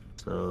on him.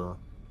 So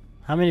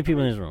How many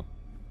people in this room?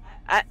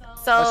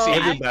 So I see I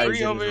everybody-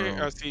 three in over the here.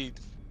 room. I see.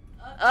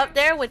 up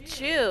there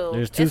with you.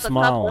 There's 2 it's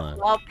small a couple ones. of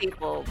small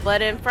people,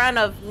 but in front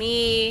of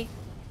me,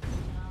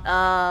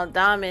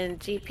 Dom and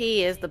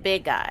GP is the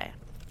big guy.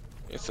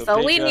 It's a So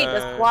big we need to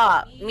guy.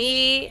 swap.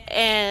 Me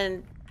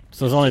and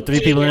So there's only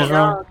 3 people in this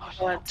room?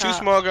 Two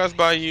small guys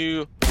by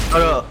you.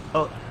 hold up,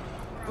 oh,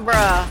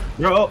 Bruh,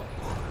 bro.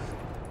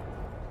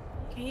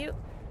 can you?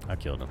 I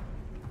killed them.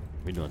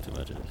 We're doing too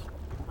much of this.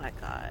 Oh my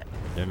god.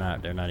 They're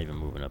not even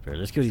moving up here.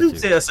 Let's kill You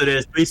these 2. said so.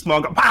 There's 3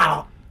 small guys.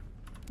 Pow,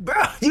 bro.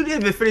 You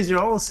didn't even finish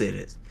your own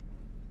sentence.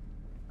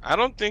 I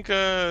don't think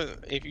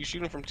if you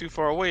shoot him from too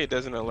far away, it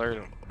doesn't alert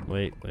him.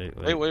 Wait.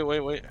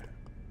 Wait.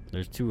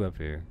 There's 2 up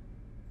here.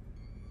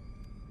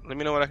 Let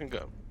me know when I can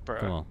go. Bro,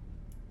 Come on.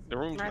 the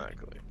room's Right. not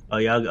clear. Oh,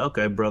 y'all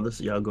okay, brothers?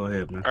 Y'all go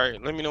ahead, man. All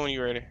right, let me know when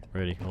you're ready.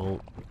 Ready,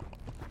 hold.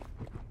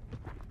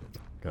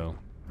 Go.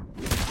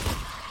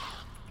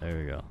 There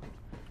we go.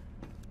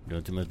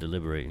 Doing too much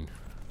deliberating.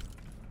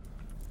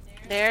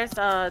 There's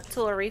a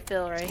tool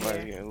refill right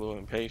Somebody's here. getting a little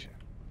impatient.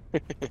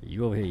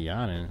 You over here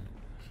yawning.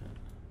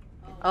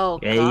 Oh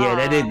Yeah,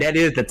 god. that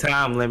is the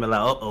time limit.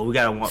 Like, we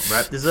gotta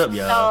wrap this up,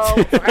 y'all.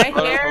 So right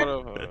Hold here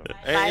up.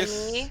 Hey, by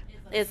it's- me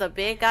is a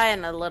big guy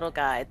and a little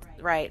guy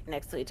right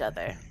next to each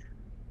other.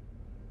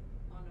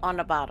 On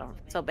the bottom.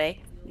 So Bae,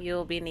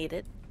 you'll be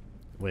needed.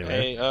 Wait,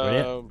 Hey,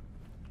 where?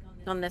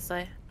 On this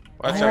way.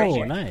 watch out.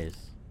 Oh, nice.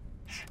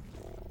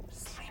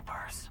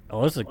 Sleepers.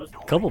 Oh, it's a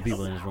couple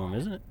people in this room,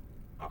 isn't it?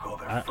 I'll go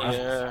there I- first.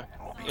 Yeah.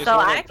 It's So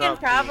one I up can top,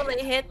 probably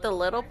hit the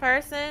little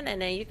person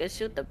and then you can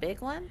shoot the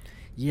big one?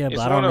 Yeah, but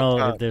It's I don't one up know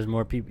top. if there's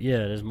more people. Yeah,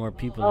 there's more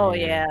people. Oh in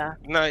here. yeah.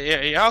 No,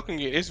 yeah, y'all can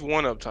get. It's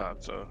one up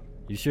top. So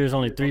You sure there's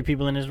only 3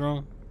 people in this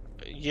room?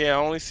 Yeah, I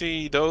only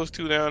see those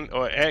two down.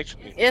 Or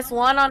actually, It's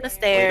one on the wait,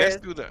 stairs.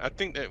 let's do the. I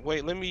think that.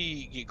 Wait, let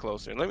me get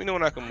closer. Let me know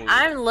when I can move.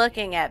 I'm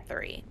looking at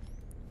 3.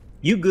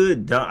 You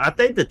good, Dom? I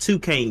think the 2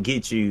 can't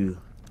get you.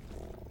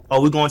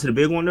 Oh, we going to the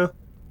big one though?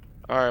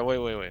 All right, wait.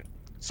 I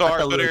Sorry, thought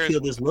so we would there's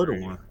kill this little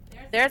one.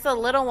 There's a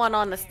little one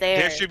on the stairs.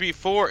 there should be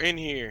 4 in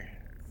here.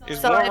 Is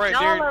so one if right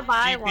y'all there? are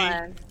by GP?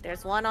 one,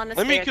 there's one on the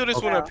Let stairs. me kill this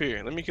as one well. up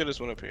here. Let me kill this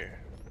one up here.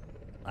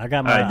 I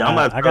got my Alright, I'm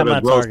about to I got throw my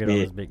the growth target on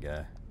bit. this big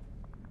guy.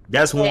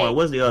 That's one.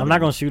 What's the other? I'm not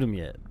gonna one? shoot him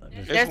yet. Just-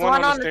 There's There's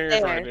one on the stairs.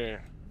 stairs right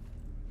there.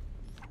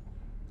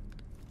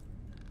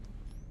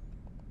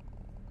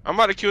 I'm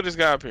about to kill this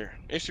guy up here.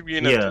 It should be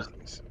enough Yeah.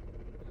 distance.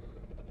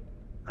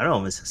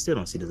 I still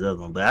don't see this other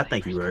one, but I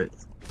think you're right.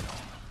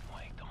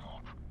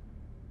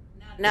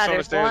 Now It's on the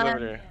there's stairs one. over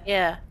there.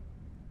 Yeah.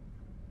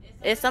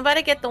 If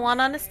somebody get the one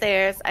on the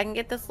stairs, I can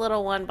get this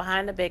little one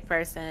behind the big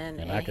person,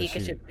 And I and can he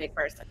can shoot. shoot the big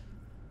person.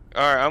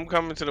 All right, I'm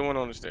coming to the one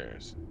on the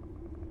stairs.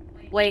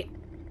 Wait,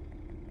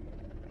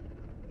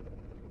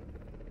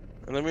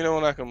 And let me know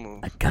when I can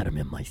move. I got him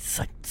in my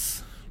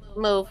sights.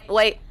 move.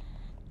 Wait,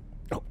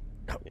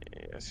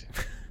 Yes.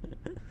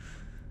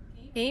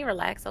 can you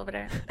relax over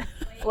there?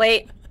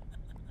 Wait,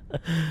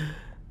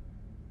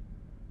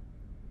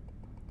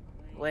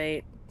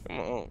 wait. Come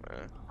on,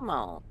 man. Come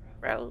on,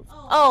 bro.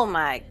 Oh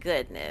my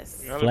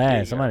goodness. Y'all a Flash,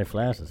 big somebody guy.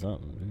 flash or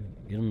something.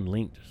 Dude. Get him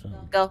linked or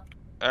something. Go.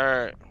 All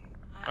right.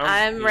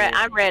 I'm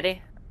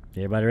ready.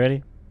 Everybody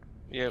ready?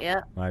 Yep.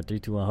 Yep. All right, 3,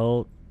 2, 1,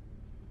 hold.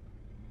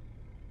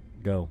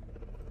 Go.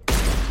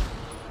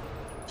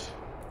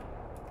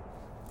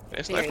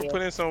 That sniper Period.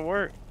 put in some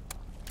work.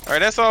 All right,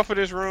 that's all for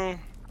this room.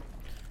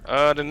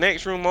 The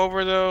next room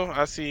over though,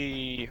 I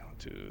see 1,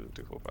 2,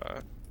 3, 4,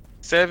 5,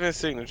 7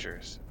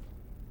 signatures.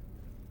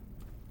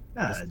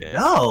 God, Yes.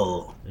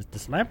 no. The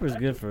sniper is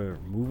good for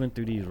moving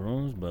through these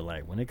rooms, but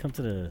like when it comes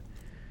to the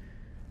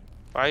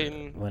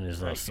Fighting. when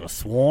there's a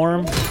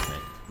swarm,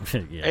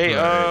 yeah, Hey,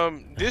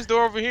 right. this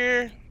door over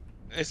here,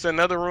 it's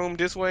another room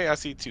this way. I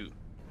see 2.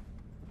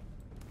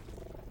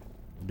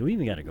 do we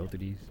even gotta go through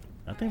these?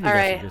 I think we All got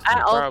right, some good I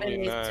stuff. Probably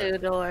opened these not. 2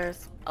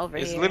 doors over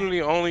It's here.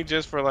 literally only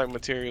just for like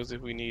materials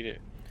if we need it.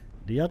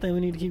 Do y'all think we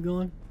need to keep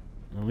going?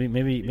 Or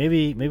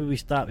maybe we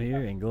stop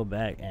here and go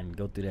back and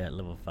go through that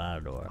level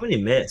 5 door. How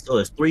many meds? So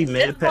it's 3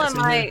 med This packs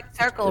one in here? might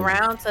circle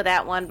around to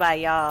that one by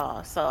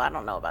y'all, so I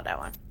don't know about that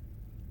one.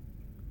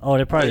 Oh,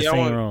 they're probably Yeah, the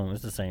y'all same want- room.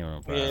 It's the same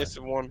room. Probably. Yeah, it's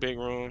one big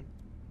room.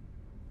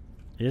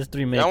 Here's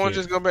 3 Y'all want medkits. to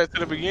just go back to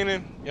the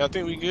beginning? Y'all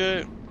think we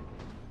good?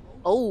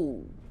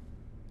 Oh,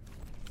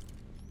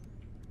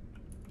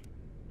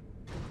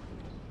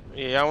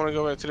 Yeah, y'all want to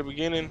go back to the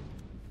beginning?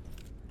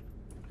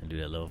 and do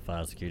that level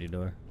 5 security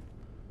door.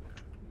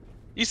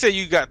 You said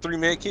you got 3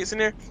 med kits in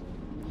there?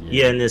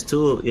 Yeah, and there's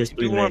 2. It's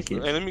 3 Do one. med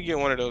kits. Hey, let me get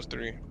one of those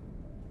 3,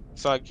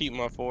 so I keep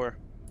my 4.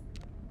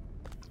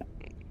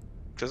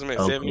 Cause I'm at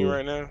Oh, 70 cool.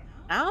 right now.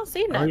 I don't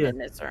see nothing yeah. in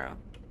this room.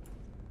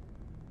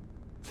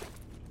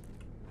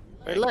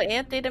 It look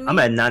empty to me. I'm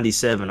at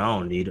 97. I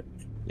don't need it.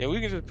 Yeah,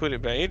 we can just put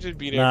it back. It just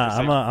be there. Nah,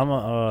 for I'm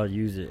gonna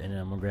use it and then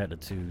I'm gonna grab the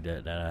 2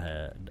 that I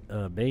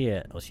had. Bay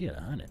at she had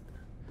 100.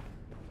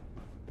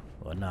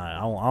 Well, nah,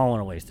 I don't want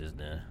to waste this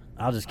then.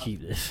 I'll just keep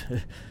this.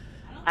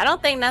 I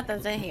don't think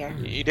nothing's in here.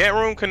 Yeah, that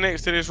room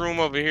connects to this room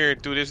over here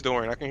through this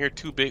door, and I can hear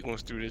 2 big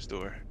ones through this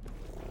door.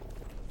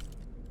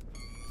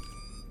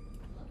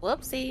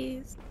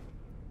 Whoopsies.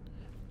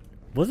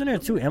 Wasn't there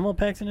 2 ammo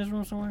packs in this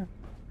room somewhere?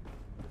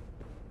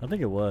 I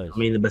think it was. I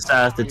mean,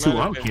 besides the Might 2 have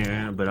I'm been.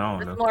 carrying, but I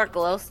don't There's know. more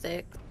glow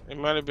sticks. It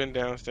might have been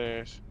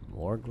downstairs.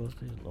 More glow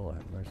sticks? Lord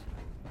have mercy.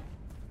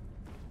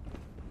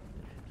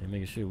 They're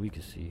making sure we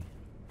can see.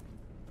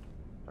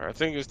 All right, I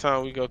think it's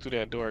time we go through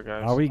that door,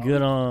 guys. Are we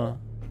good on?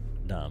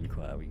 Nah, be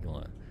quiet. We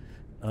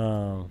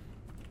going.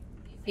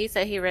 He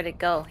said he ready to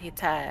go. He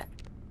tired.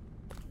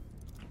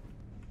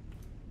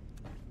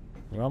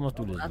 We're almost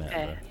through this map,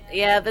 Okay. bro.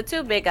 Yeah, the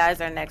 2 big guys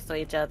are next to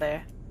each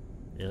other.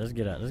 Yeah, let's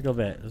get out. Let's go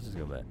back. Let's just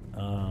go back.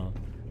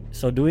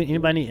 So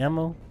anybody need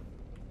ammo?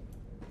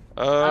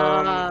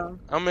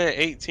 I'm at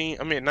 18.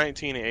 I'm at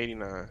 19 and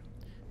 89.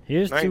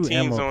 Here's 2 19's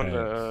ammo on packs.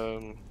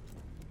 the.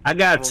 I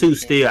got 2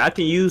 still. I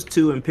can use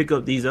 2 and pick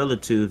up these other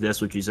 2 if that's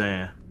what you're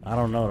saying. I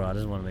don't know though. I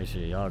just want to make sure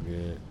y'all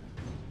good.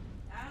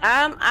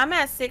 I'm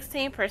at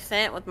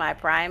 16% with my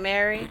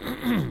primary.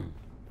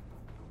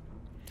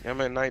 I'm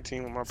at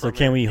 19 with my. So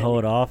can we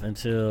hold off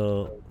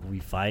until we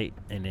fight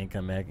and then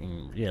come back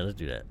and let's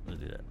do that. Let's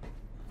do that.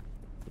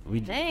 We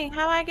Dang,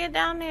 how I get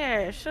down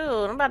there?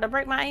 Shoot, I'm about to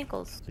break my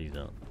ankles. please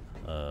don't.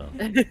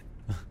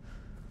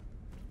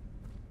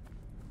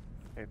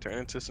 It turned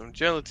into some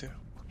gelatin.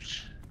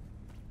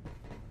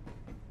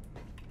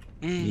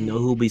 You know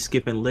who'll be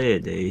skipping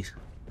lead days?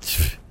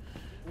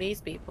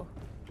 These people,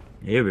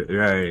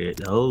 Right,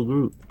 the whole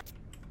group.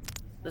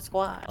 the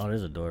squad. Oh,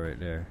 there's a door right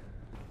there.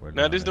 We're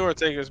Now down this there. door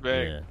take us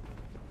back. Yeah.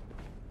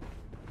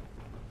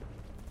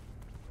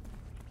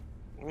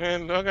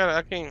 Man,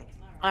 I can't.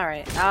 All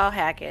right, I'll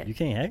hack it. You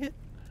can't hack it?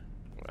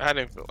 I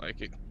didn't feel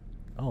like it.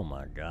 Oh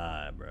my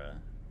god, bruh.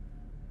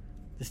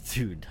 This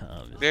dude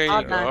dumb. There you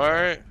All go. done. All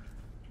right.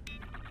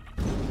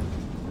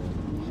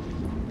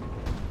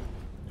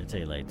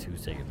 take like 2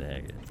 seconds to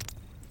hack it.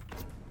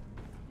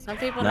 Some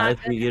people Not not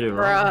if we good- get it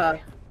wrong. Bruh.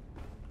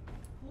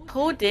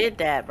 Who did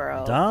that,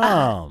 bro?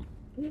 Dom,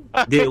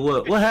 Did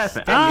what? What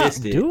happened? I stop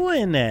missed it.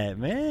 doing that,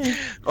 man.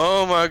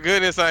 Oh my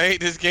goodness, I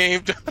hate this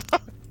game.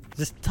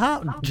 Just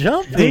stop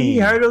jumping. Did he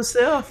hurt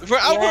himself? Bro,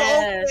 I went Yes.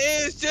 over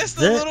the edge just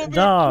a little bit.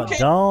 Dog, You can't-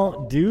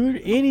 don't do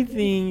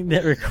anything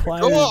that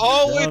requires Going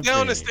all the way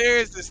down the jumping.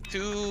 stairs is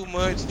too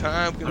much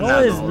time. No,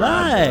 not it's gonna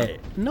lie,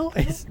 not. No,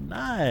 it's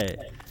not.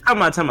 I'm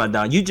not talking about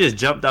Don. You just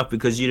jumped off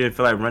because you didn't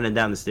feel like running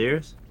down the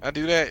stairs? I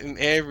do that in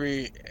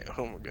every.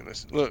 Oh my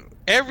goodness! Look,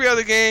 every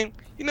other game.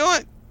 You know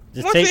what?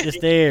 Just One take thing- the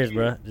stairs,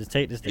 bro. Just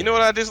take the stairs. You know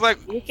what I dislike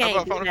You can't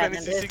about do Final that in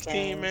Fantasy this 16,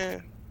 game.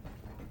 man?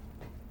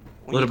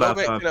 When What you about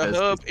go back Final to the Fantasy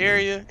hub 16?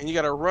 area and you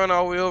gotta run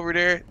all the way over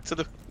there to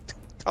the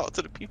talk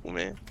to the people,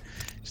 man.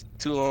 It's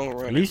too long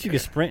running. At least you can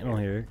sprint on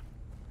here.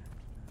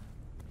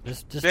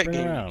 Just that sprint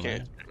game around, you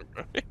can't.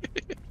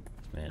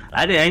 man.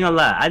 I ain't gonna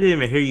lie. I didn't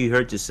even hear you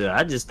hurt yourself.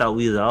 I just thought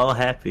we was all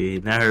happy.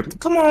 And I heard,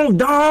 come on,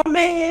 Don,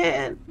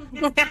 man.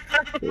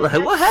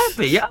 Like, what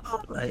happened,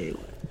 y'all? Like,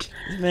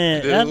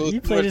 Man, Dude, you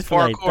too play much this for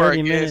like parkour, 30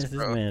 I guess, minutes. This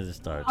bro. man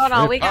just starts. Hold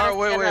on, we tripping. gotta Alright,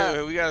 wait, set wait, up.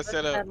 wait, we gotta Let's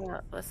set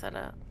up. Let's set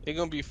up. It's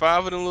gonna be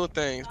 5 of them little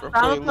things, bro. I'm Play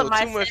a gonna put little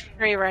my too much.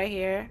 sentry right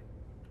here.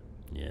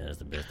 Yeah, that's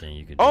the best thing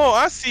you could do. Oh,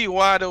 I see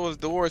why those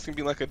doors can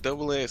be like a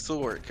double-edged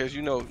sword. Cause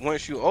you know,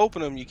 once you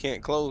open them, you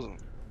can't close them.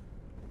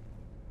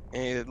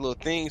 And little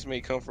things may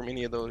come from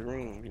any of those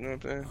rooms. You know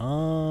what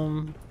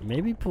I'm saying?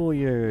 Maybe pull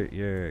your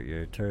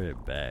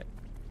turret back,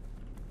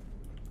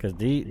 cause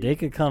they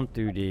could come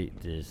through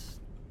this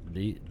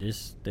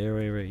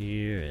stairway right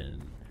here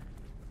and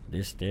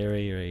this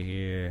stairway right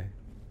here.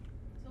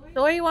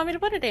 So where you want me to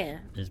put it in?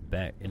 Just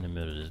back in the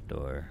middle of this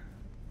door.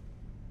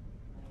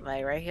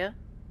 Like right here?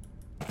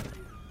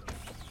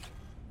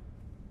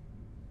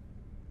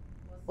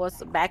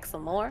 What's back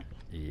some more?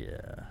 Yeah,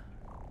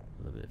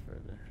 a little bit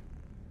further.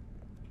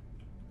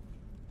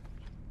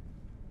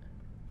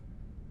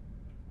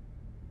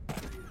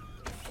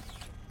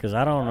 Cause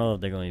I don't know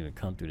if they're gonna even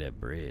come through that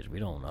bridge. We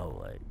don't know.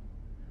 Like,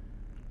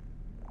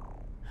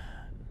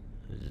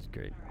 this is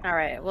great. All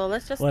right. Well,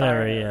 let's just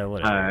Whatever. start. Yeah,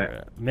 whatever.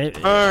 Alright. Maybe.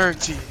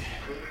 RT.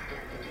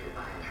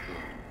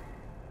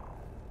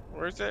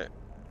 Where's that?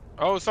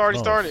 Oh, it's already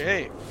Oh, started. shit.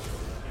 Hey,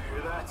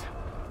 Hear that?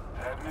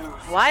 Bad news.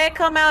 Why it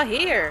come out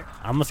here?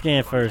 I'm gonna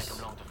scan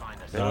first.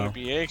 they want to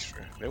be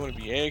extra. They want to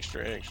be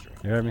extra.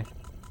 You heard me?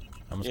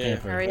 I'm gonna Yeah. scan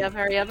first. Hurry up!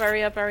 Hurry up!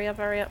 Hurry up! Hurry up!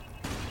 Hurry up!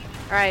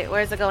 All right.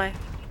 Where's it going?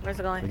 Where's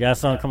it We going? got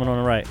something coming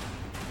on the right.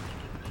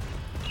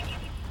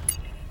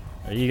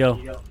 There you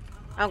go.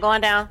 I'm going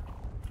down.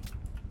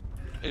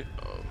 Oh,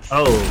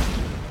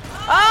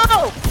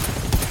 oh, Oh!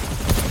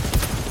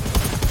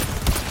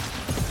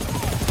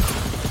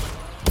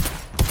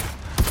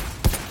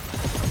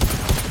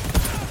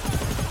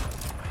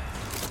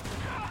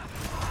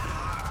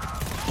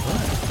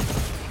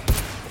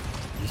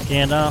 You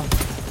scan down.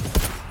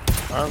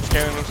 I'm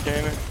scanning. I'm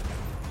scanning.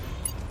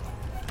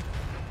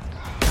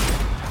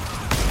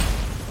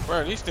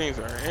 Bro, these things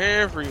are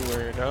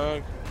everywhere,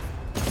 dog.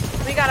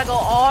 We gotta go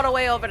all the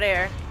way over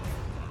there.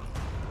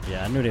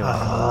 Yeah, I knew they were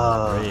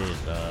Ah. on the bridge,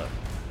 dog.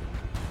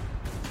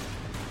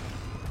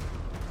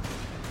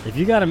 If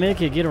you gotta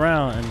make it, get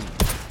around and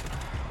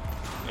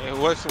And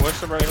what's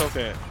somebody hope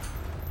at?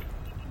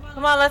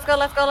 Come on, let's go,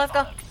 let's go, let's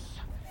go.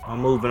 I'm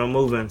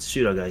moving.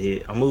 Shoot, I got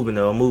hit. I'm moving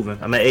though. I'm moving.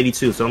 I'm at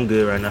 82, so I'm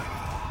good right now.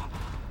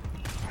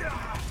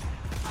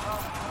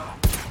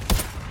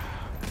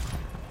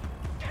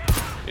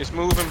 It's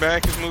moving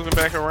back. It's moving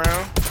back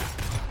around.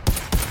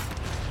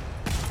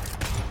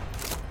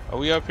 Are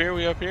we up here?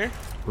 We up here?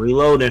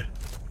 Reloading.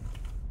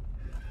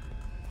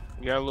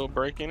 We got a little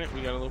break in it.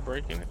 We got a little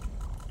break in it.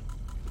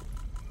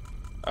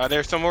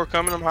 There's some more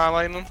coming. I'm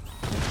highlighting them.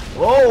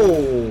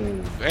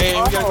 Whoa! Hey,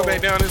 we gotta go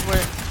back down this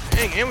way.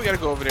 Dang, and we gotta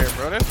go over there,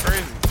 bro. That's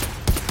crazy.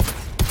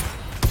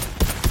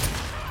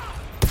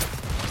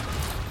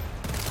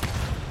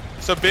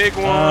 It's a big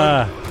one.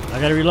 I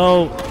gotta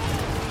reload.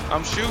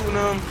 I'm shooting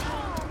them.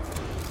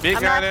 Big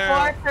I'm guy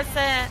down. at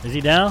 4%. Is he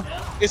down?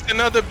 It's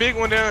another big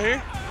one down here.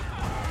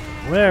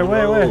 Where?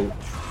 Whoa.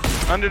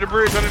 Under the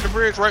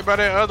bridge, right by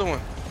that other one.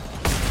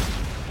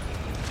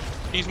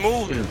 He's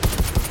moving.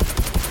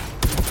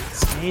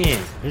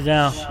 Man. He's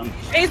down.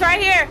 He's right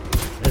here.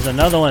 There's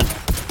another one.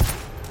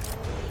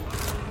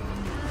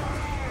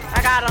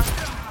 I got him.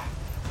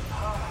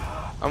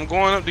 I'm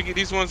going up to get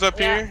these ones up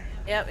here.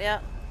 Yep.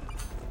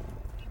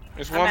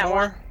 There's I'm one at more.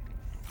 one.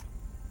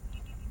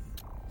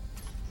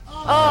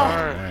 Oh,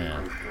 Alright.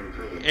 Man.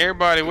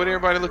 Everybody, what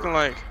everybody looking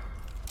like?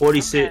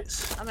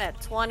 46. I'm at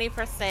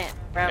 20%,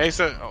 bro. Hey,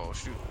 so, oh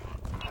shoot.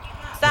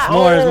 Stop.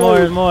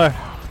 There's more.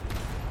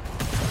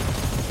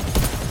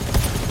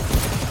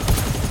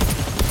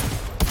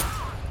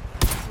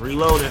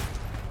 Reloading.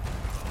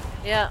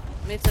 Yeah,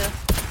 me too.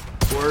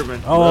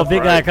 Swerving. Oh, a Left,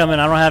 big guy right. coming.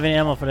 I don't have any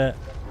ammo for that.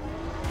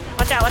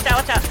 Watch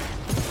out.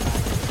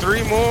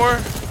 3 more.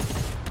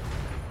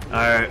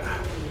 Alright.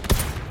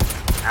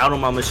 Out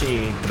on my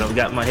machine, but I've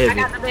got my I heavy.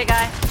 got the big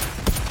guy.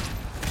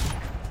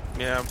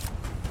 Yeah,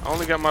 I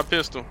only got my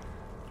pistol.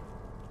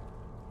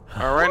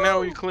 All right, right now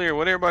we clear.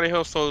 What everybody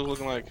else totals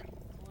looking like?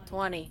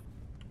 20.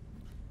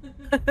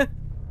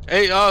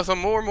 Hey, some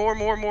more.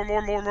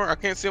 I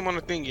can't see them on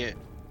the thing yet.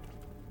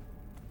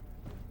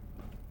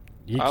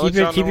 Yeah, I'll keep let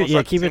it, y'all keep know it, once yeah,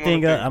 I keep see your them on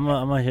thing the up. thing.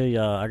 I'm gonna hear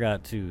y'all. I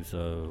got 2,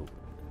 so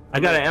I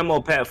got an ammo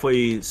pack for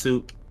you,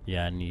 Soup.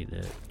 yeah, I need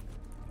that.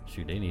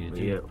 Shoot, they need it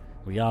too. Yeah.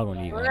 We all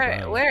gonna need one.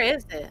 Where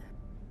is it?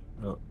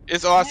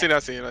 It's I see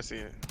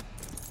it.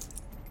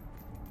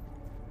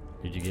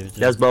 Did you give it to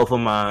That's us? both of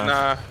mine.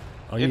 Nah,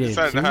 Oh, it you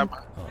decided to got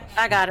hide, 2? Oh,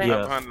 I got it. Yeah.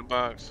 hide behind the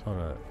box. hold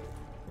up.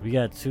 We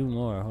got 2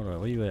 more. Hold on.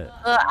 Where you at?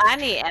 I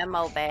need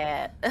ammo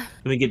bad. Let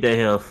me get that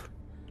health.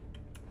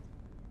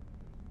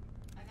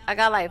 I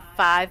got like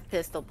 5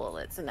 pistol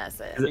bullets, and that's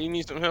it. You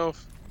need some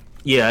health?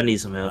 Yeah, I need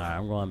some All health. right,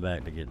 I'm going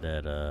back to get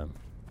that.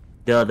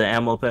 The other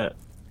ammo pack?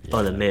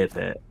 Or the yeah, med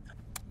pack?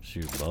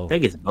 shoot, I both.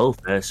 think it's both,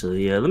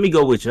 actually. Yeah, let me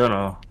go with you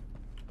now.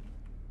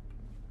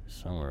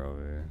 Somewhere over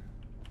here.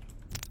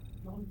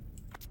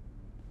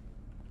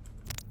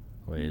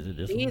 Wait, is it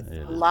this These one? Yeah,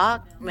 this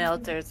lock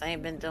melters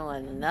ain't been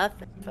doing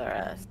nothing for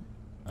us.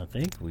 one. I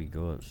think we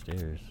go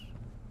upstairs.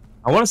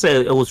 I want to say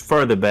it was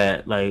further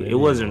back. Like, Maybe it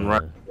wasn't it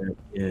right was.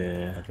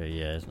 there. Yeah. Okay,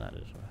 yeah, it's not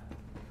this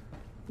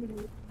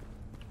way.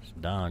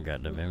 Don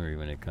got the memory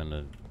when it come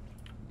to.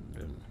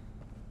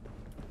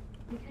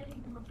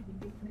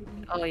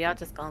 Oh, y'all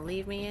just gonna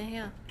leave me in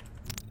here?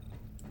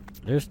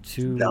 There's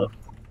 2. No.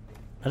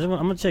 I'm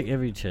gonna check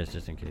every chest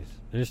just in case.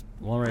 There's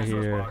one right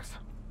Resource here, box.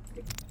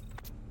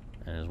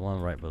 and there's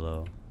one right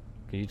below.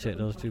 Can you check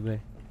those 2, babe?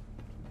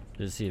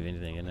 Just see if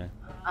anything in there.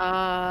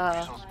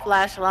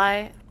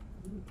 Flashlight.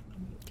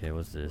 Okay,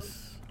 what's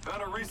this?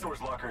 Found a resource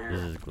locker This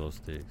here. is glow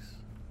sticks.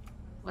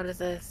 What is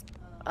this?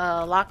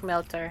 Lock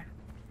melter.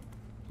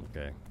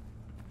 Okay.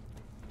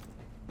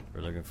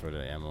 We're looking for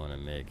the ammo and the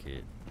med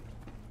kit.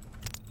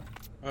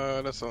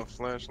 That's a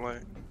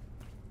flashlight.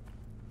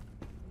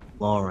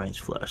 Long range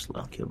flashlight. I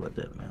don't care about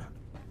that, man.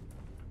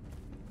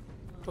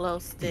 Glow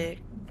stick.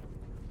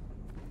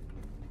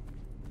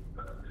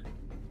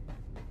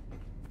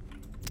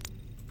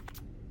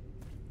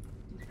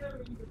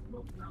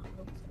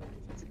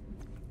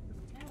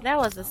 That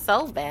wasn't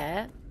so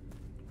bad.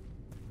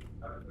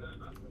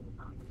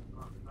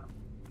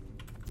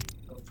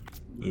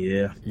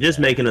 Yeah. Just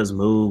making us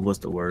move was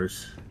the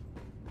worst.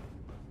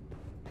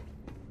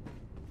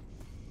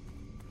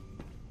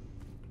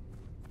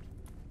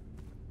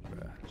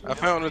 I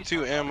found the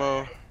 2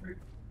 ammo.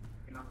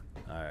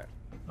 Alright.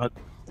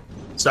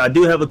 So I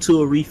do have a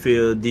tool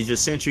refill. Did your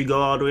sentry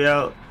go all the way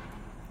out?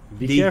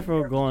 Be D-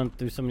 careful going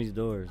through some of these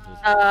doors.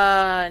 Just,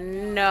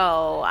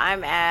 No.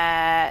 I'm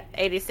at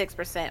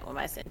 86% with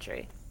my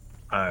sentry.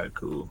 Alright,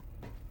 cool.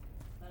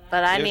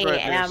 But I It's need right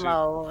there,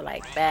 ammo,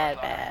 like,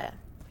 bad.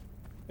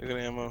 Look at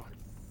the ammo.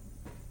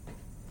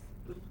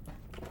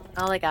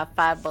 I only got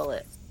 5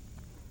 bullets.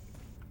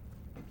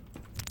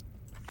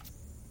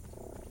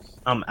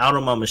 I'm out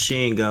on my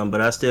machine gun,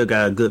 but I still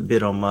got a good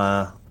bit on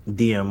my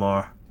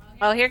DMR.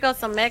 Oh, here goes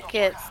some med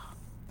kits.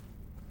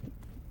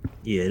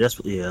 Yeah,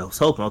 I was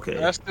hoping. Okay.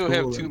 I still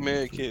have Cool. 2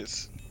 med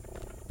kits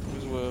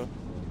as well.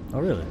 oh,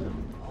 really?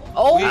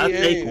 Oh, We- I'll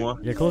Yeah. take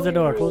one. Yeah, close the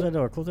door. Close the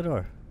door. Close the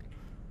door.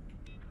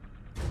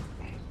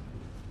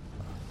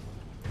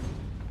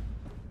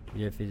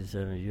 You at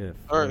 57. You at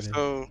 40. Alright,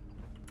 so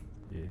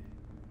Yeah.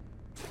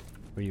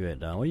 Where you at,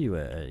 Don? Where you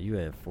at? You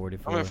at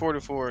 44? I'm at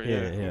 44. Yeah,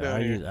 I'm Yeah,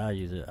 down here. I'll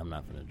use it. I'm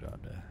not gonna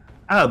drop that.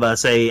 I was about to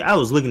say, I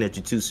was looking at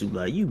you too, Soup,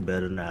 like, you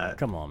better not.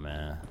 Come on,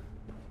 man.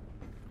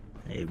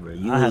 Hey, bro,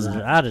 you I had was...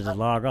 to just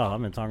log off.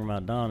 I've been talking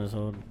about Don this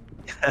whole.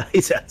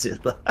 He's out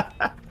just...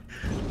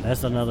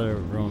 That's another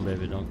room,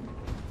 baby. Don't.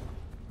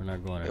 We're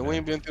not going And in we there.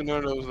 ain't been through none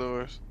of those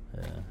doors.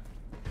 Yeah.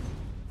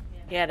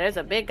 yeah, there's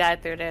a big guy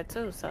through there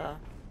too, so.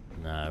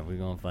 Nah, if we're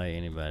gonna fight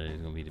anybody,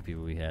 it's gonna be the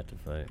people we had to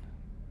fight.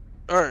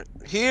 Alright,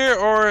 here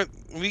are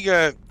we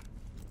got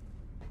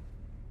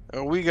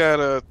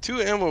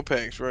 2 ammo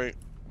packs, right?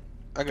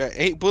 I got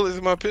 8 bullets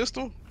in my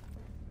pistol,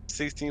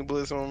 16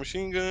 bullets on my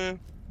machine gun.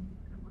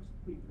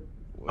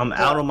 I'm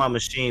out on my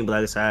machine, but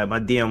like I said, my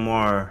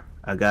DMR,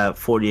 I got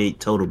 48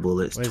 total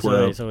bullets, Wait,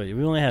 12. so we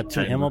only have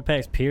 2 Right. ammo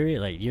packs.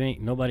 Period. Like you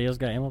ain't nobody else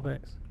got ammo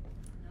packs.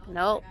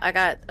 Nope, I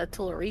got a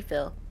tool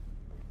refill.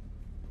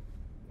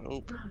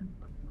 Nope.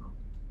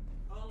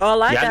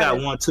 All I Yeah, I got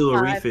is 1 tool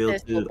 5 refill,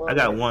 pistol too. I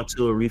got bullets. 1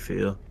 tool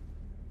refill.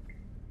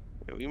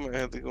 Yeah, we might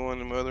have to go in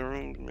them other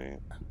rooms, man.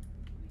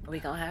 We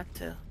gonna have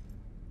to.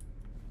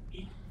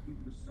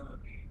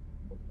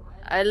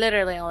 I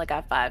literally only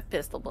got 5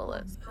 pistol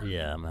bullets.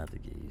 Yeah, I'm gonna have to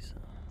get you some.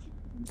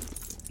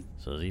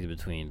 So it's either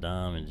between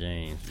Dom and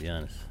James. To be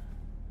honest.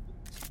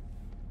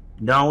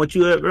 Don, what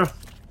you at, bro?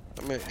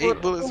 I'm at 8 Well,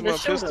 bullets in the my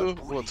shooter.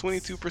 pistol, well,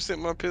 22%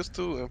 my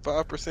pistol, and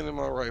 5% in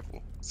my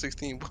rifle.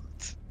 16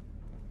 bullets.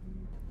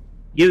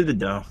 Give it to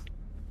Don.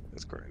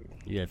 That's crazy.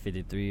 You got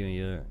 53 on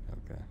your.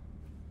 Okay.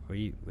 Where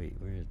you? Wait,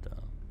 where is Dom?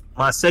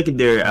 My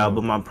secondary out,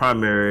 but my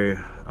primary,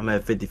 I'm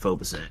at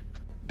 54%.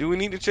 Do we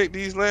need to check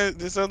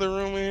this other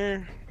room in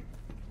here?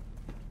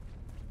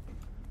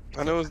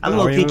 I know it's I done.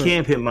 low key Alright.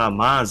 can hit my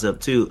minds up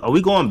too. Are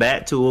we going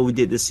back to what we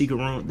did the secret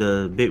room,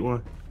 the big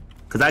one?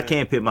 Cause I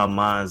can't pick my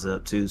mines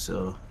up too,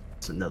 so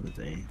it's another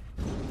thing.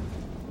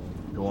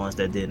 The ones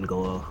that didn't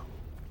go off.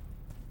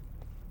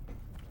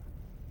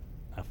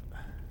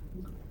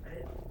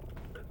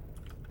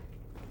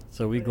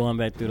 So we going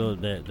back through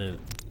the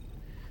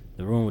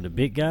room with the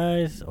big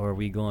guys, or are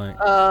we going?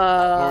 Where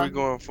are we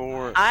going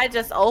forward? I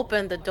just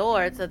opened the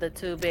door to the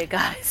 2 big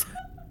guys.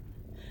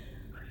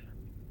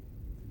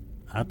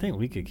 I think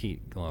we could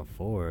keep going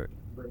forward.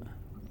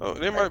 Oh,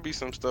 there might be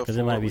some stuff. Because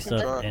there might be we can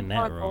stuff try. in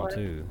that room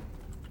too.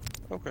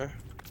 Okay.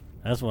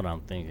 That's what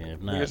I'm thinking.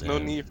 If not, There's no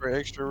then- need for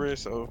extra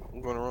risk, so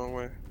I'm going the wrong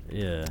way.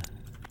 Yeah.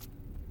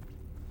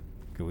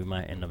 Cause we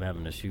might end up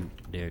having to shoot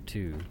there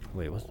too.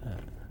 Wait, what's that?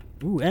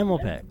 Ooh, ammo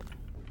pack.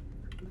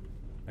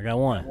 I got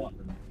one.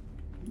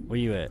 Where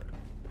you at?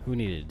 Who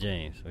needed it?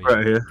 James? Where you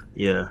Right here.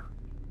 Yeah.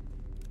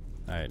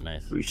 All right,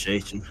 nice.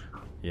 Appreciate you.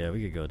 Yeah,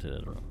 we could go to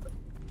that room.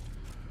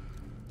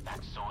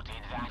 That sorted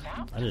that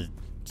out. I just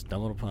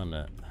stumbled upon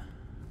that.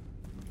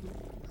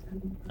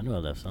 I knew I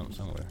left something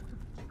somewhere.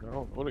 I don't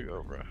know where to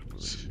go, bro.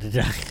 Did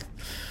I?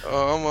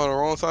 Oh, I'm on the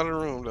wrong side of the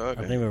room, dog.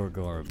 I think we were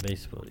going to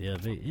baseball. Yeah,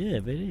 yeah,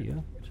 there you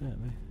go. What's that,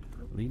 man?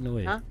 Leading the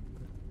way. Huh?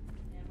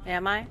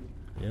 Am I?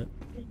 Yep.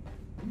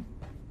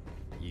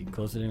 You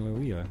closer than where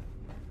we are.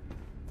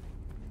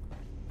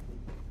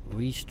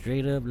 We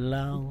straight up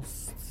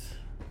lost.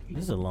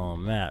 This is a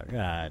long map.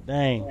 God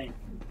dang.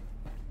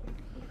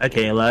 I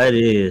can't lie, it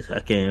is. I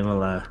can't even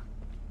lie.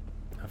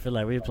 I feel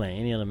like we're playing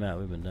any other map.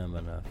 We've been done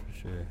by now, for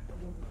sure.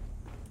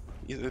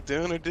 Either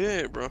down or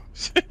dead, bro.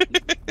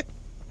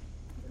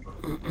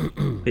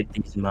 Pick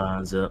these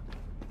mines up.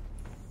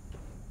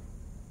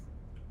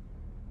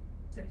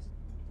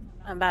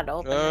 I'm about to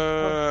open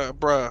it.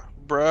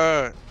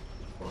 Bruh.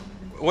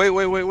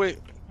 Wait.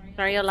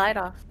 Turn your light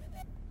off.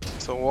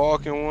 It's a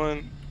walking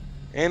one.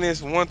 And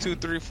it's 1, 2,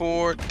 3,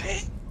 4.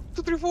 Dang.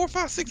 2, 3, 4,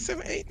 5, 6,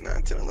 7, 8,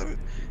 9, 10, 11.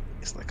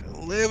 It's like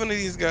 11 of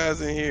these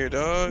guys in here,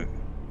 dog.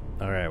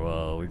 Alright,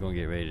 well, we're gonna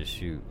get ready to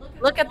shoot.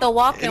 Look at the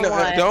walking And,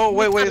 one. don't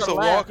wait. To It's the a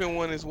left. walking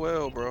one as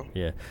well, bro.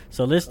 Yeah.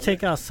 So let's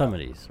take out some of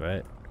these,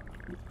 right?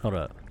 Hold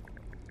up.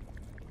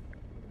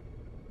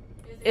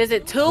 Is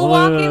it 2 Whoa.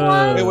 walking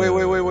ones?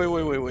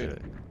 Wait.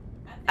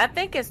 I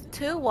think it's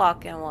 2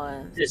 walking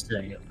ones. This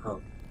thing.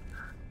 Oh.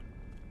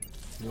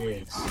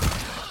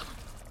 Yes.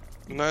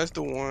 No, it's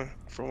the one,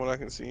 from what I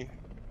can see.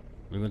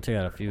 We're gonna take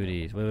out a few of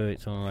these. Wait.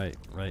 Someone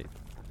right.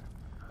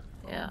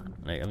 Yeah.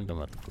 Like, I'm talking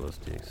about the glow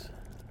sticks.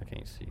 I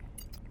can't see.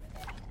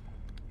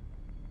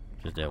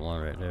 Just that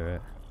one right there,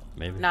 right?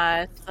 Maybe.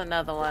 Nah, it's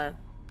another one.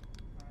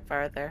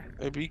 Further.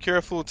 Hey, be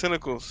careful of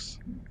tentacles.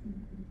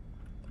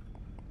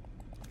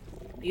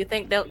 You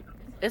think they'll...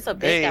 It's a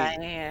big Hey. guy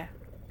in here.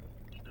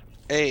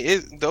 Hey,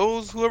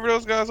 whoever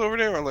those guys over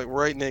there are like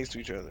right next to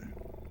each other.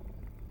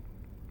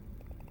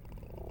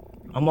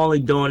 I'm only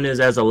doing this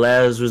as a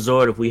last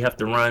resort. If we have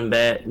to run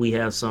back, we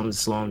have something to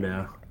slow them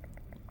down.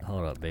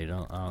 Hold up, babe.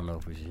 I don't know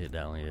if we should hit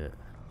that one yet.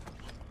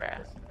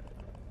 Bruh.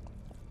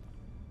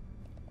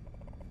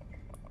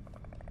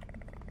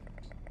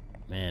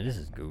 Man, this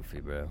is goofy,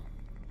 bro.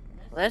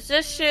 Let's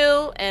just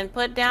shoot and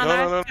put down No,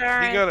 our no. He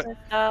turrets gotta- and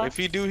stuff. If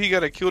he do, he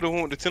gotta kill the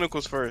one with the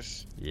tentacles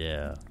first.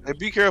 Yeah. Hey,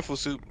 be careful,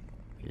 Soup.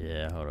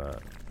 Yeah, hold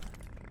up.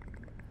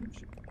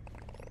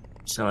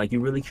 Sound like you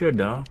really care,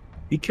 Dom.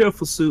 Be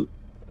careful, suit.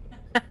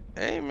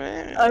 Hey,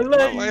 man. I love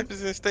My you. life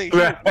is in stake.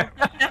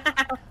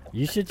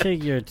 You should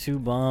take your 2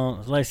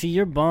 bombs. Like, see,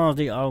 your bombs,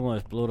 they all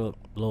going to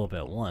blow up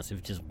at once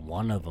if just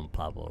one of them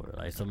pop over.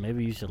 Like, so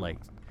maybe you should, like,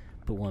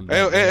 put one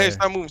back Hey, there,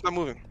 stop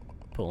moving.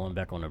 put one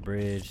back on the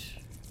bridge.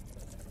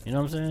 You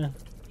know what I'm saying?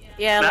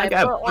 Yeah, Man, I like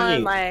got put plenty.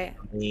 one like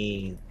I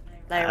mean,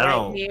 I right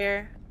don't-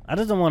 here. I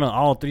just don't want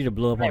all 3 to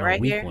blow up Like on a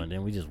right weak here? one.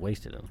 Then we just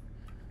wasted them.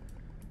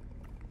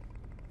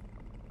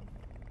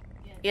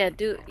 Yeah,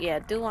 do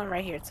one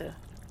right here too.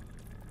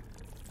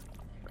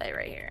 Like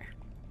right here.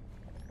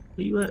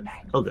 where you at?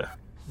 Okay.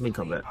 Let me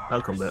come back.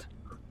 I'll come back.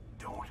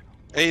 Don't.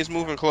 Hey, it's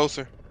moving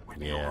closer. We'll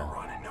be Yeah.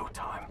 overrun in no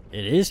time.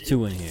 It is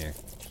 2 in here.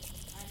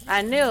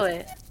 I knew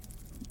it.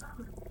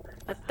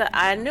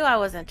 I knew I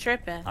wasn't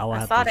tripping. I will I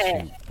have saw to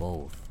that. shoot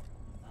both.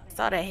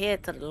 Saw that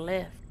head to the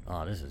left.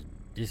 Oh, this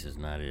is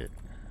not it.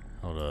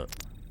 Hold up.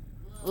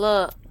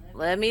 Look,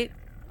 let me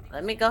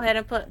go ahead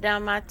and put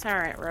down my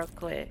turret real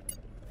quick.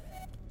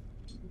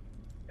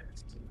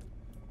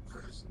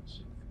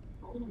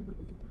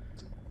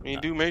 I mean,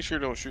 do make sure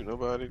don't shoot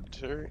nobody,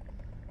 Terry.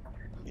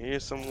 Yeah,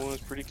 someone's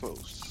pretty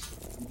close.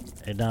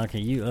 Hey, Don,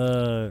 can you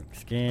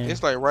scan?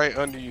 It's like right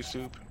under you,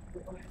 Soup.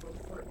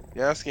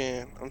 Yeah, I'm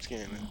scanning.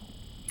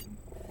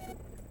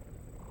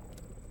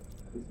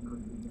 Oh,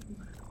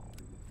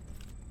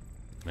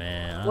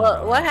 Man, I don't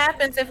know. What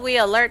happens if we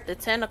alert the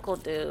tentacle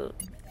dude?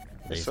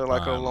 They So,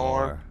 like, spawn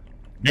alarm? more.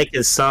 They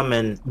can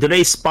summon. Do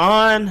they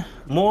spawn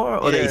more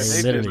or Yeah, They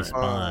they literally just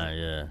spawn,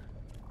 yeah.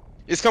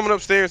 It's coming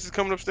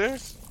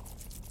upstairs.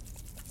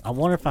 I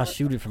wonder if I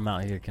shoot it from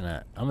out here. Can I?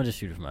 I'm gonna just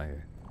shoot it from out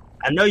here.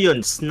 I know you're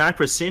in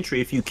sniper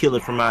sentry. If you kill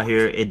it from out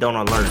here, it don't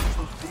alert.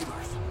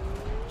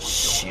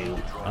 Shoot.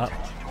 Oh,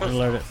 just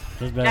alert it.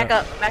 Just back,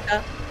 Back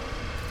up.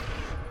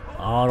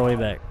 All the way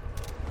back.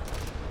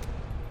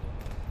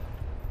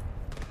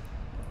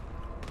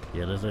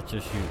 Yeah, let's let you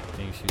shoot.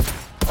 Think shoot.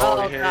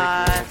 Oh,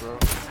 yeah, God. bro.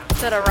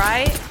 To the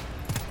right?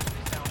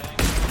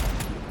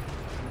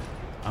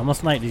 I'm gonna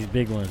snipe these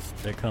big ones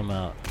that come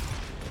out.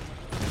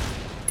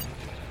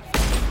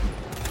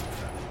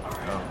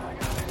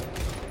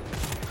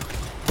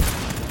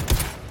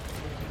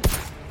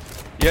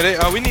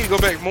 Yeah, we need to go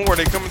back more.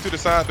 They coming through the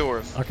side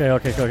doors.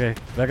 Okay.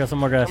 Back up some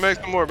more guys. Come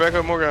back some more. Back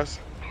up more guys.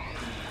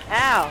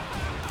 Ow.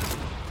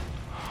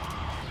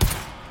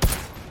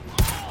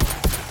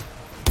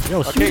 Yo,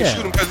 I shoot can't that.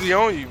 shoot him because he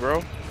on you,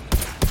 bro.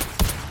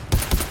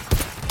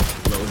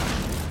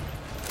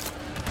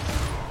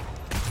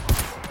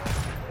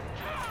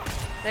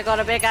 There go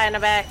the big guy in the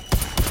back.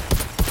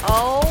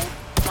 Oh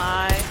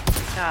my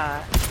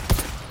God.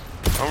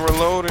 I'm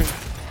reloading.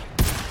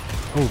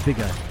 Oh, big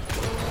guy.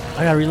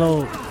 I gotta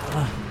reload.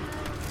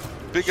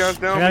 Big guys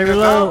down. I gotta big guys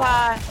reload. Oh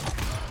my.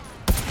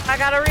 I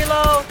gotta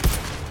reload.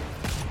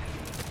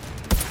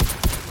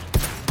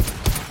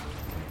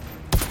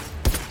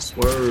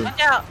 Swerve.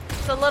 Watch out.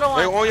 It's a little down.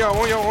 Hey, one.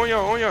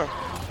 on y'all.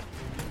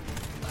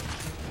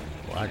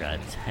 Well, I got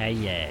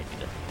tagged.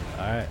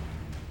 Alright.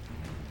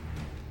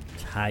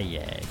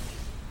 Tagged.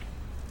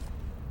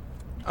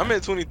 I'm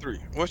at 23.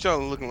 What y'all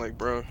looking like,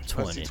 bro?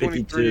 I see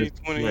 20. 23,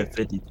 52. 20. I'm at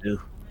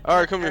 52. All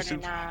right, come here,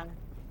 Soup. 39.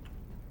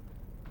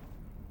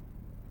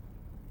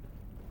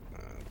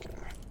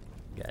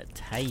 Got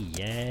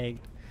tagged.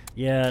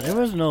 Yeah, there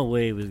was no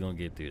way we was gonna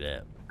get through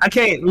that. I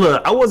can't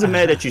look. I wasn't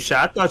mad at you,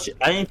 shot. I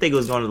didn't think it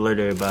was going to alert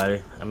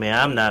everybody. I mean,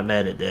 I'm not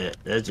mad at that.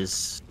 That's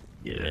just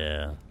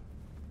Yeah.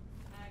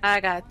 I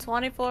got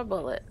 24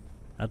 bullets.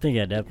 I think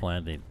at that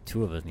point, I think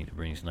two of us need to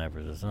bring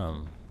snipers or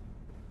something.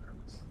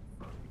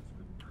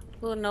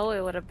 Who knew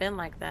it would have been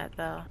like that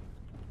though?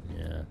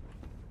 Yeah.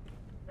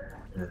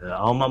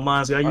 All my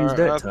minds got All used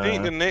right, that I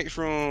think the time. next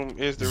room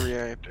is the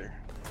reactor.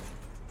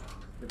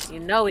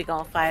 You know we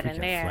gonna fight in Freaking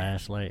there.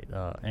 flashlight.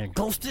 And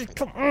ghosted.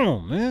 Come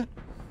on, man.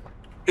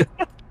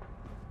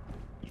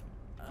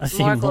 I see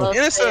More more. glow And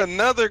it's sticks.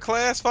 another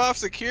class 5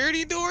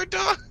 security door,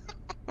 dog.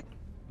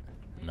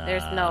 Nah,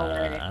 There's no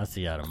way. I'll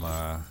see y'all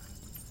tomorrow.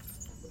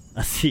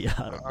 I see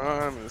y'all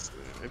tomorrow. Honestly,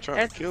 they're trying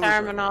There's to the kill us.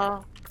 Right now.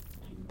 terminal.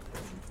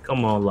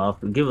 Come on,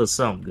 Lawful. Give us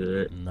something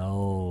good.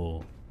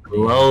 No.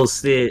 Glow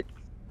stick.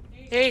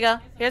 Here you go.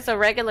 Here's a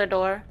regular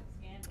door.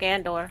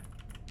 Scan door.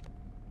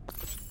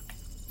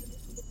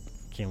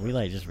 Can we,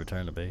 like, just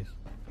return to base?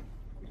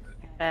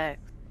 Back.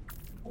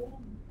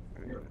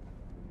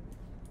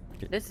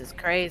 This is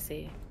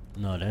crazy.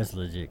 No, that's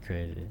legit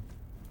crazy.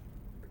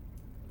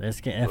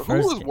 Let's get at Who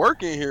first. was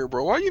working here,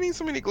 bro? Why you need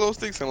so many glow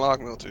sticks and lock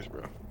melters,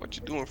 bro? What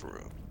you doing for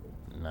real?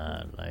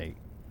 Nah, like,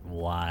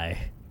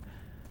 why?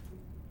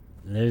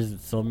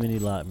 There's so many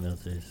lock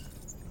melters.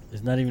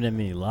 There's not even that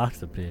many locks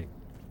to pick.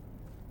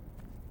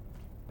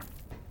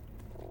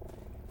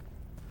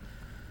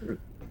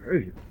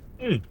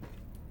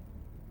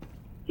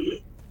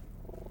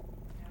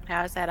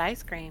 How's that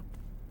ice cream?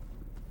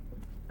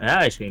 That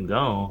ice cream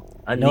gone.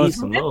 I No, need it's-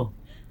 some more.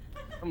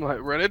 I'm like,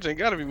 bro, that ain't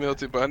gotta be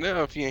melted by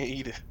now if you ain't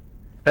eat it.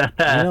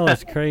 You know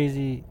what's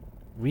crazy?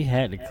 We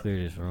had to clear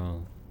this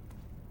room.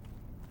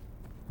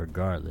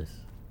 Regardless.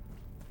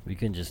 We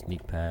couldn't just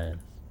sneak past.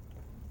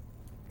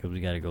 Because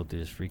we gotta go through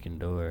this freaking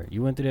door.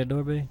 You went through that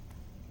door, babe?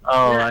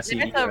 Oh, I see.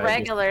 There's you a right.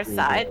 regular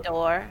side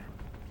door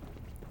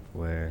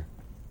Where?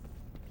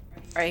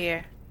 right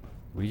here.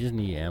 We just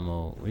need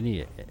ammo. We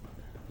need...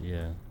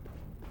 Yeah.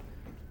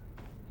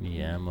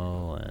 Need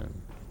ammo and...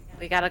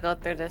 We gotta go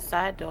through this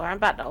side door. I'm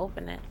about to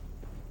open it.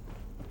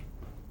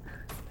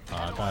 Oh,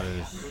 I thought it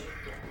was...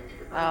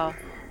 Oh,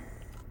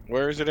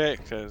 Where is it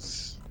at?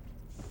 Cause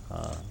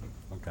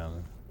I'm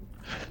coming.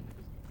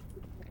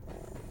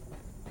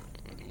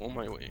 I'm on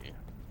my way.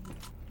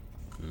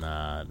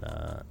 Nah.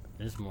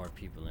 There's more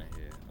people in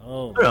here.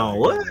 Oh, Hold on, my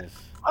what? goodness.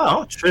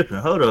 Oh, I'm tripping.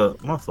 Hold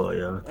up. My fault,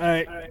 y'all.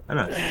 Alright. I'm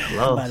not I'm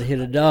about lost. to hit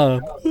a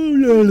dog.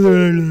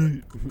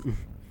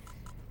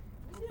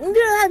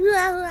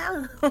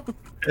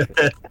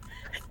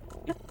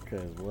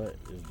 Cause what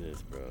is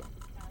this, bro?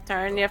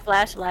 turn your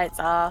flashlights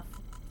off.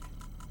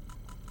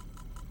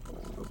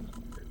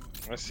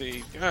 I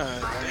see.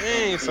 God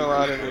dang, it's a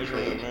lot in this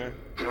room, man.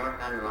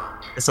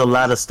 It's a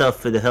lot of stuff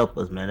for to help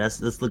us, man.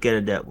 Let's look at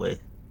it that way.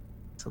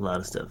 It's a lot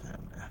of stuff here,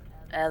 man.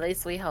 At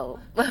least we hope.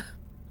 Come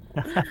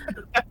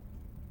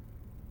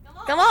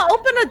on,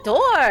 open the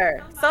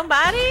door.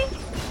 Somebody.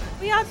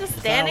 We all just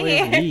standing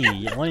It's always here.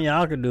 me. One of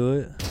y'all can do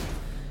it.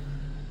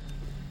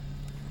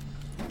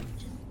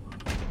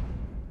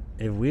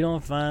 If we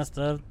don't find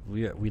stuff,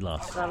 we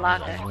lost. The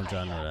locker. I want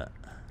y'all to know that.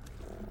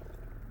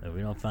 If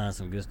we don't find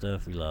some good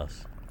stuff, we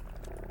lost.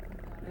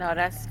 No,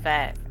 that's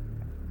fact.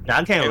 Nah,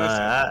 I can't Hey,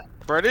 lie.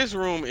 Bro, this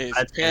room is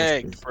I think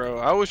packed, it's- bro.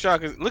 I wish y'all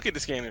could look at the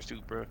scanners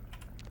too, bro.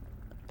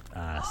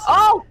 Ah, see.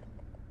 Oh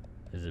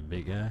Is it a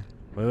big guy?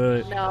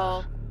 Wait.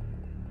 no.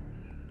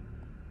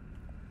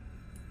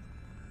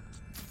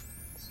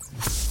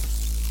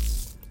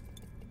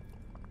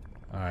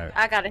 Alright.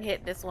 I gotta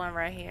hit this one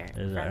right here.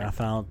 I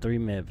found 3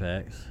 med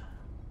packs.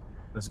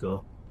 Let's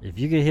go. If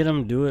you can hit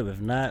them, do it.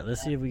 If not,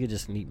 let's see if we can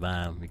just sneak by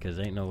them because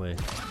ain't no way.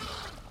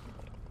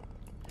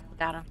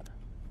 Got him.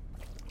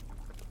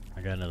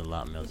 I got another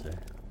lock melter.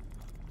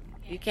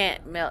 You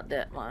can't melt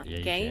that one. Yeah,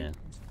 you can can.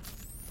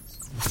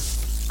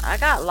 I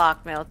got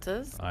lock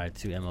melters. All right,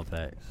 2 ammo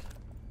packs.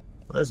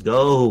 Let's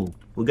go.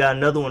 We got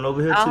another one over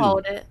here I'll too.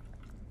 hold it.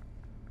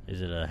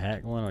 Is it a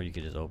hack one or you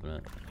can just open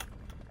it?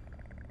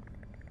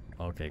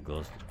 Okay,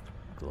 glow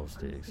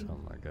sticks. Oh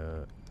my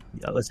god.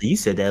 You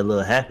said that a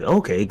little happy.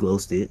 Okay, glow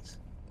sticks.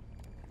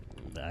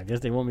 I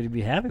guess they want me to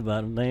be happy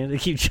about them. They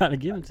keep trying to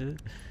give them to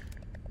it.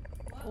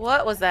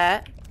 What was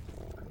that?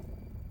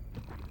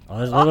 Oh,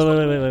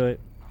 wait.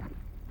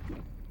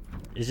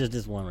 It's just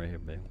this one right here,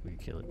 babe. We can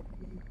kill it.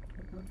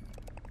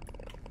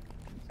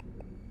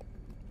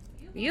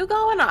 You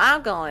going or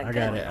I'm going? I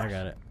got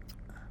it.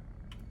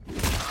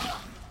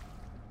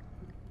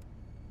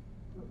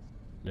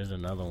 There's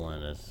another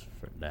one that's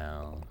for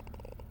down.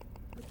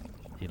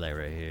 He like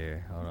right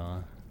here. Hold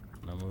on.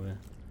 No moving.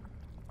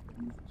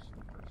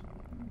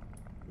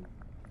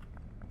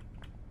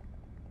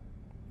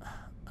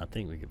 I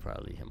think we could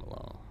probably leave him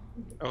alone.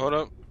 Oh, hold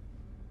up.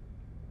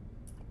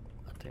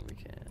 I think we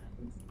can.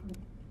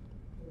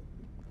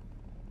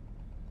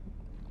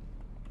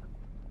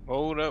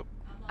 Hold up.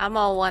 I'm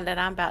on one that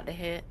I'm about to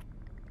hit.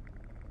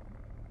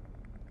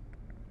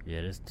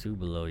 Yeah, there's 2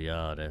 below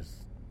y'all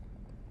that's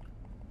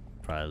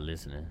probably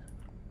listening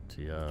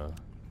to y'all.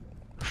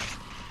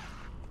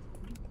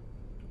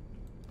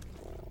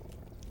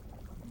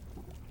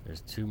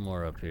 There's 2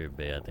 more up here,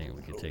 babe. I think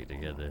we can take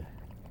together.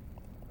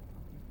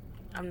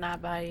 I'm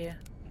not by you.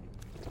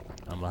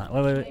 I'm behind.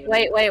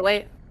 Wait.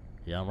 Wait.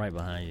 Yeah, I'm right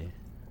behind you.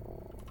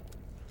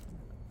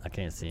 I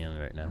can't see him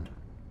right now.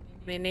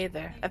 Me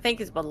neither. I think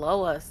he's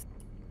below us.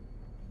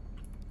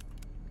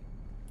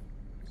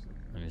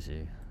 Let me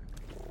see.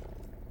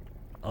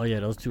 Oh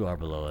yeah, those 2 are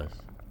below us.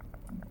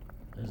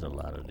 There's a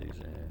lot of these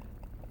in here.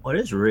 Oh,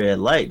 this red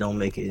light don't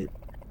make it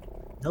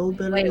no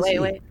better.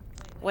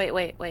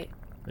 Wait.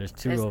 There's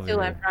 2 There's over 2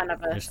 here. in front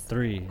of us. There's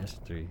 3. There's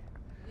 3.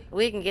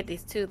 We can get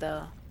these 2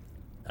 though.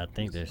 I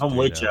think there's. I'm 3,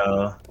 with though.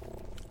 y'all.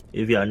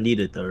 If y'all need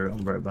a third,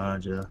 I'm right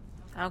behind y'all.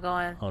 I'm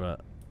going. Hold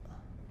up.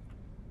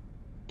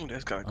 Ooh,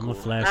 that's kind of I'm cool.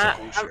 gonna flash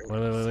it.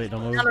 Wait.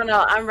 Don't move.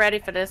 No. I'm ready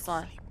for this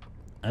one.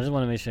 I just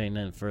want to make sure ain't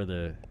nothing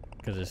further,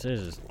 cause it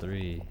says it's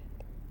 3.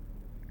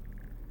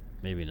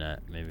 Maybe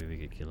not. Maybe we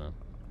could kill him.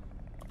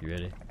 You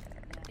ready?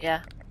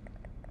 Yeah.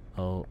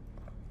 Oh.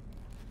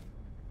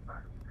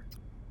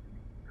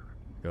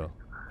 Go.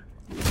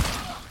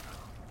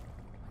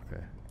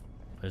 Okay.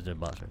 There's that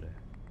box right there.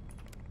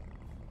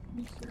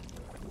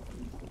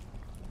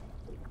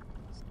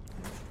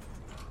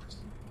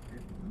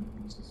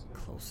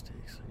 Close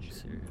sticks. Are you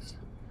serious?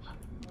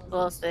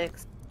 Glow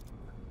sticks.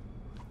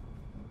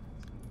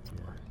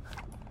 Yeah.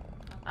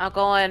 I'm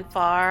going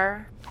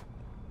far.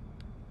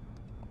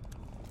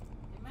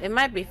 It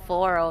might be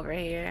 4 over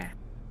here.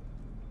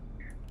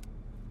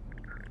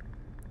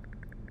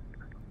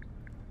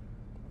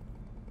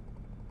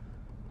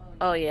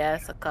 Oh yeah,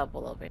 it's a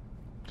couple over here.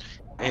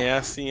 Yeah,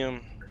 I see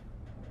him.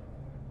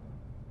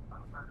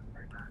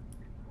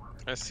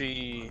 I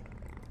see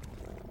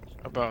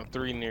about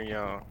 3 near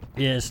y'all.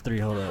 Yeah, it's 3.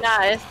 Hold up.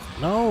 Nah, it's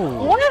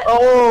No. what?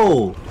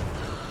 Oh,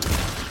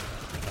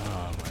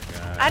 Oh my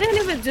god. I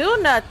didn't even do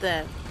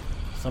nothing.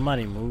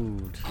 Somebody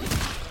moved.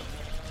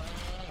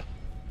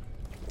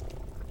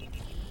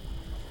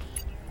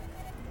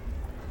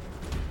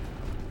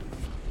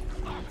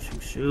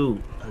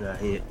 shoot. I got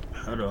hit.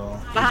 Hold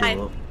on. Behind.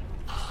 Go up.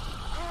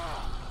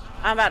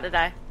 I'm about to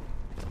die.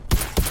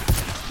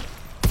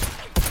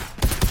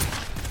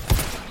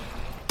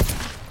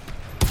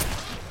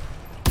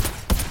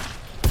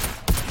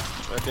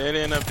 A dead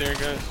end up there,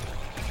 guys.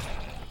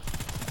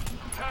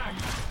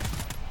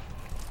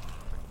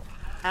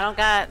 I don't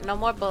got no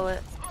more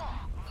bullets.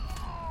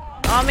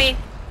 On me.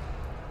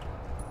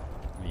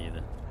 Me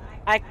either.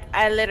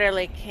 I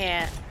literally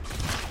can't.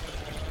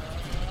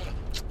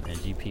 Man,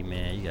 GP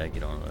man, you gotta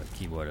get on the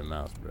keyboard and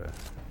mouse, bro.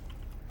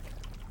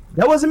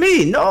 That wasn't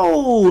me.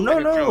 No.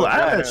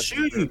 I Yeah,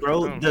 assure you, yeah.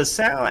 bro. The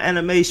sound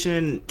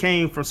animation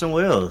came from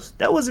somewhere else.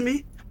 That wasn't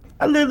me.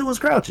 I literally was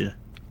crouching.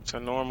 It's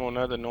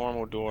another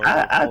normal door.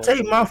 I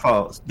take my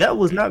faults. That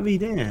was not me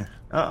then.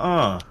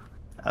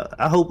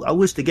 I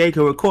wish the game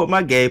could record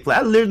my gameplay.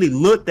 I literally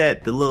looked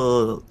at the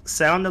little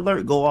sound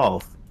alert go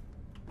off.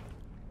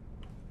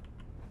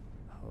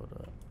 Hold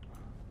up.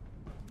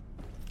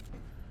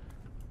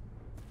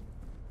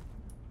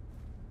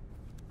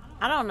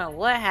 I don't know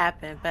what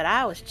happened, but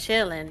I was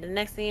chilling. The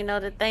next thing you know,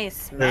 the thing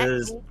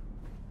smacked me.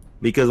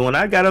 Because when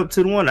I got up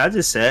to the one, I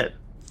just sat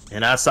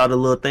and I saw the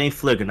little thing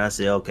flicker, and I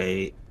said,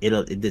 okay,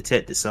 it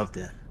detected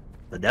something.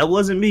 But that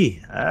wasn't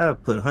me. I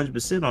put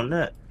 100% on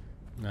that.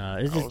 Nah,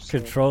 it's just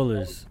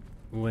controllers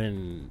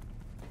when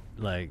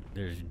like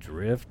there's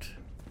drift.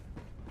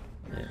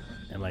 Yeah.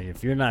 And like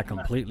if you're not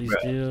completely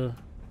still.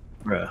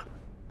 Bruh,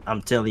 I'm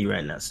telling you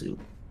right now, Sue.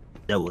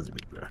 That wasn't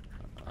me, bruh.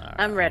 Alright,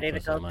 I'm ready I'll to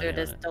put go some money through on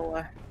this it.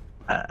 door.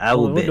 I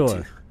would What bet door?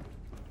 you.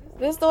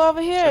 This door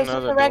over here is It's just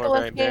another a regular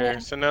door right there. scanner.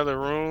 It's another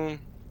room.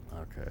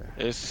 Okay. Okay.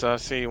 It's I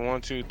see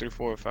 1, 2, 3,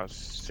 4, 5,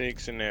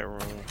 6 in that room.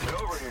 Get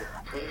over here.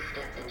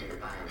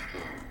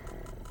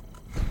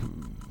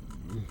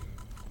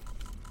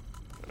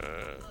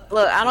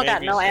 Look, I don't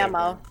got Maybe no it's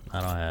ammo.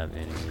 I don't have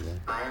any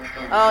either.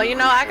 Oh, you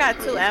know, I got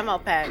 2 ammo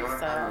packs,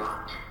 so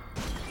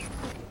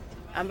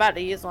I'm about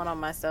to use one on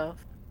myself.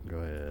 Go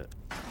ahead.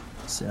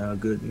 Sound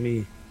good to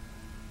me.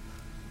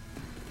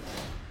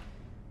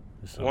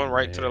 There's One something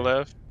right to the here.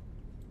 left.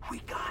 We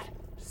got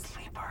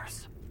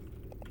sleepers.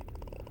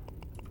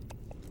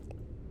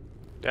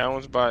 That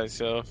one's by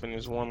itself, and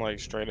there's one like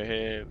straight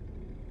ahead.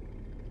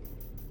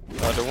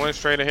 The one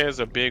straight ahead is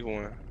a big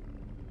one.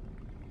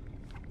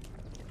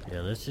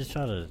 Yeah, let's just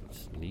try to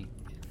sneak.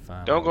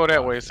 Find Don't more go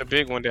that way. boxes. It's a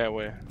big one that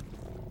way.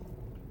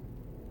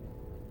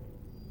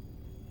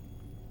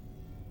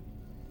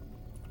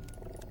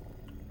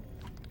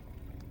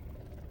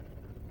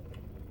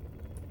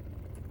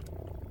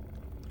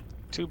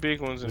 Two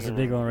big ones in There's the a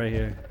big room. one right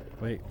here.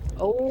 Wait.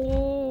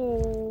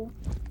 Oh,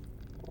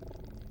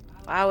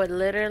 I would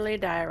literally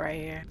die right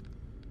here.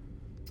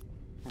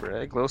 Bro,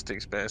 that glow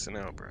stick's passing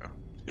out, bro.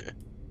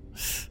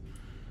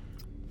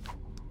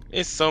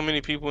 It's so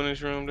many people in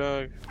this room,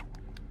 dog.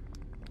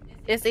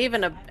 It's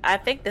even I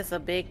think there's a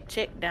big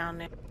chick down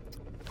there.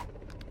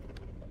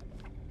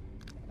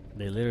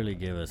 They literally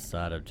give us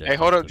side objectives. Hey,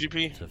 hold up, to,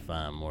 GP. to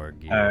find more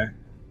gear. All right.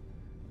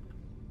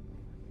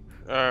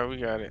 Alright, we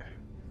got it.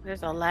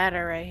 There's a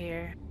ladder right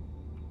here.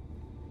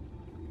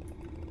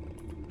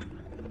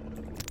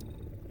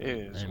 It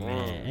is Hey one.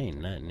 man,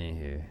 ain't nothing in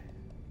here.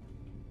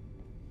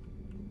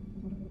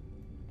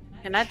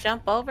 Can I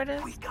jump over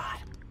this? We got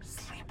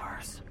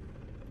sleepers.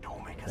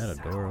 Don't make Is us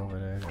that a door over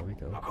there? There we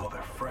go. Look, all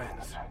their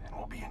friends, and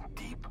we'll be in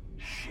deep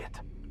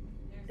shit.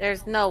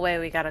 There's no way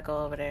we gotta go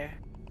over there.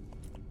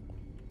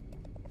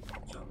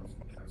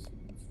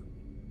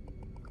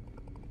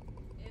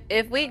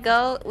 If we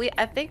go,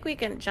 I think we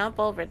can jump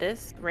over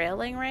this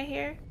railing right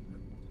here.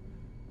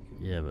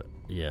 Yeah, but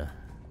yeah.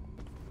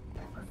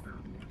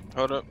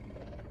 Hold up.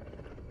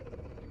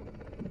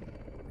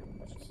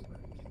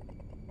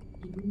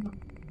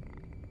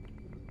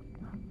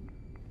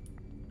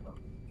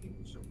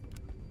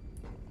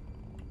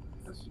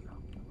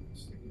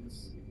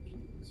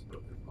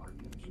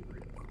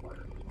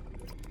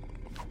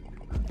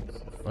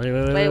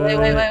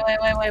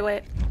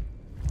 Wait.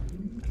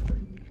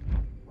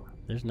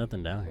 There's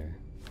nothing down here.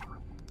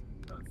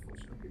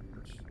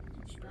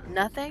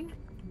 Nothing?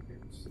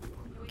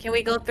 Can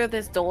we go through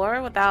this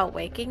door without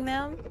waking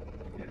them?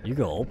 You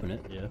go open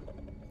it, yeah.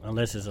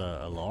 Unless it's a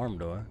alarm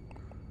door.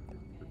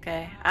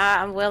 Okay,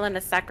 I'm willing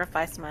to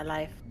sacrifice my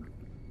life.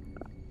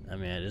 I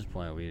mean, at this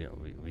point, we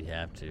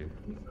have to.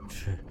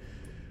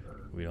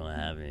 We don't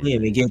have any. We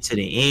didn't even get to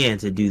the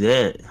end to do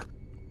that.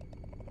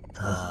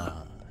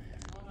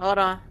 Hold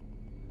on.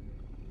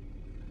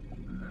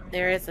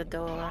 There is a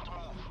door.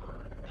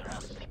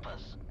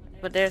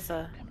 But there's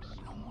a...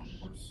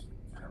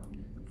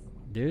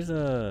 There's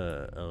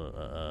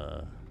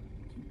a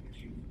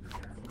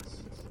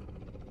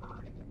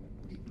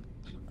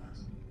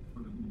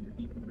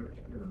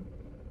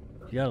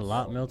You got a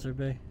lock melter,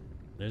 Bay?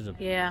 There's a.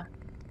 Yeah.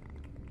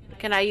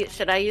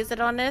 Should I use it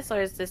on this,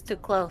 or is this too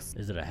close?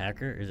 Is it a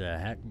hacker? Is it a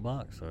hack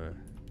box or?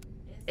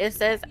 It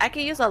says I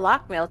can use a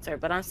lock melter,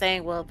 but I'm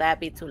saying, will that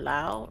be too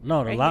loud? No,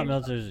 the right lock here?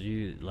 melters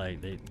you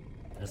like they.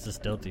 That's a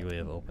stealthy way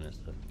of opening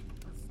stuff.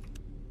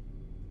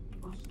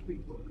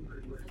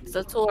 It's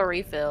a tool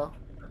refill,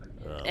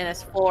 and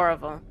it's 4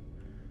 of them.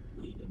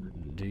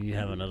 Do you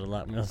have another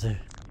lock melter?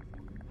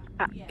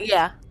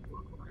 Yeah.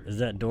 Is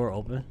that door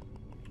open?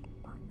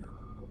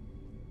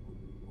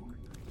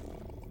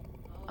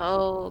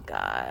 Oh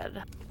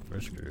God. We're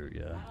screwed,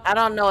 yeah. I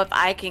don't know if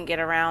I can get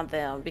around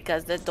them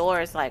because the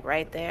door is like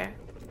right there.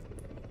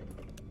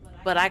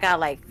 But I got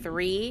like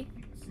 3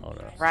 Hold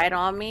on. right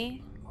on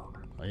me.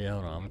 Oh yeah,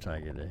 hold on. I'm gonna try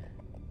to get there.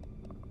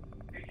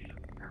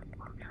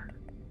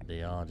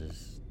 They all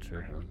just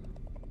tripping.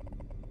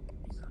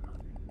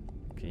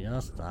 Can y'all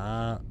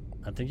stop?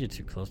 I think you're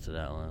too close to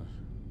that one.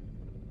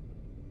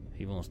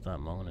 He won't stop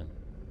moaning.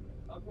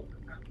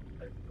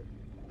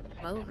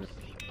 Move.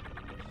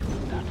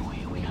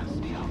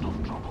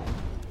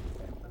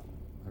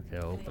 Okay,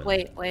 I'll open.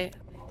 Wait.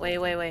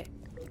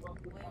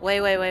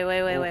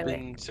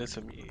 Open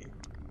sesame.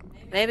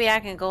 Maybe I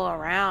can go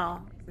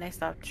around and they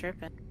stop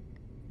tripping.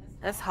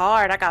 That's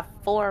hard. I got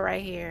 4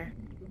 right here.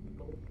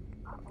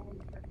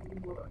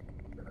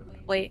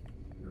 Wait.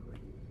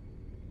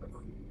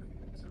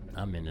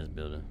 I'm in this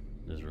building,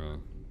 this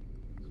room.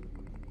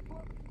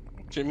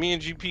 Should me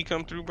and GP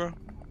come through, bro?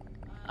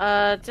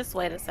 Just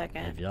wait a If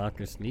second. y'all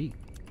can sneak.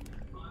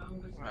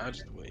 I'll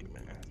just wait,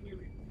 man.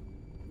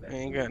 I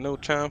ain't got no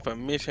time for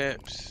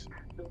mishaps.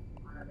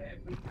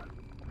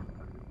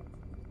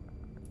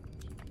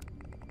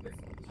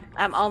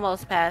 I'm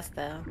almost past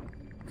them.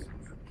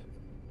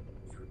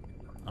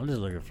 I'm just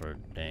looking for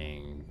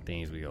dang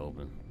things we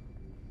open.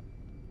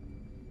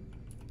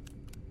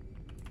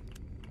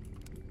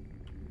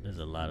 There's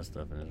a lot of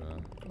stuff in this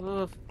room.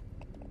 Oof.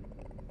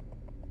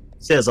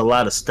 Says a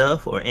lot of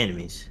stuff or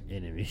enemies.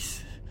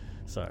 Enemies.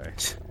 Sorry.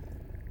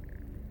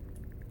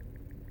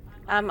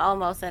 I'm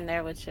almost in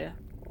there with you.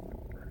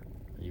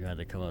 You have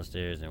to come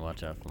upstairs and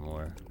watch out for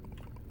more.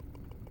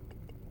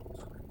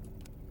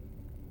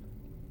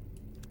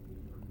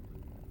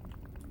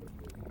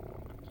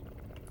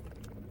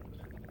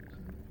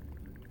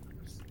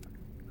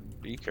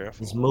 Be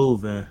careful. It's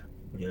moving.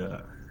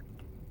 Yeah.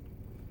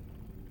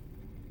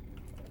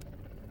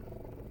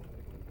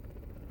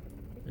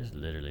 There's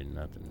literally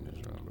nothing in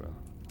this room, bro.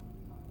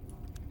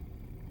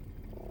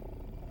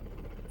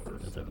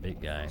 There's a big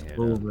guy in here,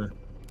 though. Moving.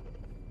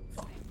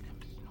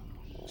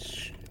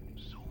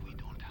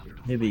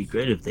 It'd be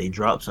great if they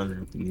drop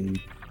something. If you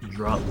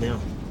drop them.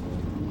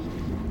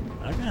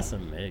 I got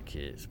some med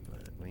kits,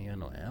 but we ain't got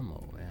no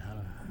ammo, man.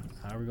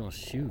 How are we gonna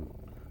shoot?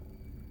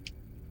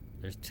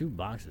 There's 2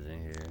 boxes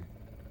in here.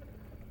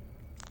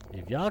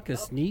 If y'all could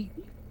sneak,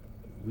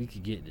 we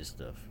could get this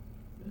stuff.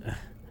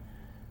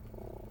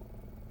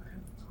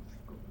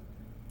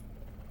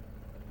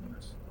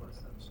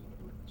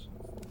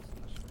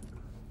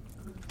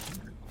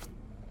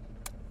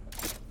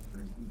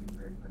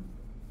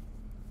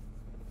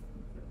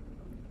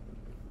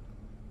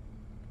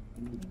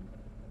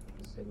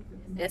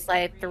 It's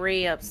like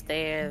 3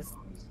 upstairs.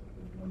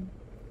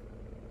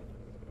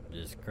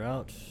 Just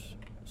crouch,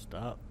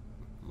 stop,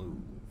 move.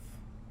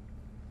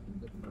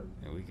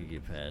 And we could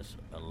get past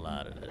a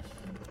lot of this.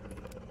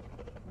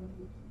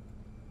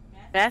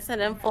 Fasten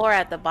them 4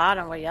 at the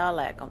bottom where y'all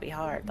at gonna be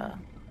hard though.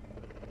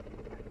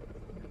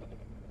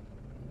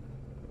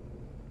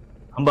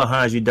 I'm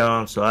behind you,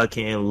 Dom, so I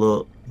can't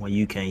look when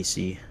you can't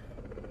see.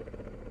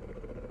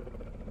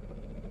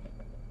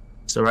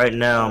 So right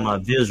now, on my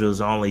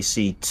visuals, I only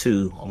see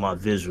 2 on my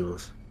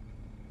visuals.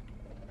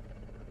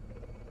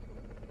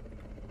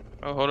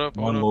 Oh, hold up.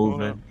 One Hold up.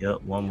 moving.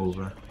 Yep, one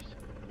moving.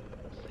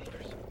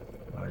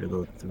 Alright, there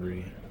go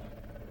 3.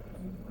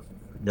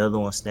 The other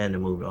one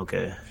standing moving.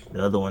 Okay.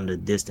 The other one, the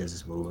distance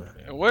is moving.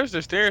 And where's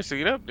the stairs to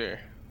get up there?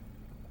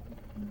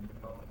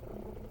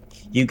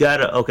 You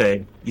gotta,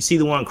 okay. You see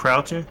the one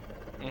crouching?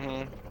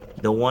 Mm-hmm.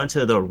 The one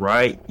to the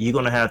right, you're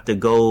gonna have to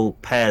go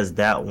past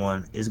that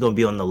one. It's gonna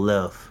be on the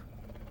left.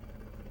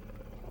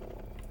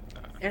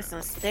 There's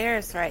some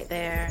stairs right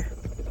there.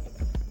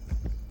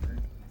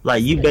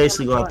 Like, you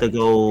basically gonna have to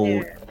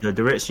go the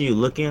direction you're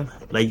looking.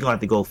 Like, you're gonna have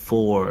to go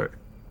forward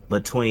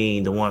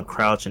between the one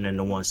crouching and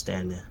the one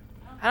standing.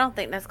 I don't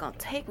think that's gonna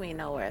take me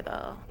nowhere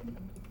though.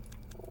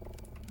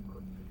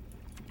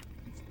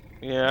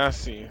 Yeah, I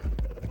see.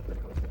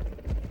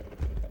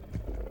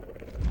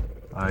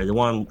 Alright, the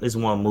one is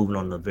one moving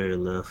on the very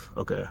left.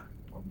 Okay.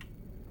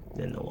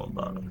 Then the one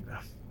bottom.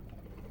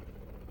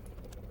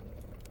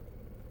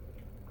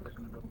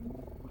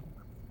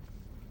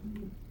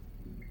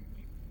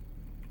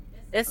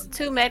 It's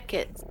 2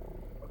 medkits.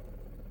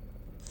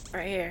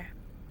 Right here.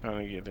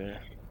 Trying to get there.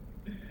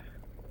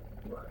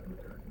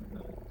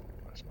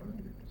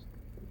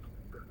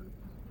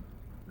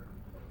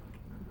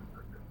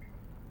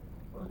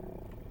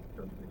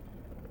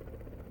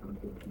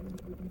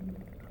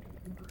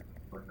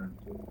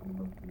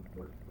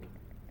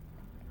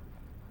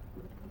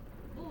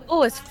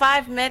 Oh, it's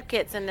 5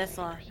 medkits in this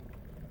one.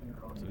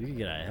 So we can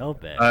get our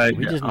help back. Alright,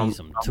 We just I'm need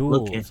some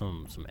looking.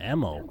 tools, some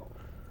ammo.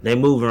 They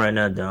moving right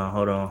now, Don.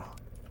 Hold on.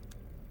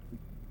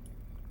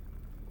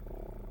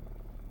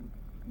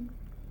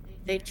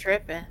 They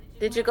tripping.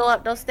 Did you go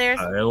up those stairs?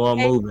 Alright, they one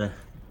Okay. moving.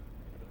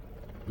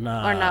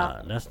 Nah, Or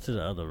no? that's to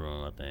the other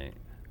room, I think.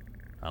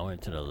 I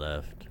went to the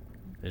left.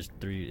 There's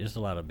 3. There's a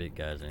lot of big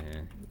guys in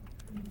here.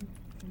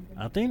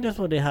 I think that's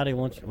how they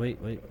want you. Wait.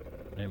 Wait.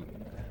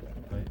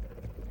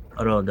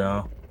 Hold on,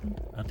 Don.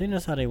 I think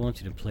that's how they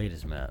want you to play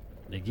this map.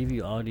 They give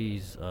you all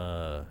these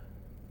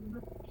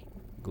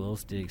glow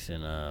sticks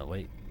and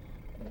wait.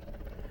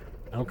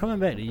 I'm coming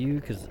back to you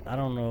because I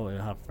don't know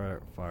how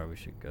far we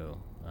should go,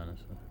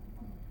 honestly.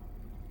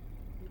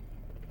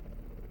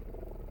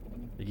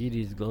 They give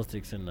you these glow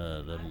sticks and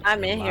the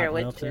I'm the in here lock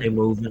with melter. They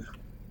moving.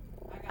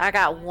 I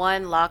got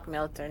 1 lock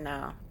melter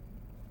now.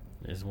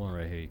 There's one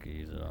right here you could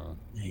use it on.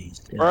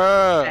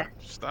 Bruh,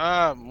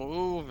 stop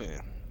moving.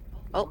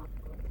 Oh,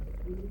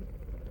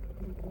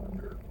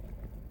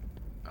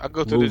 I'll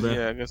go through this. Moving.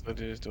 Yeah, I guess I'll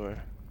do this door.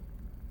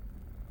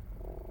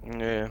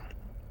 Yeah.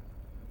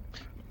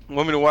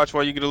 Want me to watch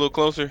while you get a little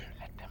closer?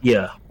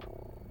 Yeah.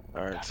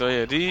 Alright, so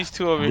yeah, these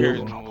 2 over here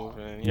is Moving.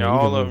 moving. Yeah, Yeah, you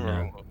all can of move them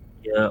are now. moving.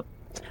 Yeah.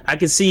 I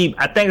think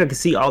I can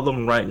see all of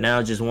them right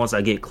now. Just once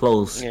I get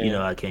close, Yeah. you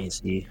know, I can't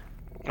see.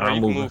 Alright, I'm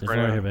you can moving. move This right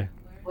one right now. here, babe.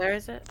 where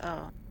is it?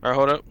 Oh, Alright,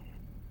 hold up.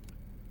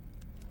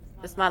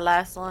 it's my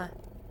last one.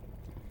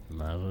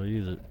 Might as well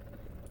use it.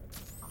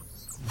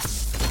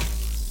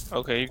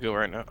 Okay, you good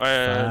right now.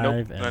 5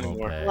 Nope, not ammo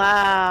anymore. packs.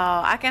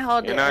 Wow, I can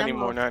hold Yeah, the not ammo.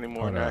 anymore, not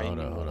anymore, Hold not up,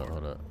 anymore.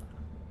 hold up.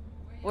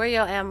 Where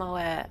your ammo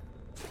at?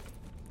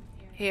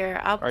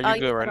 Here, I'll. Are you I'll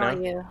good use right it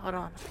on now? you. Hold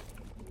on.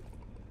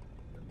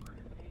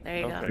 There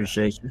you Okay. go.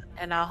 Appreciate you.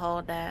 And I'll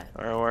hold that.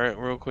 Alright,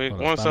 real quick.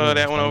 Hold on, Once stop moving,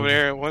 that one stop over moving.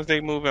 there, once they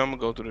move, I'm gonna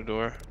go through the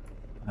door.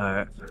 All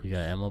right. You got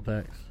ammo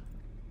packs?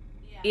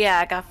 Yeah,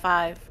 I got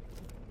 5.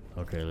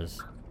 Okay, I'm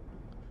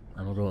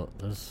gonna go.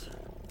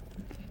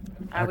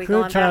 Are we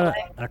going that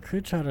way? I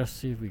could try to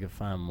see if we can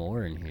find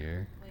more in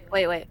here.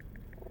 Wait.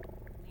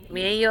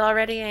 Me and you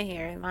already in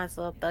here. You might as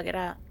well thug it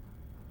out.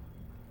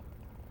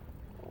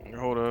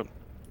 Hold up.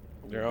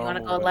 They're all wanna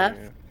go moving left?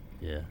 in.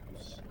 Yeah.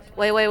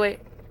 Wait.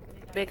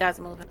 Big guy's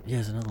moving. Yeah,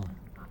 there's another one.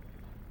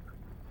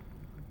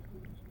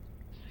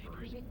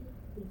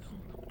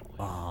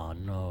 Oh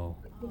no.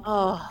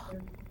 Oh.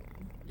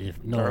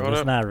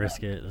 Let's not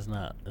risk it. Let's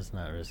not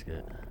risk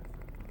it.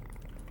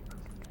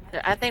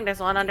 I think there's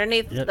one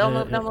underneath. Yep,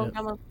 Don't yep,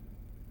 move.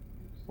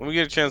 When we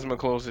get a chance, I'm gonna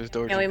close this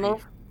door. Can we GP.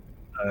 move?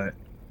 Alright.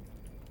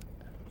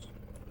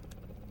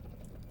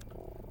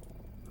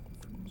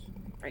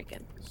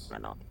 Freaking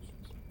run on.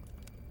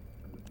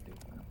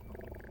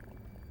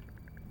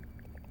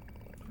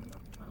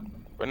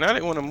 But now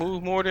they want to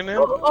move more than that.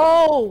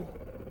 Oh!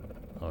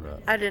 Hold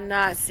up. I did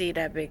not see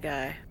that big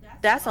guy.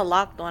 That's a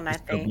locked one, I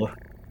Good think. boy.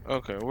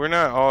 Okay, we're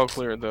not all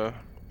clear though.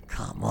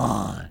 Come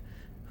on.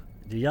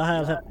 Do y'all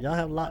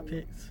have lock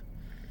picks?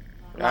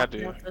 I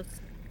do.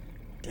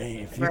 Dang,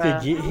 if you Bruh.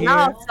 could get here.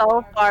 I'm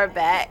so far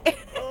back.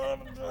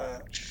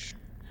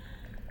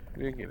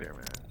 We'll get there,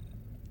 man.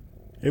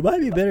 It might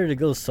be better to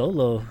go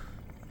solo.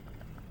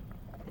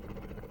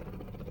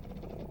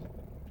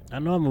 I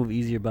know I move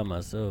easier by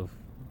myself.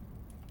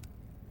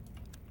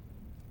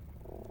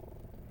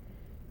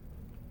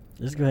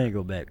 Let's go ahead and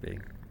go back,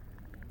 big.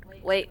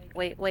 Wait.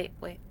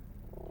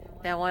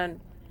 That one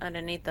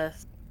underneath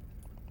us.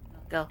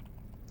 Go.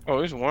 Oh,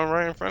 there's one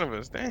right in front of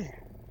us. Dang.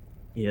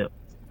 Yep.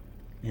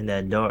 In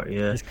that dark,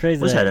 yeah. It's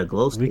crazy. Wish I that had a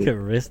glow we stick. could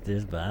risk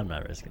this, but I'm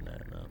not risking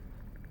that. No.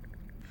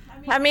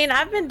 I mean,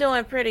 I've been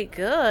doing pretty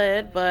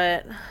good,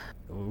 but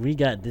We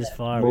got this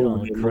far. We Move,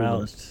 only move.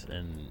 crouched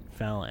and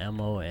found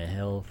ammo and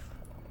health.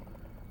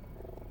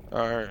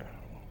 All right.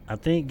 I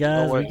think,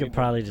 guys, what we you could do.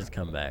 probably just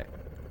come back.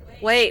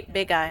 wait,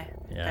 big guy.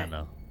 Yeah, I Okay.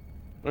 know.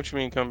 What you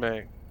mean come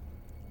back?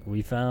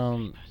 We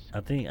found.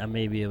 I think I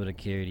may be able to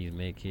carry these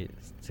med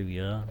kits to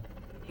y'all.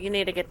 You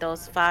need to get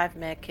those 5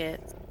 med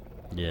kits.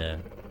 Yeah.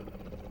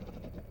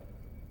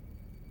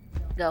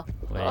 Go.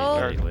 Wait,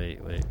 Oh. wait.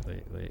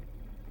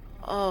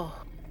 Oh.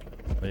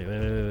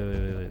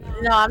 Wait.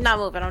 No, I'm not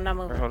moving. All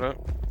right, hold up.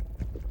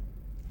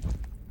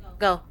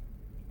 Go.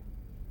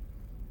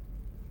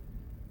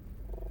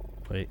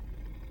 Wait.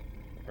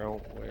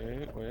 Oh,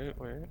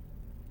 wait.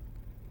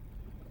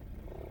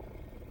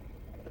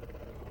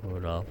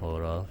 Hold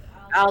off.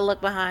 I'll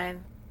look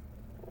behind.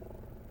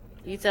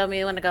 You tell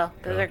me when to go,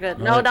 because Go. they're good.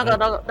 No, No, don't wait.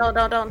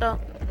 go.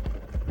 Don't.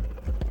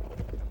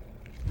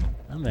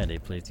 I'm mad they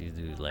play these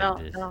dudes like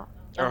Don't. this. All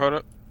right, hold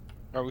up.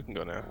 All right, we can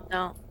go now.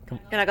 No. Come-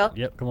 Can I go?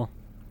 Yep, come on.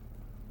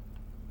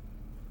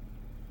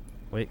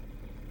 Wait.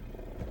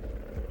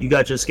 You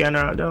got your scanner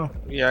out though?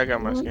 Yeah, I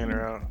got my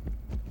scanner out.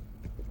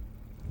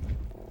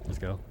 Let's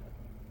go.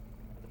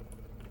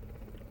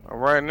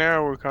 Right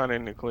now, we're kind of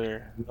in the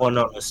clear. One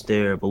on the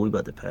stair, but we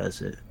about to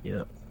pass it.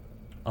 Yep.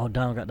 Oh,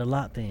 Don got the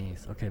lock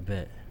things. Okay,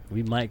 bet.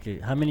 We might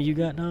get. How many you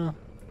got now?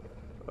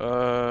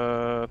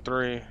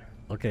 3.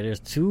 Okay, there's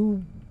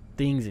 2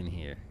 things in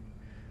here.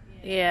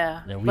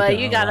 Yeah. Then we But can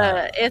you unlock.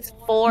 gotta, it's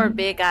 4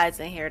 big guys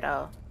in here,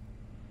 though.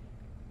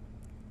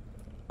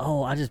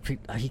 Oh, I just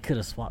picked. He could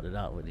have swapped it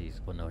out with these.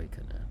 Well, no, he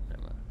couldn't have.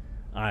 Never mind.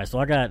 All right, so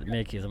I got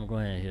med kits. I'm going to go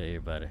ahead and heal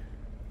everybody.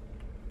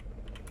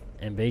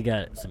 And Bay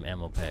got some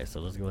ammo packs,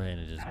 so let's go ahead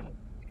and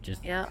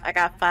just. Yeah, I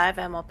got 5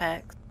 ammo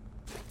packs.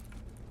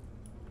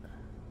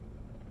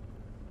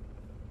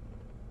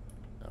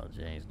 Oh,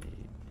 James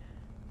need.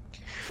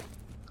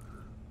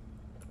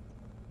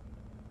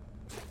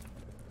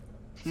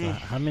 So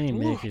how many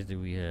med kits do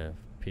we have?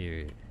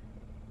 Period.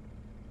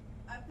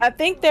 I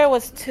think there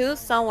was 2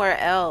 somewhere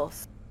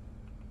else.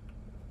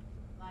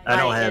 I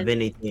don't Like, have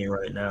anything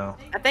right now.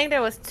 I think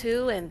there was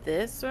 2 in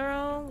this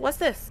room. What's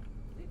this?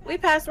 We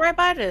passed right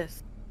by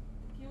this.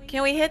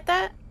 Can we hit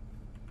that?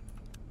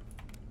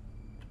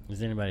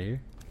 Is anybody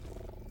here?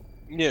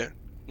 Yeah.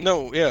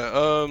 No, yeah.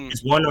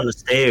 It's one on the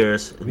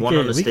stairs. We One could,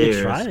 on the we stairs.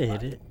 could try to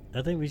hit it.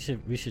 I think we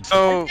should.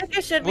 So, I think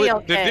it should be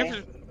what- the okay.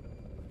 difference.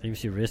 Think we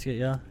should risk it,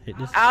 y'all. Hit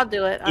this. I'll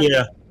do it.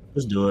 Yeah,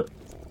 let's do it.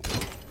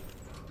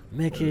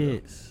 Med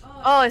kits.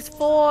 Oh, it's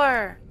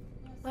 4.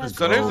 Let's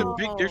So there's a go.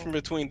 big difference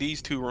between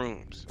these 2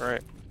 rooms,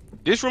 right?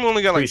 This room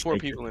only got like 4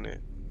 Appreciate people in it.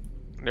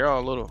 They're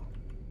all little.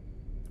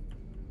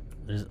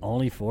 There's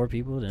only 4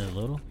 people. Then a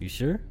little. You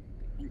sure?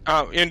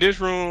 In this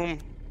room,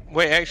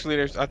 wait,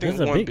 actually, I think There's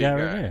a one big big guy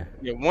guy. right there.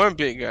 Yeah, one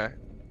big guy.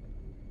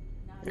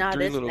 Nah,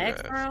 3 this little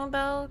next guys. room,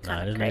 though, Nah,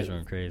 kind this of next crazy.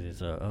 room crazy.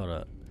 So hold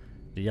up.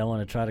 Do y'all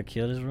want to try to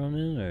kill this room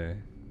then,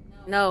 or?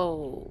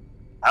 No.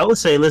 I would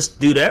say let's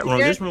do that room.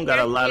 This Here's- room got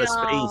a here's lot of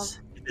the, space.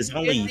 There's Here's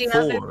only the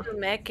other 4. 2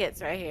 med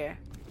kits right here.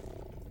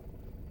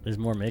 There's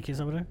more med kits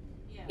over there.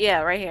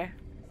 Yeah, right here.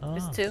 Oh.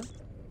 There's 2.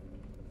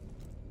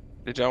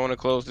 Did y'all want to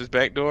close this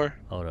back door?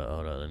 Hold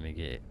up. Let me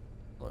get.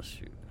 Well,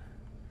 shoot.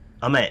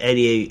 I'm at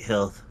 88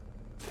 health.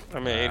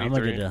 I'm at I'm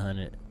gonna 83. get to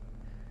 100.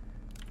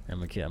 I'm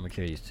gonna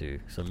carry these 2.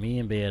 So me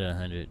and Bay at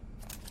 100.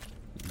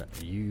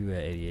 You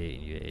at 88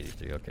 and you at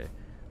 83. Okay.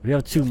 We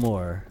have 2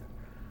 more.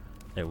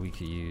 that we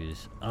could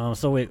use.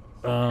 So wait.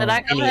 Should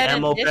I go any ahead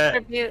ammo and pack?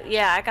 distribute?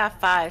 Yeah, I got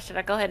 5. Should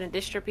I go ahead and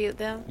distribute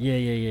them?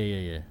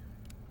 Yeah.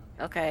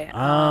 Okay.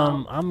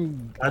 I'll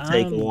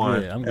take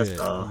one. Good. I'm That's good.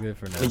 all. I'm good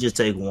for now. We just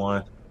take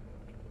one.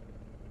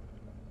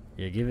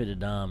 Yeah, give it to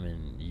Dom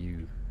and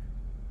you.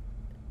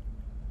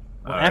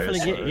 Well, Alright, actually,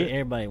 that's get alright.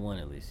 everybody one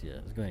at least. Yeah,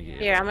 let's go ahead and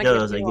get Here, I'm everybody. gonna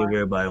Yeah, give they you give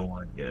one, everybody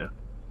one. Yeah.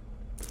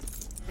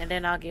 and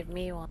then I'll give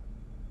me one.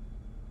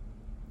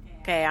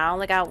 Okay, I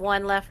only got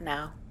 1 left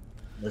now.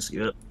 That's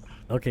good.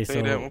 Okay,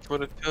 Say that so one for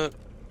the tuck.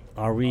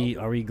 are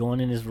we going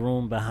in this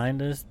room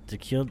behind us to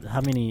kill? How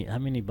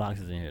many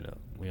boxes in here though?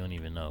 We don't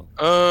even know.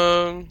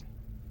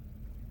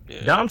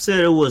 Yeah. Dom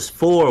said it was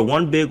 4,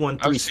 1 big one,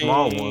 3 I've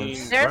small seen-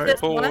 ones. There's right?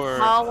 this one 4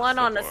 small one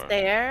so on the far.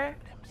 stair,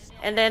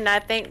 and then I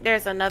think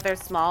there's another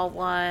small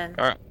one.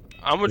 All right,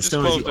 I'm gonna As just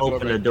soon as close you the door.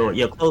 open the back door, there.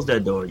 yeah, close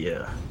that door.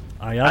 Yeah.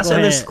 All right, y'all I go said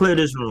ahead. let's clear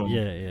this room.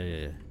 Yeah.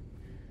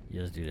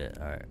 Yeah, let's do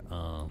that. All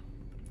right.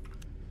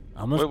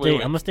 I'm Wait, gonna wait, stay. wait.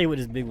 I'm gonna stay with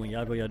this big one.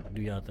 Y'all go. Y'all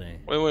do y'all thing.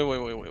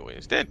 Wait.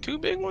 Is that 2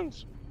 big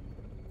ones?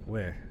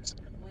 Where?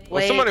 Well,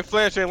 Wait. somebody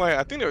flashed their light.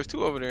 I think there was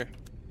 2 over there.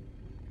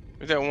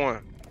 Is that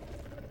 1?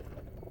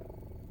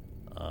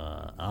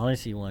 I only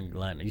see one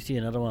lighting. You see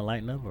another one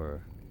lighting up,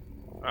 or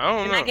I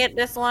don't Can know. I get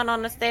this one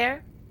on the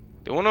stair?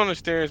 The one on the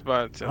stairs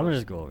by I'm itself. gonna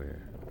just go over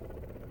here.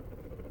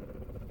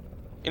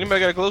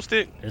 Anybody got a glow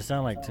stick? It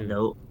sound like 2.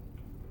 Nope.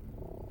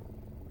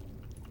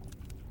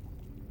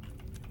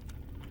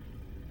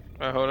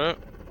 All right, hold up.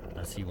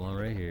 I see one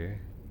right here.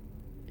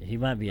 He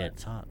might be at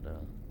top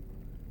though.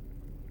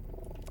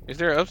 Is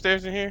there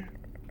upstairs in here?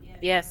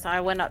 Yes, I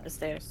went up the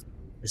stairs.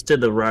 It's to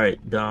the right,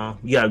 Dom.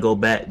 You gotta go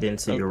back then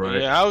to your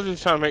right. Yeah, I was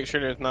just trying to make sure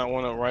there's not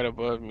one up right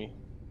above me.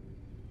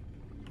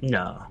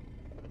 No.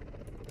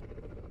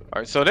 All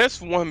right, so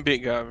that's one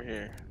big guy over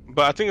here,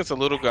 but I think it's a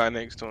little guy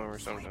next to him or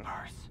something.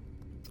 Sleepers.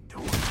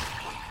 Don't wake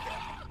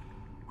them.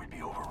 We'd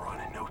be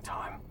overrun in no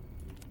time.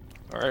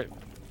 All right,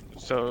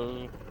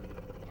 so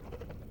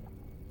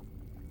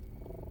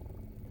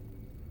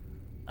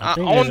I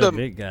think on there's a the-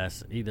 big guy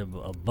either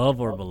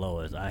above or below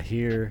us. I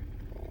hear.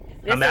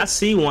 I mean, I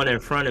see one in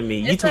front of me.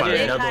 You It's a talking about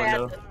big another guy one at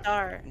though? the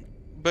start.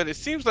 but it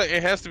seems like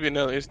it has to be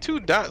another. It's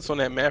 2 dots on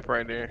that map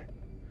right there.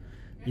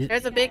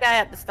 There's a big guy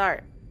at the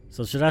start.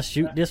 So should I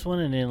shoot this one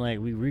and then like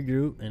we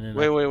regroup and then?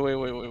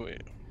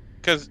 Wait.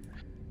 Because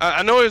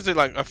I know there's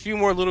like a few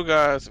more little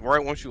guys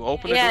right once you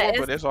open the Yeah, door, it's-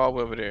 but that's all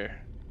over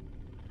there.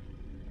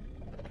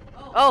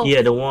 Oh,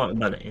 Yeah, the one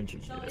by the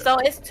entrance. Yeah. so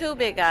it's 2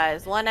 big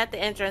guys. One at the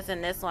entrance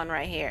and this one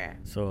right here.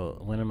 So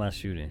when am I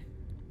shooting?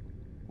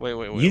 Wait.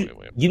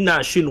 You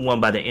not shooting one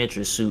by the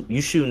entrance suit.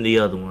 You shooting the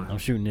other one. I'm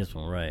shooting this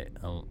one right.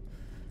 I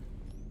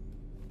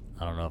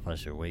don't know if I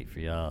should wait for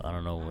y'all. I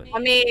don't know what. I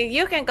mean,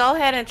 you can go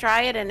ahead and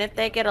try it, and if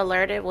they get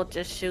alerted, we'll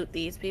just shoot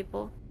these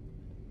people.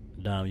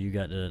 Dom, you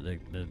got the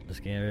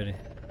scan ready?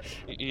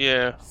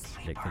 Yeah.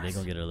 They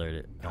gonna get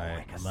alerted. All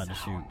right, I'm about to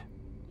shoot.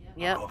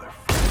 Yep. All their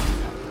friends.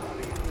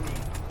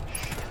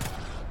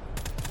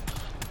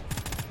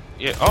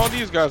 Yeah, all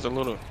these guys are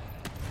little.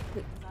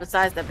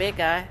 Besides the big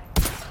guy.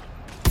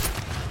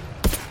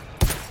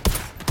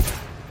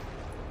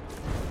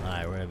 All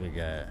right, where that big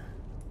guy at?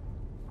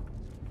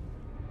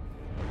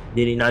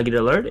 Did he not get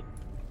alerted?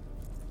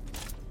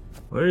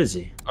 Where is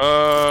he?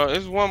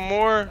 There's one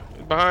more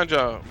behind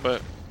y'all,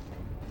 but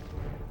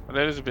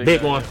that is a big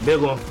Big guy. one.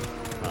 Big one.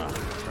 Ah,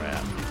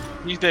 crap.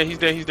 He's dead.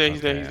 Okay, I He's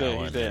wasn't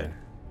dead. there.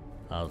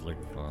 I was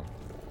looking for him.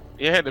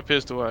 Yeah, I had the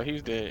pistol out.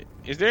 He's dead.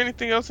 Is there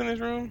anything else in this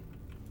room?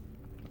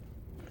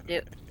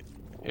 Yep.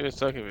 It'll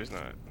suck if it's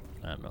not.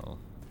 I know.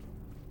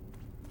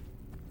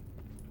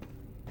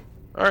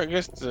 Alright, I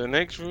guess the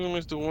next room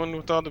is the one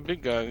with all the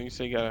big guys. You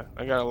say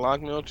I got a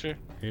lock melcher.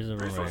 Here's a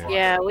room right here.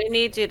 Yeah, we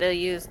need you to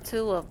use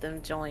 2 of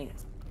them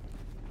joints.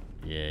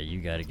 Yeah,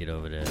 you gotta get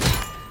over there.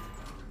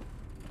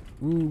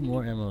 Ooh,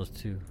 more ammos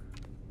too.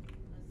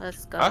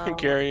 Let's go. I can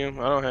carry him.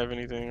 I don't have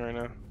anything right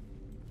now.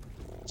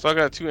 So I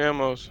got 2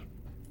 ammos.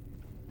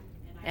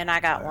 And I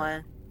got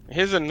one.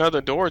 Here's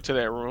another door to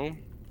that room.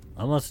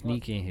 I'm gonna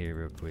sneak in here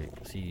real quick,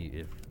 see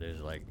if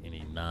there's like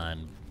any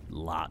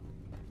non-lock.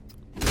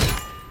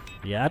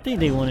 Yeah, I think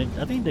they wanted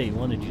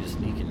you to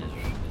sneak in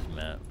this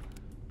map.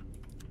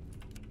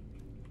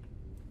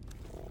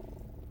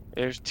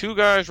 There's 2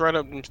 guys right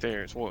up them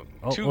stairs. What?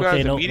 Oh, 2 okay,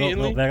 guys no,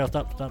 immediately? no, back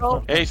up,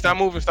 stop. Hey, stop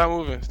moving.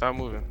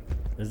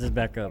 Let's just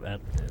back up.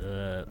 Let's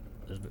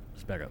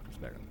back up.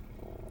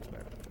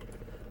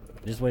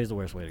 This way is the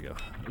worst way to go.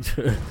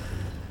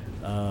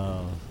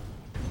 Oh,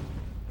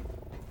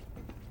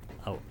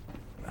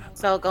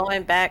 So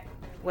going back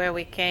where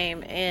we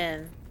came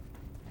in.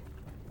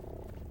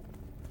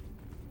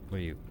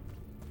 where you?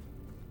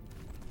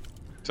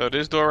 So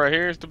this door right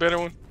here is the better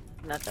one?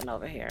 Nothing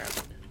over here.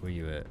 Where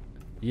you at?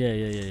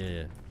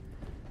 Yeah.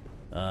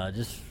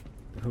 Just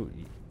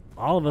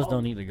all of us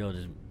don't need to go.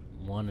 Just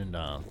one and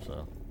down.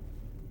 So,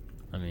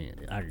 I mean,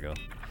 I can go.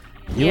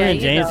 You Yeah, and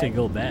you James go. can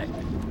go back.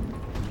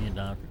 Me and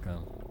Dom can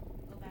come.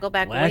 Go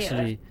back Well, where?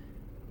 actually,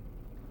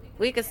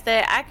 We could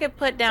stay. I could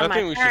put down I my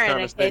think we should turn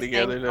kinda in stay case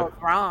together, things though. go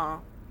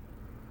wrong.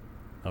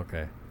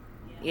 okay.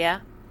 Yeah?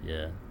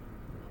 Yeah.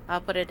 I'll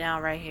put it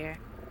down right here.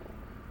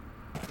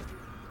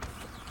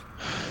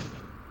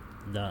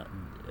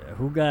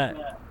 Who got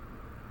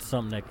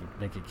something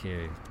they could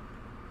carry?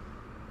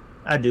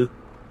 I do.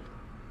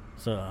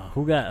 So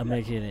who got a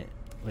making it?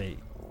 Wait.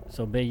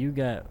 So Bay, you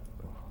got?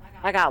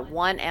 I got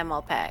 1 ammo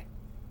pack.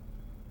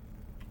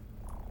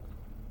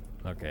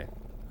 Okay.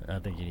 I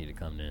think you need to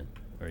come then,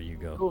 or you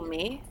go. Who,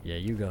 me? Yeah,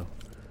 you go.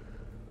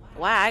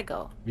 Why I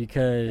go?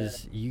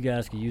 Because you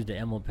guys can use the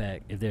ammo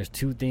pack. If there's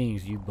 2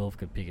 things, you both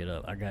could pick it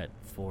up. I got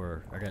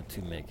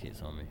 2 med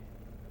kits on me.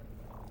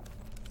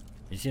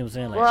 You see what I'm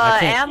saying? Like, Well, I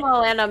can't,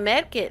 ammo and a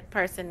medkit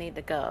person need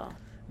to go.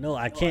 no,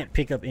 I can't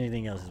pick up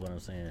anything else. Is what I'm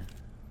saying.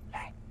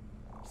 Hey,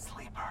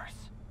 sleepers.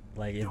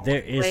 Like, if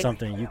there is Wait.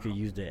 something, you could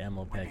use the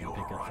ammo pack Be and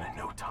pick up overrun in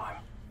something. no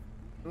time.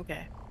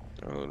 Okay.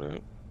 Hold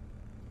up.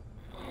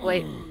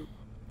 Wait.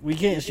 We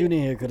can't shoot in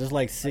here because it's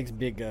like 6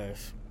 big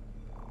guys.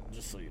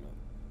 Just so you know.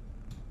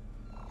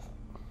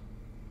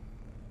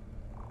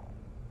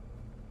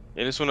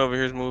 Yeah, this one over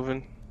here is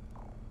moving.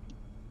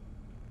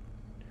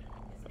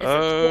 It's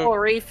a tool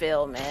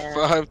refill, man.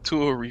 5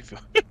 tool refill.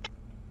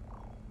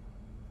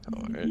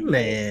 Alright.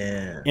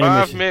 Man. 5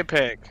 Intermission. med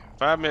pack.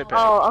 5 med pack.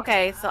 Oh,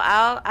 okay. So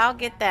I'll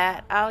get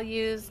that. I'll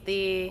use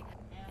the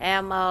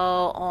ammo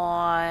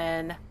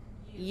on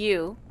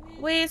you.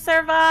 We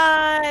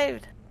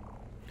survived.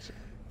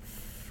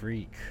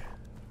 Freak.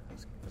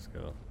 Let's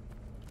go.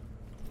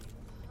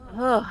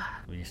 Ugh.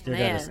 Well, you still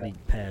Man. gotta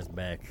sneak past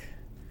back.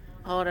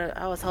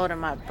 I was holding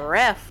my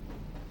breath.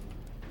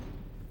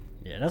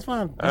 Yeah, that's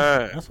why I'm.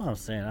 Alright. That's what I'm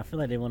saying. I feel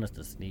like they want us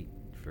to sneak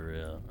for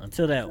real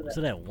until that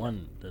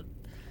one. That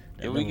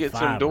If we level get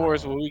 5 some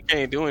doors round. where we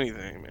can't do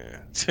anything,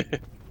 man.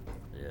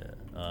 Yeah.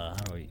 How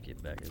do we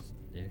get back? Is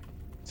there?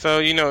 So,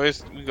 you know,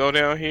 we go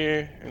down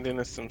here, and then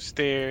there's some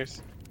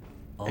stairs.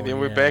 Oh, And then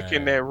we're back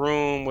in yeah. that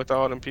room with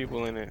all them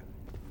people in it.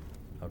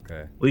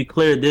 Okay. We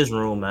cleared this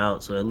room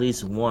out, so at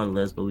least one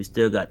less, but we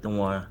still got the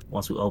one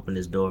once we open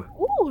this door.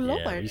 Ooh, Yeah,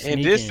 Lord. we And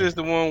this sneaking. is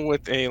the one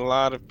with a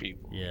lot of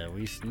people. Yeah,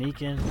 we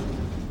sneaking.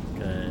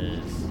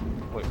 Cause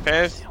Wait,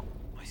 past?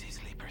 We see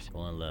sleepers.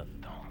 going left.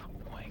 Don't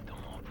wake them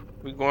up.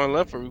 We going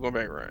left or we going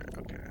back right?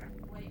 Okay.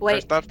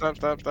 Wait. Stop.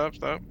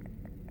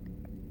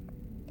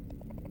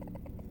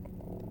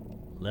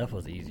 Left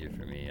was easier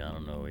for me. I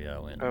don't know where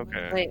y'all went.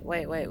 Okay.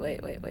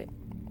 Wait.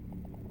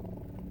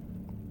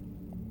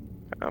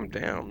 I'm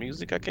down.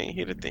 Music, I can't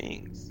hear the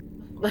things.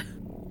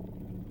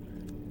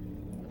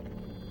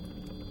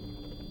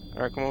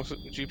 Alright, come on,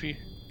 GP.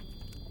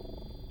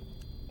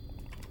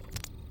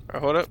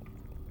 Alright, hold up.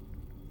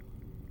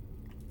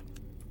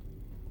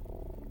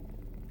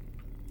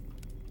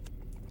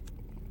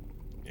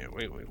 Yeah,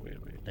 wait.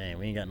 Dang,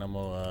 we ain't got no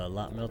more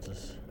lot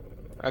melters.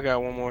 I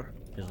got one more.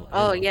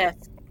 Oh, yes.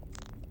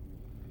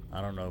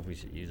 I don't know if we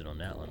should use it on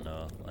that one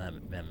though.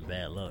 I'm having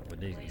bad luck with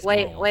these.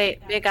 Wait.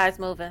 Big guy's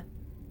moving.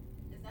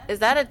 Is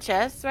that a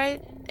chest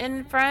right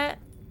in front?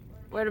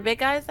 Where the big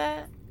guy's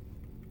at?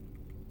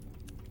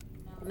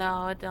 No,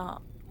 I don't.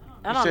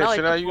 I You don't said, know. It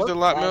should I just use the looks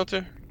lock like-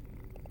 melter?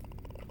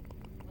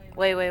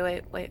 Wait.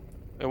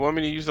 They want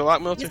me to use the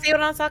lock melter? You see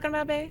what I'm talking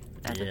about, babe?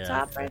 At the Yeah,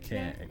 top I right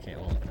can't. there. I can't.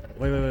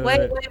 Wait.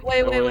 Wait.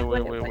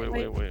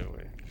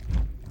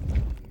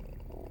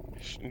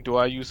 Do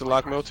I use the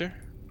lock melter?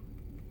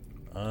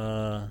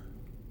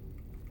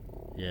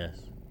 Yes.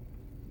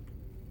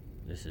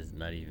 This is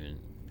not even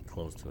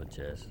close to a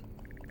chest.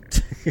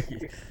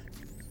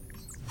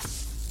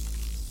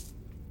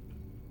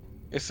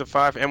 It's a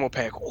 5 ammo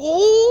pack. Ooh!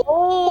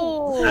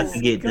 Oh, I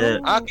can get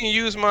that. I can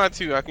use mine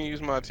too.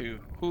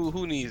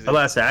 Who needs it? I'm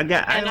about to say I And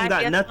I don't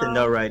got guess nothing so.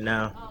 though right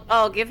now.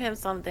 oh, give him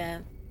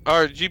something.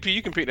 Alright, GP,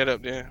 you can pick that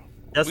up then.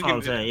 That's We what can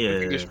I'm saying. we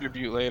can Yeah.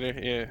 distribute later.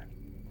 Yeah.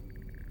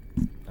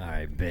 All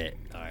right, bet.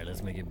 All right,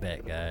 let's make it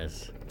back,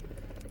 guys.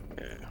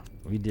 Yeah.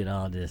 We did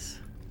all this.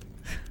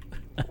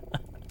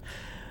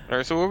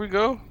 Alright, so where we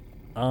go?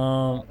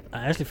 I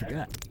actually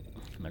forgot.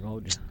 I'm not gonna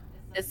hold you.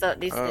 It's up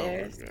these Oh my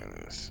stairs.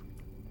 goodness.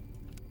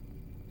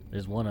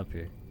 There's one up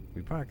here.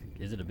 We probably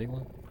could, is it a big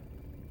one?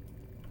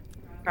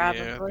 Yeah, I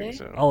Probably. think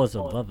so. Oh, it's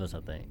above us, I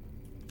think.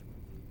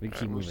 We can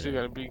keep we moving. still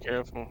gotta be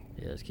careful.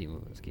 Yeah, let's keep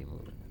moving.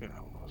 Yeah.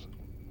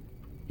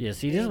 Yeah,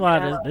 see, this is why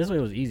this way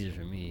was easier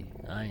for me.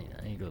 I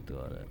ain't go through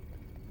all that.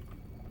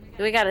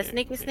 Do we got a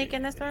sneak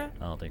in this room?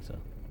 I don't think so.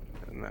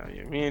 Nah,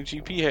 yeah, me and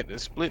GP had to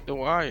split the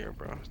wire,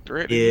 bro.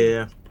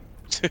 Yeah.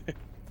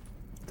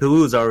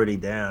 Who was already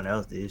down? That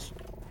was the issue.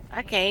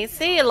 I can't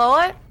see,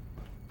 Lord.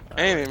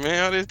 Ain't it,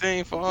 man? All this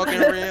thing fogging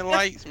red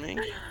lights, man.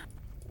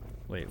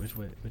 Wait, which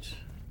way?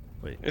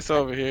 Wait. It's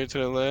over here to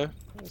the left.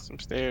 There's some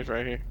stairs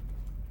right here.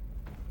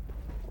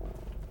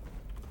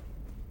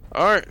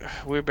 Alright,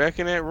 we're back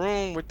in that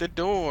room with the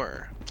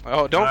door.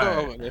 Oh, don't go.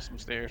 Alright. Oh, there's some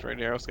stairs right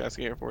there. I got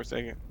scared for a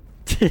second.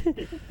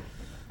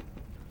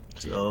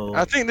 So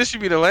I think this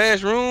should be the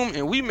last room,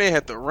 and we may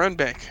have to run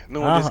back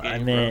knowing this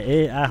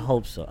game, I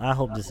hope so. I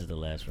hope this is the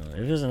last room.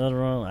 If there's another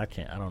room, I don't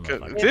know. If I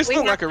bro. can. This we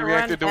look have like a to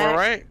reactor run door, back.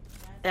 right?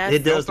 That's,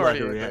 it does Don't like start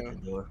a it, reactor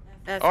though. door.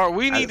 that's Alright,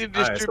 we need to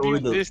Alright, so distribute we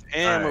do- this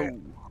ammo. alright.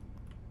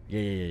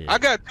 Yeah. I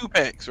got 2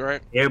 packs,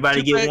 right?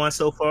 Everybody Two get packs. one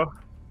so far.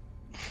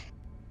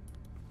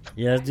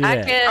 Yeah, let's do I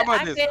that. How can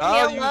about I this? can I'll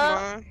heal use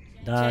up. mine.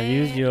 Nah,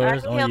 use Jane, yours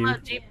I can on heal you.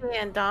 up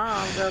GP and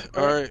Dom real quick.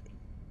 All right.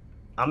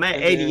 I'm at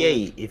And then-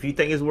 88. If you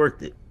think it's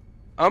worth it.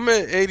 I'm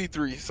at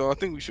 83, so I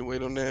think we should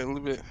wait on that a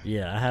little bit.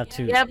 Yeah, I have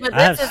two. Yeah, but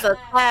I this have, is a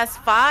class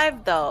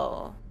 5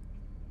 though.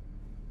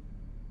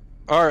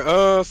 All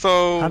right.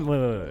 So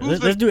wait. who's Let's,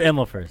 the- let's do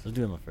ammo first. Let's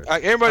do ammo first.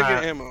 everybody get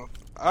Alright. ammo.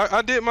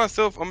 I did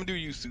myself. I'm gonna do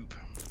you soup.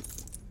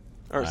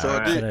 All right. So I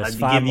Alright, did. that's I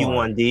five give you more.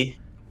 one, D.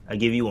 I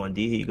give you one,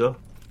 D. Here you go.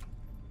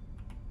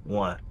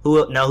 One.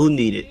 Who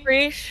need it?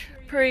 Preach.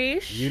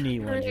 You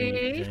need one,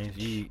 Preach. James.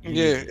 You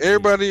Yeah. need-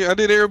 Everybody. I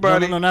did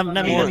everybody. No, not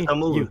me. once. I'm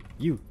moving.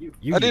 You.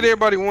 I did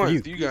everybody For once.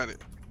 you. You got it.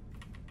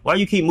 Why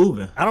you keep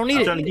moving? I don't need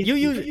I'm trying to it. get You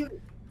use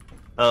it.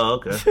 Oh,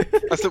 okay.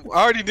 I said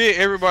I already did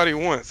everybody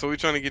once, so we're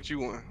trying to get you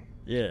one.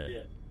 Yeah.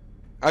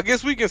 I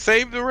guess we can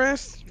save the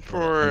rest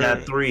for. I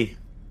got 3.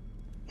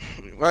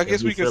 Well, I guess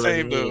If you we can feel like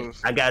save you need.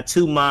 those. I got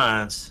 2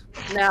 mines.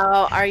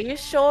 Now, are you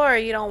sure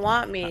you don't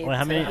want me Wait,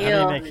 how to many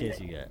heal med kits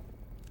you got?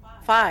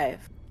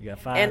 5? You got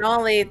 5. And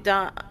only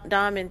Dom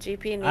and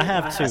GP need I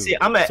have one. 2. See,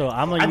 I'm at. So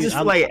I'm gonna I use. just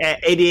I'm, feel like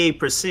at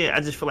 88%, I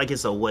just feel like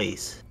it's a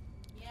waste.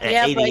 At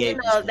Yeah, but you 88%.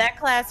 know that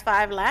class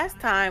 5 last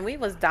time we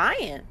was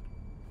dying.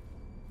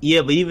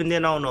 Yeah, but even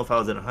then, I don't know if I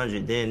was at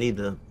 100. Then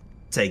either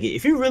take it.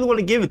 If you really want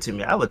to give it to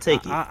me, I would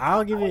take it.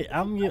 I'll give it.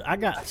 I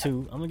got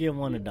 2. I'm gonna give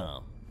one to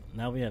Dom.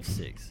 Now we have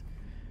 6.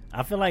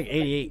 I feel like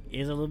 88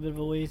 is a little bit of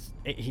a waste.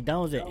 He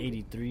Dom was at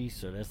 83,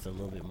 so that's a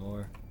little bit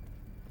more.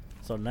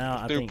 So now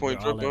I 3 think we're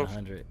points all at above.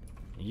 100.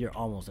 And you're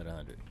almost at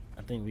 100.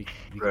 I think we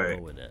can Right.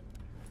 go with that.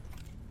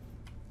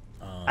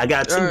 I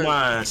got 2 Alright.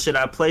 mines. Should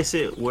I place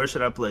it? Where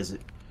should I place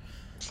it?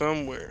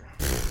 Somewhere.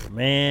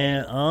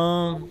 Man,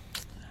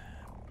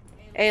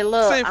 Hey,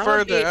 look, Say I'm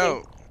further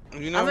out.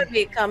 You I'm know. gonna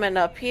be coming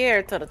up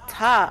here to the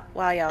top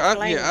while y'all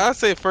playing. Yeah, I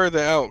say further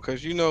out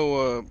because you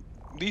know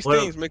these Well-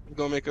 things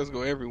gonna make us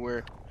go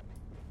everywhere.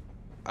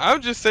 I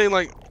would just say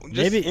like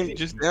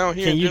just down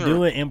here. can in you general.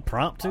 do it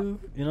impromptu?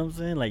 You know what I'm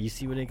saying? Like you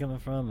see where they coming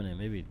from, and then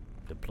maybe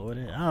deploy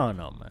it. I don't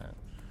know, man.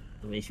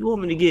 I mean, if you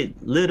want me to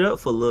get lit up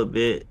for a little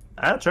bit,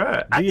 I'll try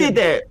it. I Do you- did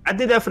that. I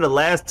did that for the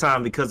last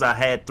time because I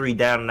had 3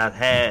 down and I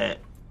had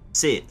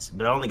 6,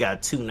 but I only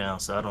got 2 now,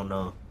 so I don't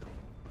know.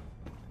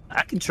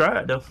 I can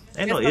try it though.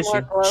 Ain't no Get some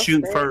issue. more glow Shoot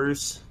sticks.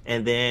 first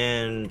and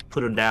then put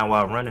them down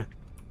while running.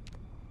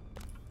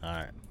 All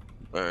right.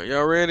 All right,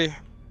 y'all ready?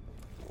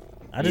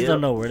 I just Yep.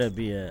 don't know where that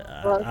be at.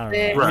 I don't know.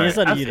 Right, I mean, it's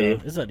up to I you feel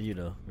though. It's up to you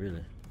though,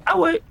 really. I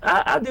wait.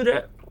 I do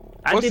that.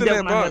 I What's did in that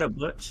that when I had box? a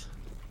bunch.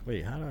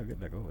 Wait, how do I get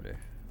back over there?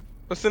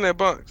 What's in that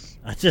box?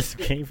 I just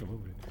came from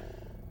over there.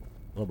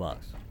 What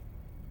box?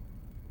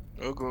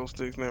 Oh, glow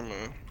sticks. Never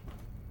mind.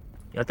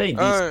 I think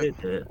D Alright.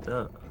 spit that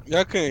up.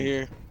 Y'all couldn't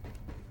hear.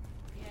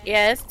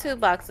 Yeah, it's 2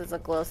 boxes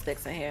of glow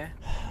sticks in here.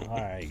 All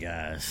right,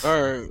 guys.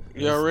 All right,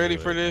 y'all Let's ready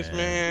do for it, this,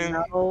 man?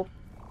 No.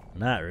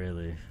 Not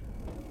really.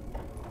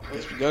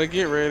 Yes, we gotta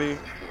get ready.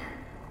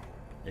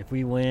 If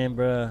we win,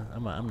 bruh,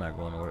 I'm not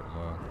going to work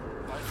tomorrow.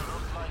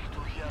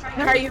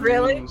 Are you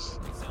really?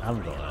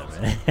 I'm going,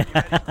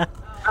 man.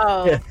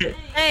 Oh,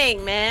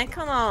 dang, man,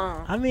 come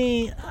on! I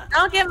mean,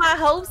 Don't get my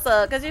hopes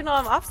up, cause you know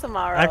I'm off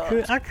tomorrow. I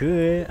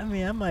could. I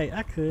mean, I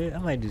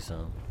might do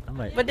something. I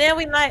might. But then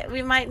we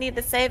might need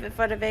to save it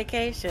for the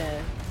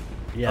vacation.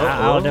 Yeah,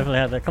 Uh-oh. I'll definitely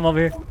have that. Come over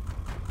here.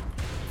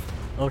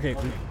 Okay.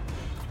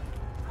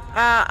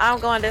 I'm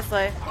going this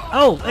way.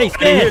 Oh, hey, They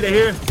scan. here. They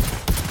here.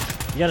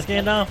 You got to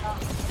scan down?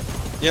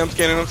 Yeah, I'm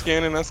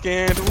scanning. I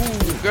scanned.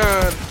 Ooh,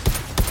 God.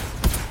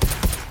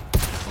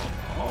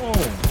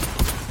 Oh.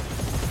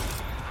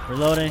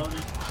 Reloading.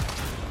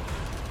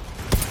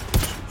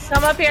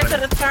 Come up here to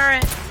the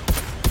turret.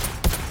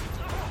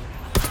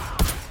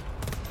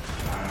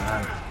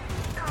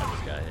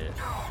 Just got hit.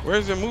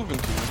 Where's it moving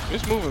to?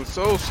 It's moving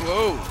so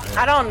slow.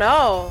 I don't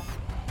know.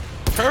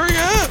 Hurry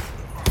up!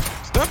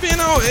 Stop being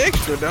all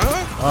extra, dog.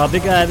 Oh,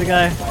 big guy.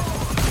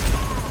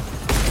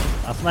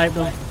 I sniped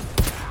him.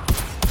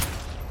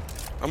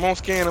 I'm on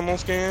scan.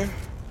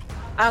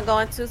 I'm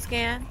going to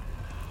scan.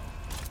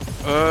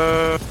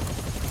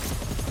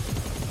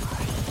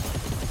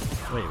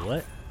 Wait,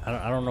 what?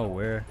 I don't know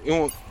where. You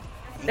want,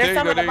 There's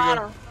some at the there you go.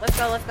 bottom. Let's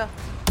go.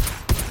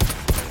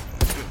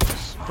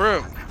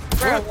 Bro,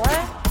 Bro,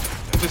 what?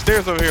 the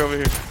stairs over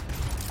here.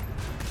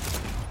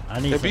 I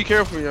need. Hey, be some-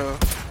 careful, y'all.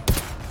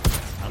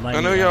 might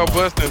I know need y'all ammo.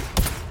 busting.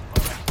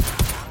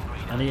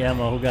 I need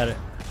ammo. Who got it?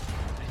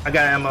 I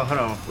got ammo. Hold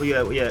on. Where you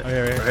at? Oh, yeah,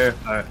 right here.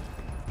 All right.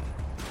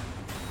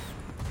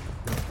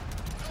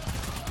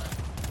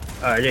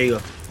 All right. There you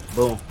go.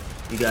 Boom.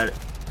 You got it.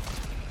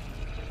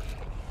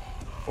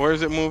 Where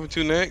is it moving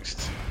to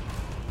next?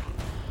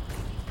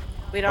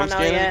 We I'm don't know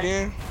scanning yet.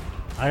 again.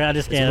 I got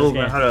this It's scan.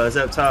 moving. Hold on. It's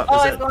up top. Oh,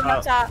 It's it's up going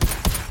up top.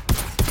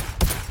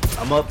 top.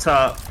 I'm up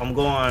top. I'm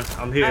going.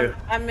 I'm here.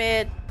 I'm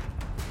mid.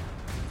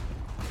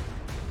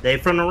 They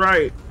from the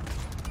right.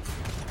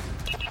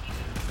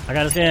 I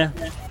got a scan.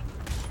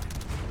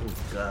 Oh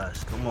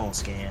gosh. Come on,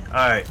 scan. All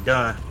right.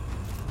 Done.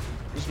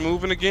 It's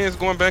moving again. It's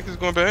going back.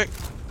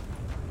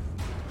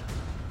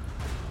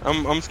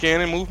 I'm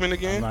scanning movement I'm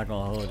again. not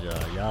gonna hold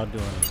y'all. Y'all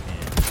doing the scan.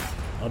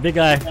 Oh, big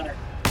guy.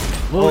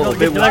 Whoa, no,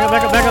 big back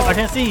up. I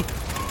can't see.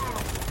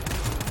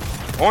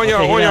 On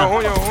y'all, Okay, on he y'all, down.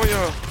 on y'all, on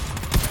y'all.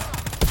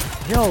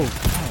 Yo.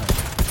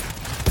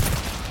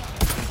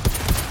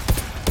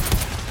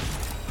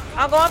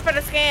 I'm going for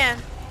the scan.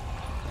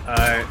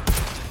 Alright.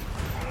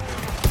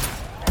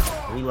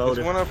 There's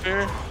Reloaded. one up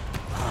here.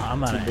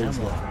 I'm out of Two bullets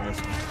ammo. left on this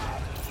one.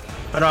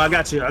 Oh no, I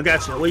got you.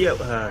 Where you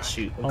at?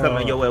 Shoot. I'm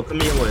coming your way. I'm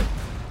coming your way.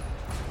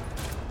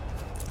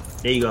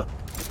 There you go.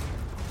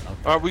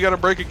 All right, we gotta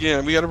break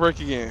again.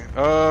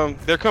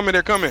 They're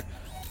coming.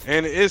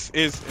 And it's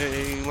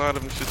a lot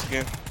of them shits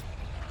again.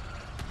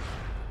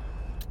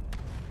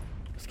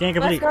 Scan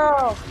Let's complete.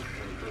 go.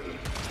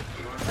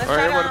 Let's All right,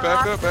 try to everybody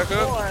back unlock up, back the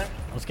up. door.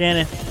 I'm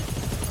scanning.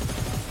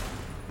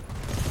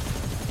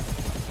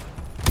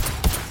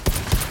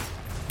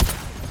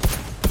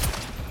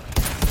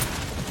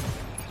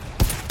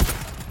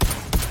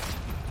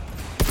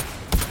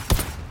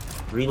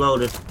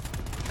 Reloaded.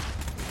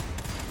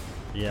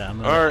 Yeah, All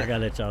right. I gotta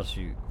let y'all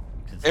shoot.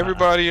 'Cause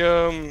Everybody,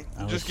 was-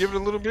 just give it a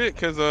little bit,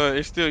 cause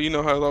it's still, you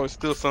know how there's always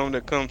still some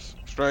that comes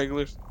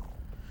stragglers.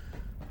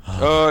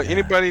 God.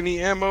 Anybody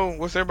need ammo?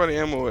 What's everybody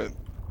ammo at?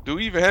 Do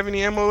we even have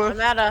any ammo left?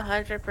 I'm at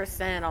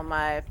 100% on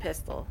my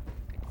pistol.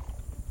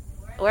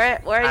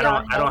 Where are I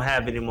y'all? don't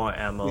have any more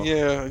ammo.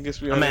 Yeah, I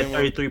guess we. I'm have at ammo.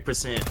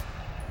 33%.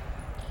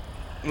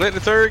 Let the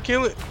third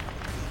kill it.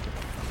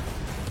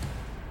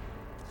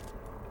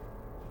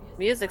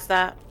 Music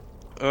stop.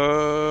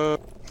 GP,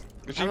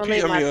 I'm gonna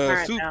leave my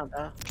turret Soup, down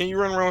though. can you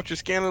run around with your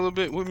scanner a little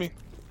bit with me?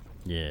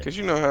 Yeah. Cause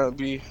you know how it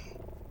be.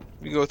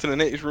 We go to the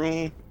next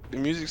room, the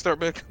music start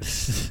back.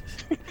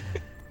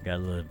 Got a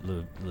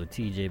little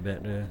TJ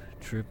back there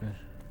tripping.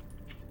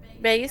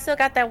 Babe, you still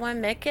got that one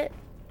med kit?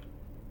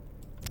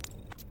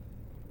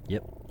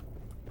 Yep.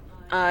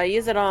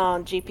 Use it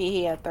on GP.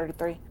 He at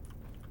 33.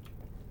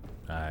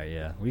 Alright,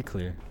 yeah, we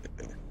clear.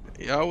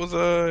 Y'all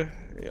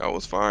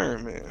was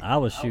firing, man. I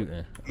was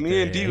shooting.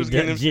 Me and D was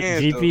getting them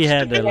scans, GP though.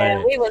 had to Yeah,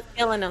 like. we was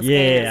killing them.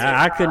 Yeah,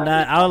 I could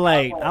not. I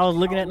was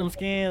looking at them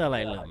scans. I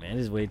like, look, man,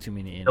 this is way too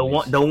many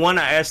enemies. The one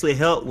I actually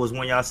helped was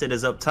when y'all said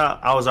it's up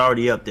top. I was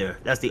already up there.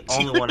 That's the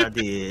only one I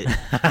did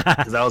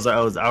because I was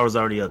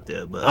already up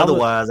there. But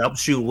otherwise, I'm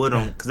shooting with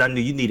them because I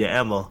knew you needed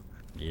ammo.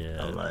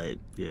 Yeah. I'm like,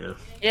 yeah.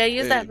 Yeah,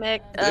 use that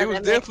med. They was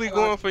that med definitely kit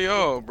going on. for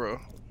y'all, bro.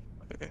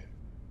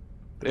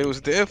 They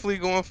was definitely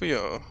going for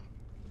y'all.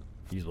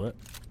 Use what?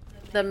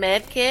 The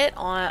med kit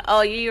on.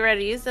 Oh, you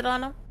ready to use it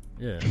on them?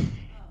 Yeah.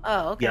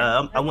 Oh, okay.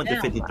 Yeah, I went to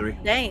Damn. 53.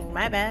 Dang,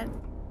 my bad.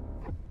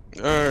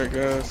 All right,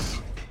 guys.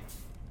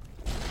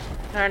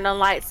 Turn the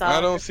lights off.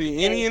 I don't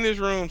see any in this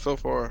room so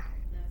far.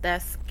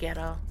 That's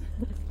ghetto.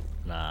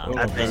 Nah. Oh,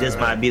 I think this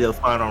might be the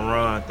final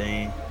run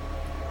thing.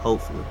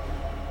 Hopefully.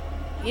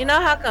 You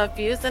know how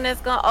confusing it's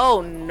going?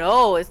 Oh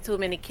no, it's too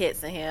many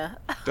kits in here.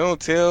 Don't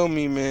tell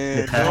me,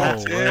 man. No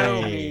Don't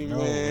tell way. me, No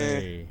man.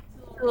 way.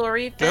 To a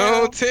refill.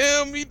 Don't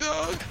tell me,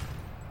 dog.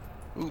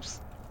 Oops.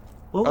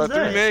 What was 3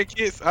 that? med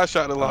kits. I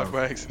shot the lock Oh.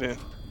 by accident.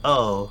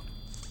 Oh,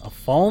 A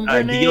foam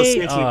Alright, do your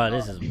grenade? sentry- Oh,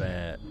 this is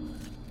bad.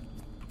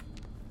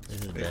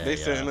 This is bad. They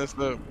setting y'all. us up,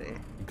 bro.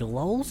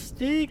 Glow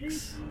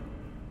sticks?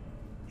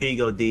 here you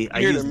go, D. I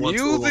You hear used the one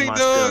tool on music,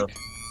 myself. dog?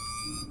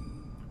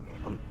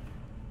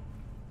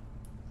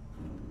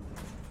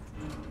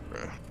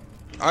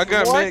 I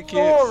got More med kits.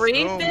 full Oh my-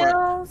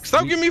 refills?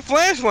 Stop giving me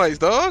flashlights,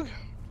 dog.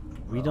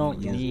 We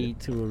don't use it. need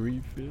tool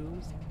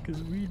refills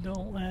because we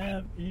don't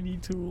have any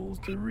tools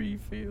to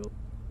refill.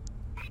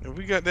 If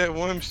we got that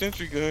one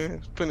sentry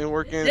gun, putting in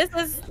work in. This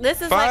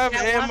is 5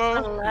 like that one ammo.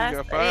 from the We last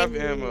got 5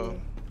 game.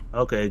 ammo.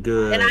 Okay,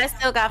 good. And I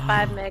still got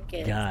 5 med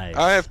kits. Guys.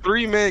 I have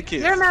 3 med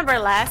kits. You remember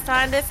last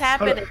time this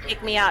happened and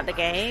kicked me out the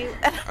game?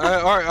 All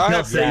right, I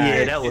have 3 Yeah, yeah,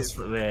 med that kits.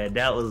 was man.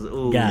 That was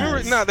ooh.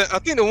 Guys. Remember, I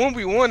think the one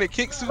we won, it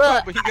kicked Soup Look,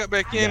 out, but he got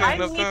back in I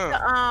enough need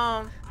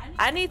time. to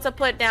I need to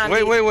put down. Wait.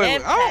 these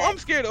med I'm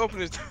packs. scared to open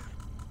this.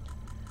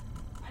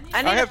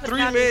 I, need I to have put 3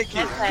 down med these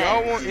kits. packs.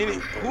 Y'all want any?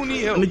 Who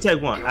need Let me help?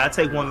 take one. I'll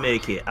take one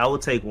med kit. I will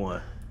take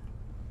one.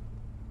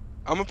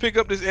 I'm gonna pick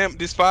up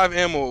this 5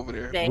 ammo over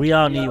there. Thank We you.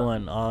 all need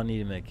one. All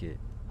need a med kit.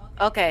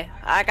 Okay,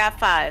 I got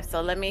 5.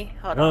 So let me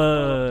hold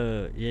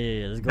on.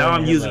 Yeah, let's go. Now ahead I'm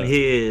and using have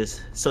his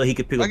so he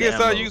could pick I up guess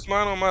the I'll ammo. use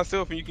mine on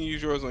myself, and you can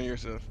use yours on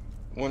yourself.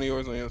 One of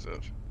yours on yourself.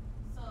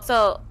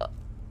 So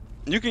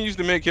You can use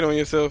the med kit on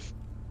yourself,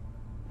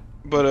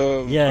 but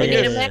Yeah, I You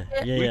need guess a med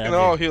kit? yeah, we yeah. can I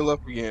all do. heal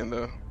up again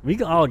though. We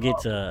can all get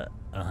to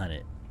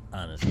 100,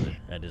 honestly,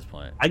 at this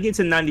point. I get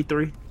to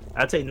 93.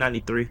 I take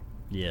 93.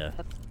 Yeah.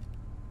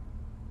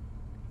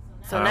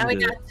 so I'm now we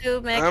good. got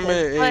 2 med I'm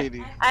kits. at But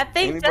 80. I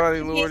think Anybody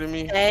just to lower be than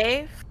me?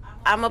 safe,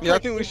 I'm gonna Yeah, I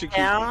put think we these should keep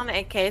down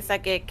in case I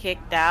get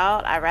kicked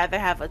out. I'd rather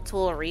have a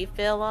tool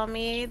refill on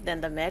me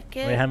than the med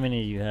kit. Wait, how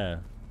many you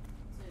have?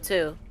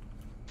 2.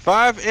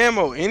 5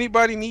 ammo.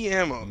 Anybody need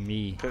ammo?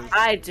 Me. 'Cause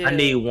I do. I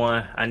need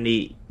one. I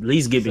need at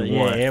least give So, me yeah,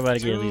 one. everybody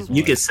get at least one.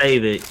 You can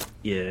save it.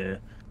 Yeah.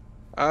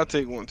 I'll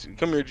take one too.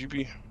 Come here,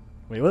 GP.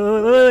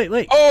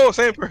 Wait. Oh,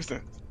 same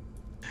person.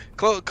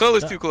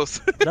 Color's too close.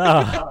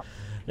 No.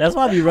 That's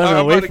why I be running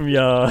I'm away about to- from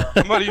y'all.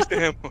 I'm about to use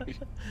the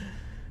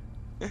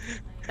ammo.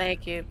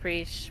 Thank you.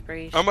 Preach.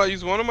 I'm about to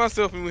use one of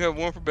myself, and we have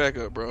one for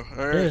backup, bro. All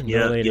There's right.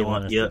 no way they you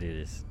want want- us yep. to do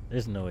this.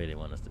 There's no way they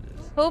want us to do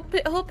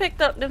this. Who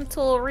picked up them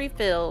tool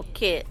refill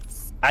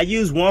kits? I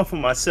used one for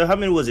myself. How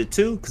many was it?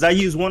 2? Because I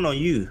used one on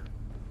you.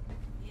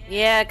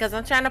 Yeah, because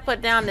I'm trying to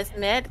put down this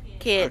med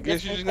kit. I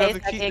guess you in just have to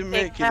case I keep get the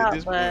med kicked kit at out,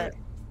 this but-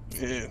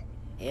 point.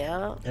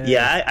 Yeah. Yeah.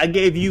 Yeah, I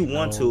gave you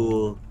one No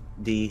tool,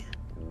 D.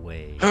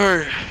 way. All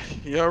right.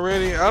 Y'all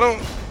ready? I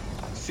don't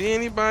see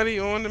anybody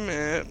on the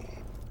map.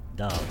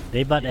 Dog,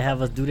 they about to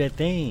have us do that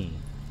thing.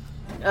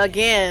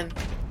 Again.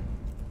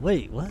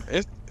 Wait, what?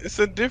 It's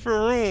a different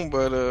room,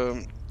 but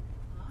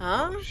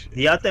Huh?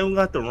 Do y'all think we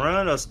got to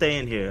run or stay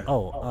in here?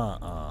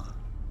 Oh,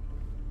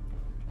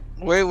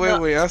 Wait.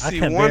 I I see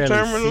can one barely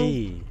terminal.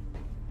 see.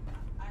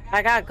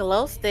 I got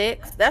glow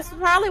sticks. That's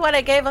probably why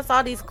they gave us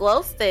all these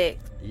glow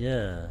sticks.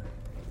 Yeah.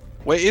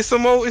 Wait, it's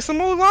some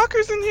more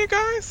lockers in here,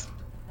 guys.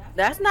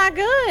 That's not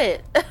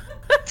good.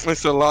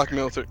 It's a lock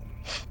melter.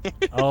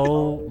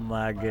 Oh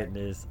my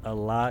goodness, a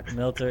lock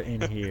melter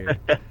in here.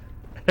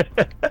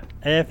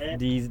 F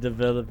these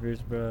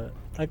developers, bro.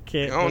 I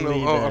can't I don't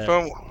believe know. Oh, I that.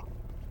 found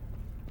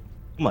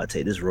I'm about to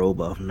take this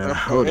robe off now.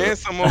 Hold and up.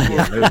 some more.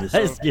 I'm nervous.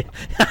 Let's get-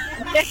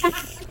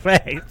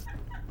 Facts.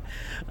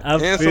 I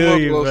And some feel more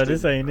you, glow bro.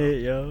 sticks. This ain't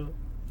it, yo.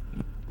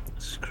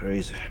 It's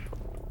crazy.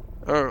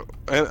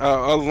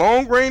 A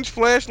long range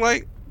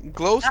flashlight,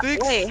 glow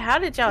sticks, Wait, how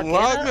did y'all get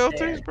lock up melters,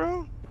 there?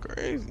 bro.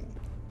 Crazy.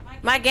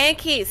 My game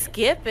keeps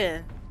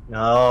skipping.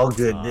 Oh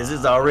goodness,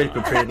 it's already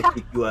prepared to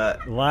kick you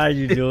out. Why are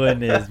you doing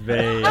this,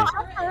 babe? No,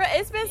 for real,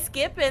 it's been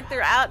skipping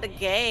throughout the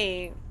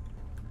game.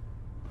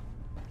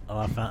 Oh,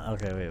 I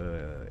found. Okay,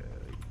 wait.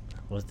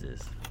 What's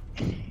this?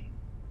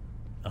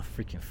 A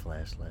freaking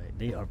flashlight.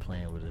 They are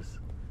playing with us.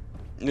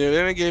 Yeah, they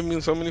done gave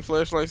me so many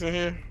flashlights in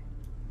here.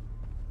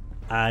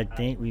 I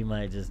think we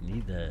might just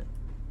need that.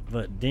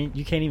 But then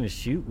you can't even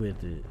shoot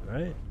with it,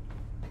 right?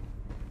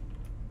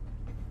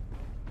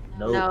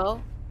 Nope.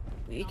 No.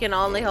 You can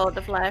only hold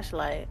the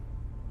flashlight.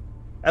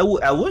 I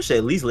wish they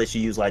at least let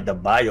you use like the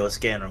bio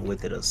scanner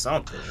with it or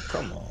something.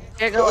 Come on.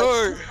 There goes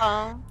Alright. the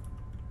phone.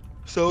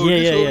 So Yeah,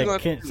 this yeah, what we yeah.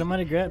 got- Can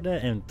somebody grab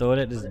that and throw it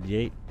at this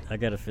gate? I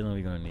got a feeling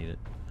we're gonna need it.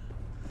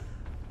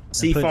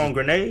 Seafoam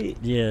grenade.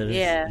 Yeah,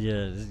 Yeah.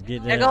 Just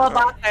get There that. go a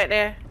box right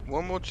there.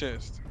 One more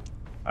chest.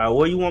 All right,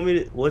 where you want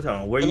me to? What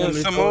on? Where you And want then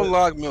me to? some throw more it?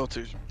 lock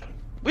melters.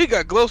 We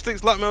got glow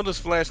sticks, lock melters,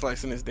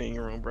 flashlights in this dang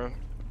room, bro.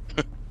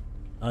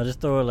 I'll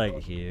just throw it like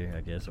here, I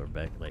guess, or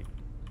back, like,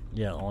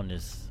 yeah, on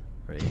this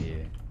right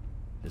here.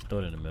 Just throw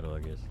it in the middle, I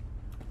guess.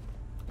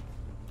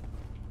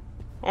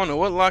 I don't know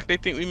what lock they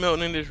think we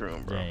melting in this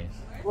room, bro. James.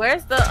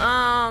 Where's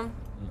the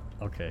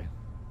Okay,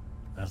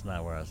 that's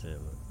not where I said.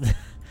 But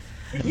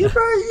You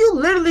bro, you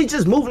literally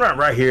just moving around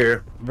right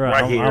here, bro,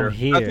 right I'm here.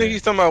 here. I think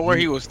he's talking about where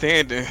he was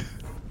standing.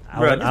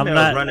 Bro, this I'm man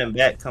not was running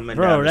back, coming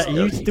Bro, down. that, the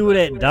you steps. threw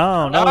that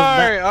down. That All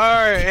was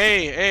right.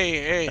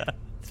 Hey. not.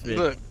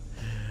 Look,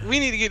 we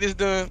need to get this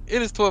done.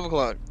 It is 12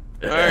 o'clock.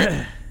 All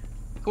right.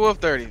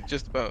 12:30,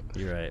 just about.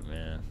 You're right,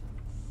 man.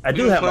 I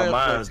do We have my playing for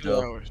mines 2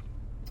 though. hours.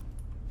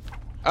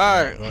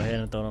 All right. Go ahead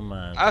and throw them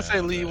mine. I say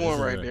down, leave bro. one This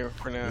is right the- there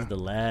for This now. is the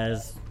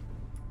last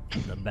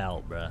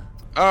bout, bro.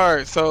 All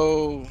right,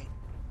 so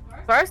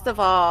First of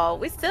all,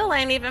 we still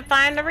ain't even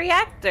find the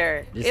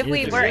reactor. This If is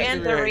we the were reactor.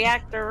 in the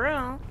reactor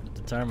room.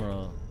 The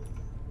terminal.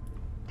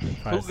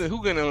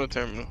 who getting on the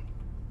terminal?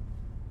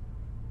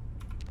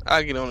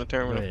 I get on the Go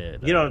terminal.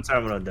 ahead. Get on the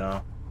terminal,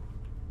 Dom.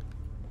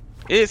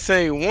 It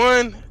say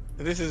 1.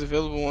 This is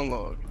available on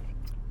log.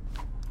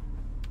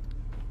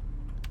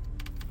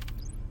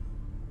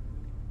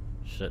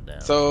 Shut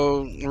down.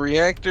 So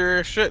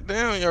reactor shut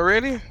down. Y'all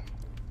ready?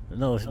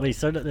 No, wait,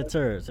 set up the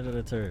turret. Set up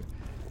the turret.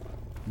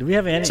 Do we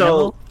have any So-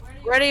 ammo?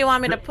 Where do you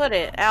want me to put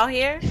it? Out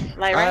here?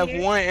 Like I right have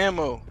here? 1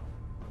 ammo.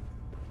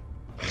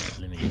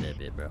 Let me get that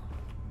bit, bro.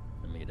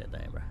 Let me get that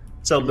thing, bro.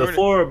 So You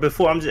heard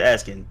before I'm just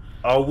asking,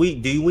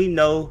 do we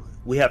know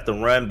we have to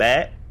run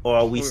back, or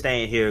are we We're-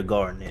 staying here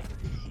guarding it?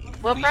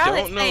 We'll We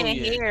probably don't know stay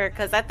in yet. here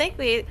because I think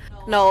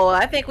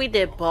we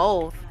did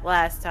both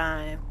last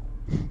time.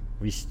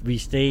 We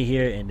stayed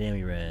here and then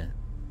we ran,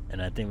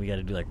 and I think we got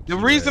to do like. The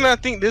reason I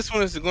think this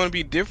one is going to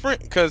be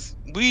different because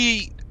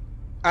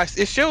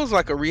it shows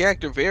like a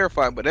reactor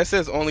verified, but that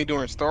says only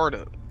during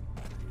startup.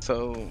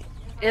 So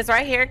Is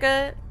right here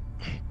good?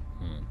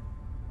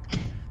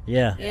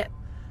 Yeah. Yeah.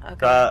 So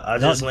Okay. I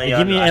just No, let give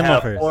y'all me know I ammo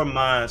have first. 4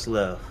 mines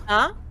left.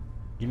 Huh?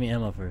 Give me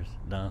ammo first,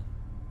 Dom.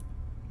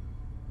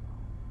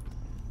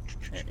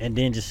 And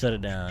then just shut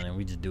it down, and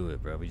we just do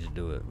it, bro. We just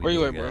do it. We Where do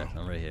you it, at, bro? guys.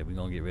 I'm right here. We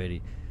gonna get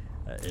ready.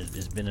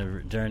 It's been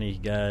a journey,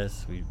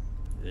 guys.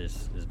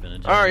 It's been a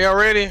journey. all right, y'all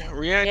ready?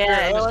 Reactor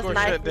Yeah, it was underscore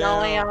nice shut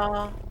knowing down.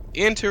 y'all.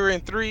 Enter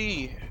in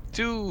 3,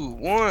 2,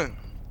 1.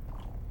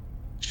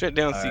 Shut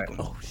down All right.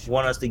 sequence. Oh shit.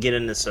 Want us to get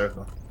in the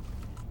circle.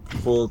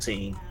 Full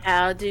team.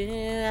 How do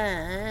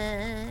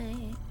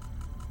I?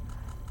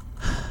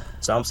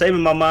 So I'm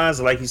saving my mines,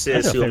 like you said,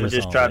 That's your Sue. I'm gonna favorite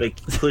just song, try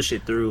to push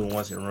it through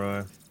once it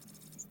runs.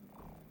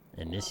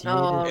 Initiated.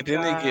 Oh, And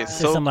then they God. get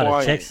Said so somebody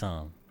quiet. check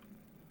some.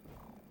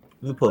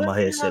 Let me put my Look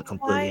headset how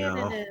completely quiet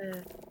on. it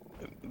is.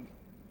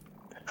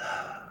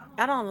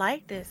 I don't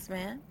like this,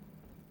 man.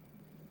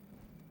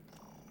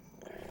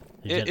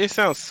 It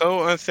sounds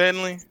so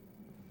unsettling.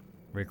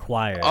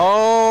 Required.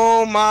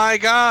 Oh my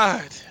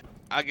god!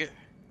 I get.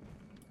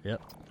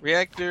 Yep.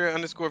 Reactor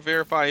 _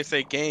 verify. It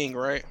say gang,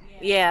 right?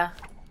 Yeah.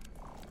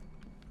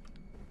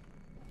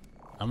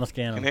 I'm gonna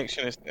scan them.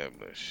 Connection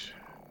established.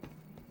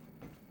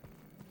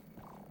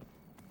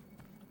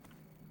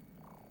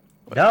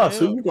 No,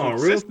 so you going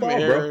real System far, bro.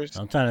 errors.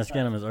 I'm trying to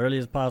scan them as early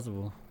as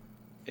possible.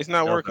 It's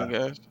not Okay. working,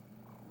 guys.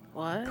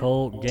 What?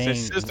 Cold It game.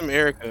 says system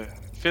Erica.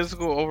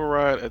 Physical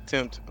override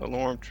attempt.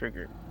 Alarm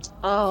triggered.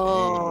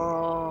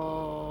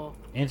 Oh.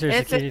 Enter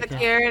It's security. a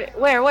security.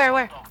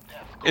 Where?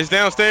 It's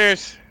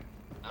downstairs.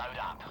 Load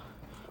up.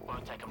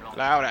 Won't take them long.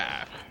 Loud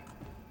eye.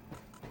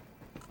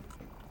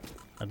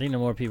 I think the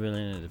more people in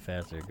it, the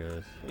faster it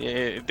goes. Yeah,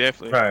 it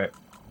definitely. Right.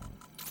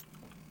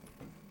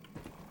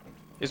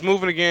 It's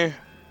moving again.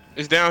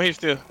 It's down here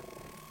still.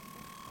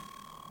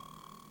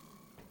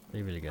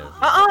 They really got.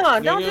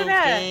 Don't do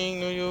that. Gang,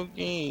 no yo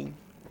gang.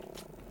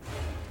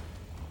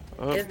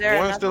 Is there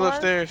one another still one?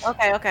 upstairs?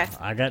 Okay.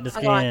 I got the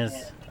I'm going.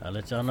 scans. I'll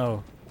let y'all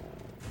know.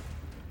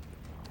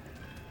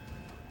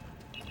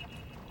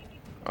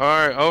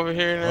 All right, over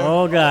here now.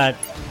 Oh god.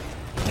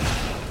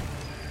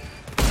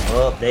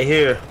 Oh, they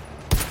here.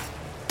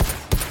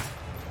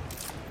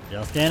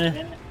 Y'all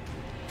scanning?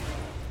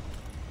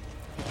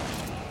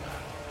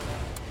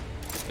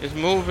 It's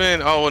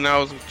moving. Oh, now I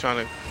was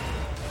trying to.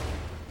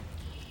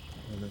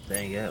 What the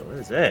thing at? What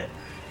is that?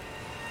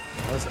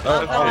 What's I'm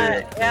up? Oh,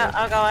 going. Yeah,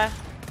 I'm going.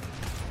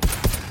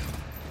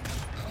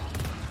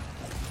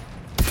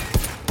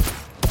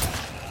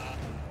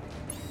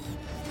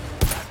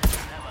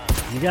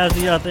 You guys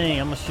do y'all thing.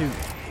 I'm gonna shoot.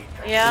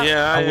 Yeah.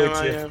 Yeah, I I'm am. with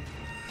I you. am.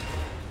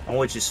 I'm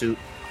with you, suit.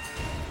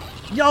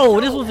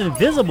 Yo, this was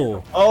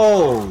invisible.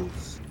 Oh.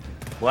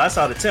 Well, I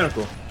saw the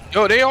tentacle.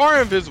 Yo, they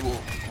are invisible.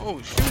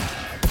 Oh shoot,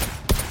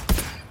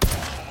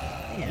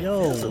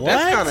 Yo, So what?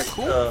 that's kind of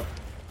cool.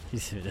 He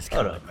said it's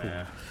Hold kind of up, cool.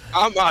 man.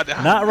 I'm about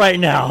to. Not right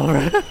now.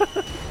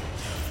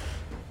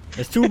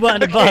 There's two at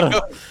the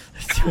bottom.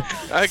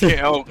 I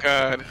can't. Oh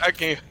god, I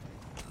can't.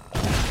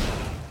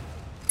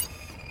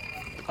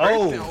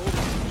 Oh.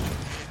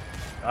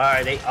 All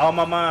right, all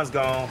my mine's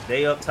gone.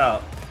 They up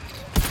top.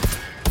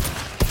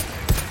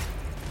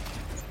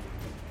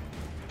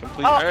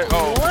 Complete.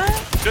 Oh, what?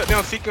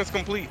 Shutdown sequence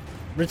complete.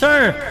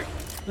 Return.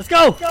 Let's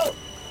go. Go.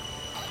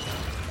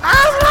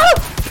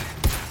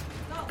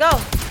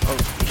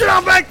 Get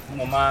on back. Where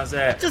my mine's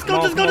at? Just Come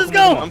go, on, just come go, on, just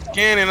come go. on.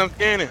 I'm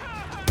scanning.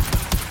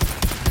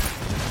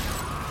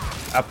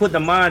 I put the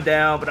mine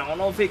down, but I don't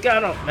know if it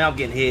got him. Now I'm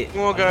getting hit.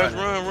 Come on, I'm guys,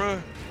 running.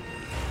 run.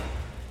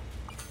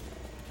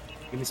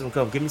 Give me some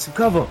cover. Give me some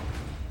cover. All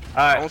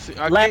right, don't see- I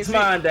can't last see.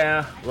 mine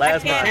down.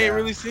 Last can't- mine Can't down.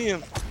 really see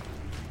him.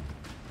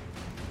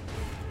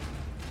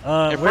 In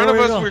Where front of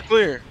we us, go? we're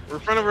clear. In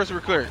front of us, we're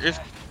clear. It's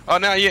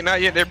not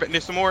yet.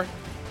 There's some more.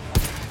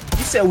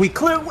 You said we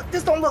clear? What?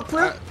 This don't look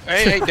clear.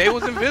 Hey, they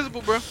was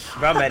invisible, bro.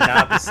 Bro, I'm at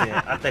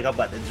 9%. I think I'm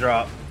about to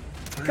drop.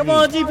 Come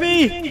on,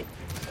 GP.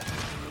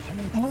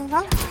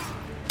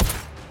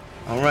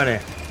 I'm running.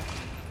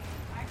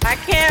 I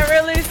can't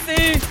really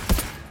see.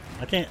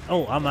 I can't.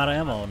 Oh, I'm out of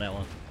ammo on that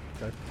one.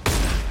 Okay.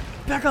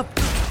 Back up.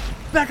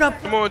 Back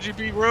up. Come on,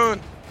 GP, run.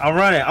 I'm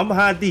running. I'm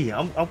behind D.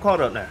 I'm caught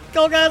up now.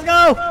 Go, guys,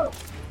 go.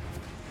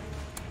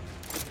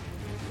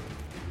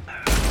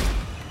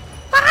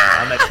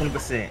 I'm at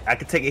 20%. I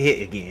can take a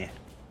hit again.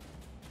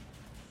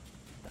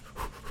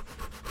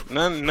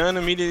 None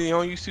immediately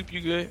on you, Soup.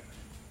 You good?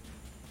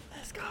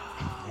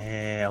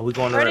 Yeah, we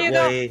going the Where do right you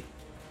go? way.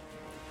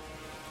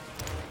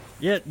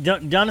 Yeah,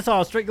 John,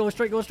 all straight. Go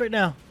straight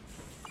now.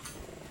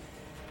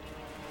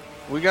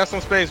 We got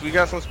some space.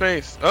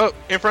 Oh,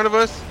 in front of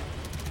us.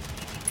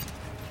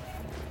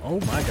 Oh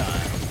my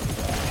god.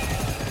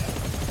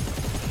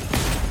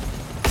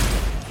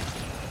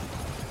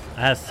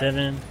 I have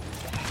 7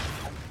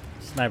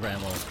 sniper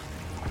ammo.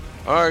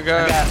 All right,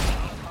 guys.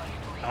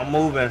 I'm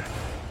moving.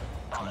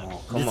 Come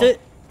on. Is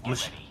it?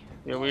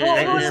 Yeah, we're Who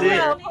That's need it.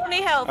 help? Who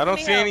need help? I don't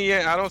Who see need any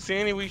yet. I don't see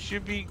any. We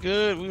should be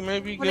good. We may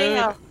be help? Who need good.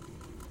 help?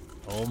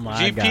 Oh my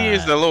GP god.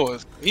 is the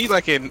lowest. He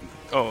like in.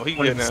 Oh, he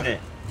good now. 20%.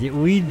 Did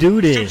we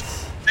do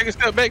this? Take a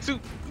step back,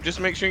 Soup. Just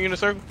make sure you're in the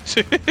circle. Let's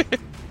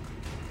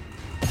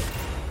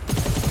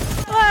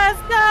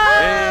go.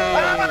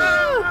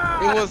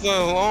 Hey, it was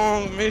a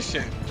long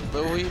mission,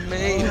 but we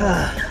made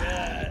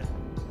it.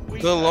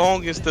 The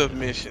longest of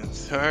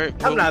missions. All right.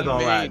 but I'm not we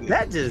gonna lie.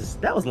 made it.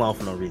 That was long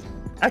for no reason.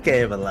 I can't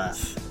even lie.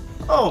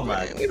 Oh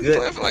my Man, we was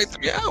playing goodness. for like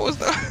 3 hours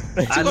though.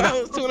 I 2 know.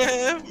 hours,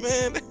 2.5,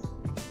 man.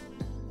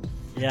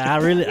 Yeah, I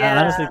Yeah.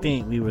 honestly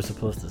think we were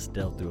supposed to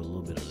stealth through a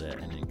little bit of that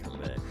and then come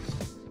back.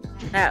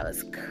 That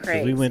was 'Cause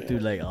crazy. we went through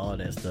like all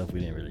that stuff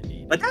we didn't really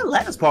need. But that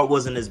last part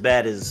wasn't as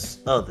bad as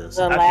others.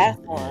 the I last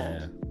can- one.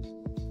 Yeah.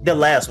 The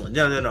last one.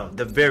 No.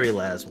 The very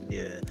last one.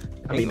 Yeah.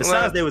 I mean,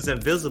 besides they was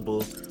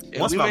invisible. Yeah,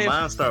 Once we my may have-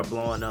 mind started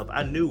blowing up,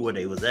 I knew where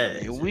they was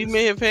at. We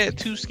may have had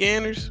 2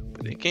 scanners,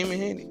 but they came in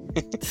handy.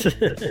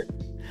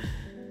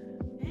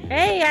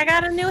 Hey, I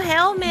got a new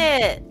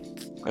helmet.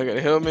 I got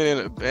a helmet and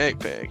a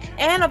backpack.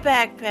 And a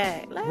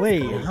backpack. Let's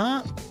Wait, go.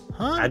 huh?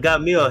 I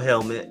got me a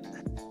helmet.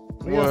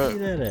 Where y'all What? see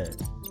that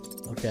at?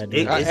 Okay, I It-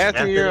 did. It's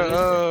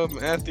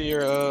After after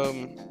your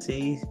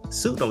See,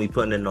 Suit don't be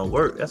putting in no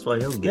work. That's why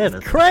he'll get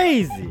That's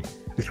crazy.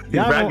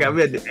 Y'all Bro, I don't- got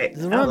me a- Just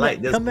I run like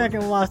back, this. come back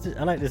one. and watch it.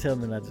 I like this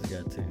helmet I just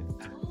got too.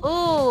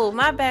 Ooh,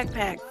 my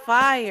backpack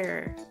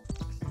fire.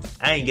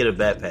 I ain't get a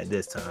backpack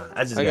this time.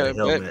 I just I got, got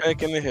a a helmet.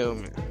 backpack and a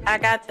helmet. I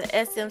got the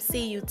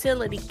SMC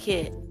utility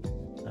kit.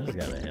 I just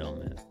got a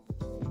helmet.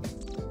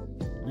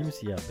 Let me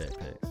see y'all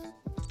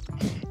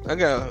backpacks. I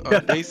got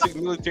a basic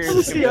military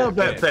Let's looking see our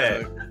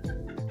backpack. backpack.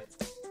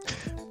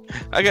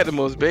 I got the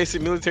most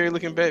basic military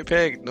looking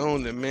backpack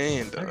known to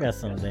man, I dog. got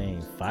some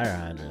dang fire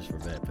hydrants for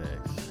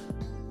backpacks.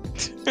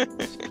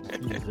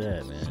 What is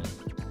that, man?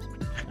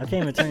 I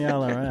can't even turn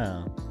y'all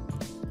around.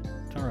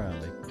 Turn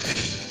around, Lee.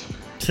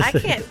 I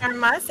can't turn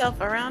myself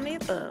around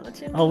either. What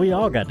you mean? Oh, we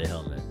all got the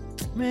helmet.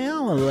 Man, I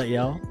don't want to let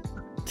y'all.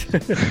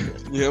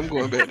 Yeah, I'm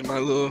going back to my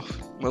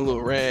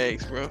little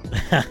rags, bro.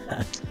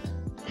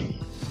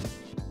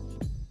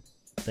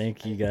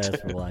 Thank you guys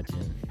for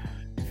watching.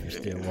 If you're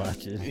still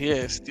watching.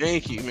 Yes,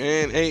 thank you,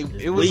 man. Hey, it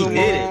We was a did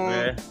it, long,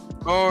 man.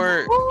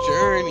 hard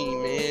journey,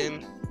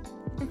 man.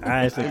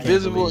 I actually can't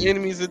Invisible believe-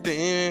 enemies at the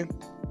end.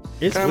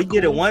 It's kinda We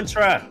did it one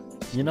try.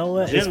 You know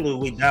what? It's, Generally,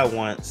 we die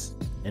once.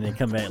 and then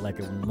come back like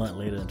a month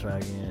later and try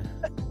again.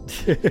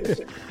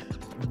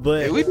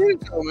 But Hey, we did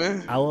it, though,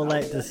 man. I would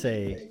like to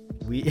say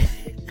we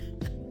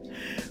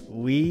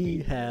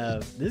we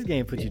have this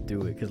game put you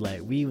through it because like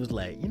we was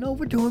like, you know,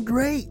 we're doing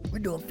great, we're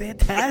doing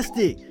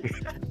fantastic,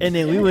 and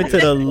then we went to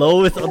the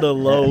lowest of the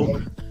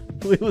low.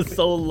 We was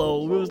so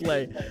low. We was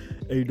like,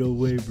 ain't no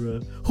way, bro.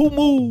 Who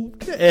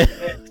moved? And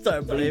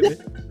started blaming.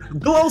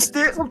 Glow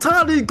sticks. I'm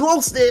tired of these glow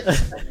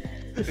sticks.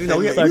 You know,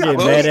 we Start got getting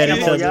plenty mad at of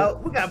each ammo, other.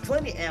 y'all. We got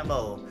plenty of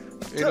ammo.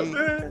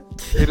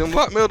 Hey, them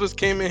block melters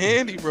came in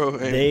handy, bro.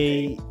 And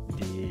They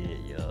did,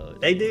 yo.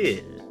 They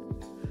did.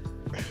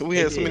 we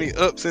had so many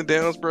ups and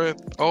downs, bro.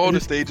 All the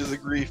stages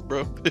of grief,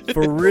 bro.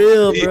 For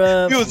real, He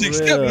bro. was for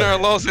accepting real. our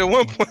loss at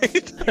one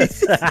point.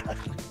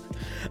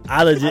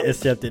 I legit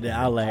accepted it.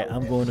 I was like,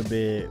 I'm going to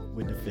bed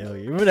with the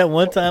failure. Remember that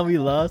one time we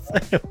lost?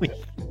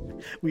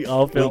 we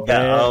all We felt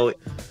got bad. all.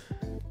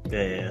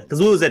 Yeah, because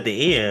we was at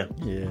the end.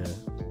 Yeah.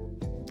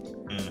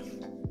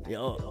 Mm.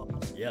 Yo,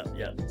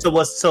 yeah. So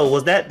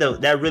was that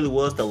that really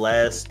was the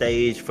last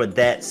stage for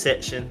that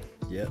section?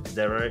 Yep. Is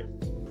that right?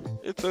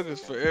 It took us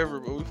forever,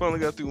 but we finally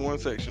got through one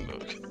section, though.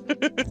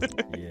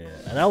 Yeah.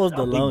 And that was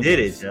the We longest. did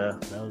it, yeah.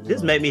 That was the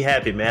This made me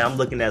happy, man. I'm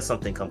looking at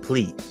something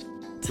complete.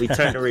 We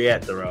turned the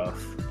reactor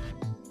off.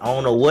 I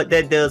don't know what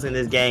that does in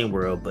this game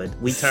world, but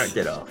we turned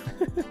it off.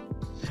 longest.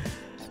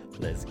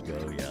 Let's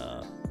go,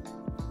 y'all.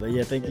 But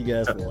yeah, thank you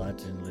guys for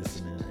watching,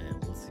 listening,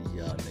 and we'll see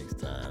y'all next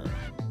time.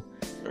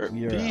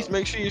 We are Please out.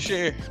 make sure you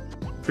share.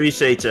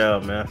 Appreciate y'all,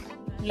 man.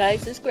 Like,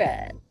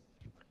 subscribe.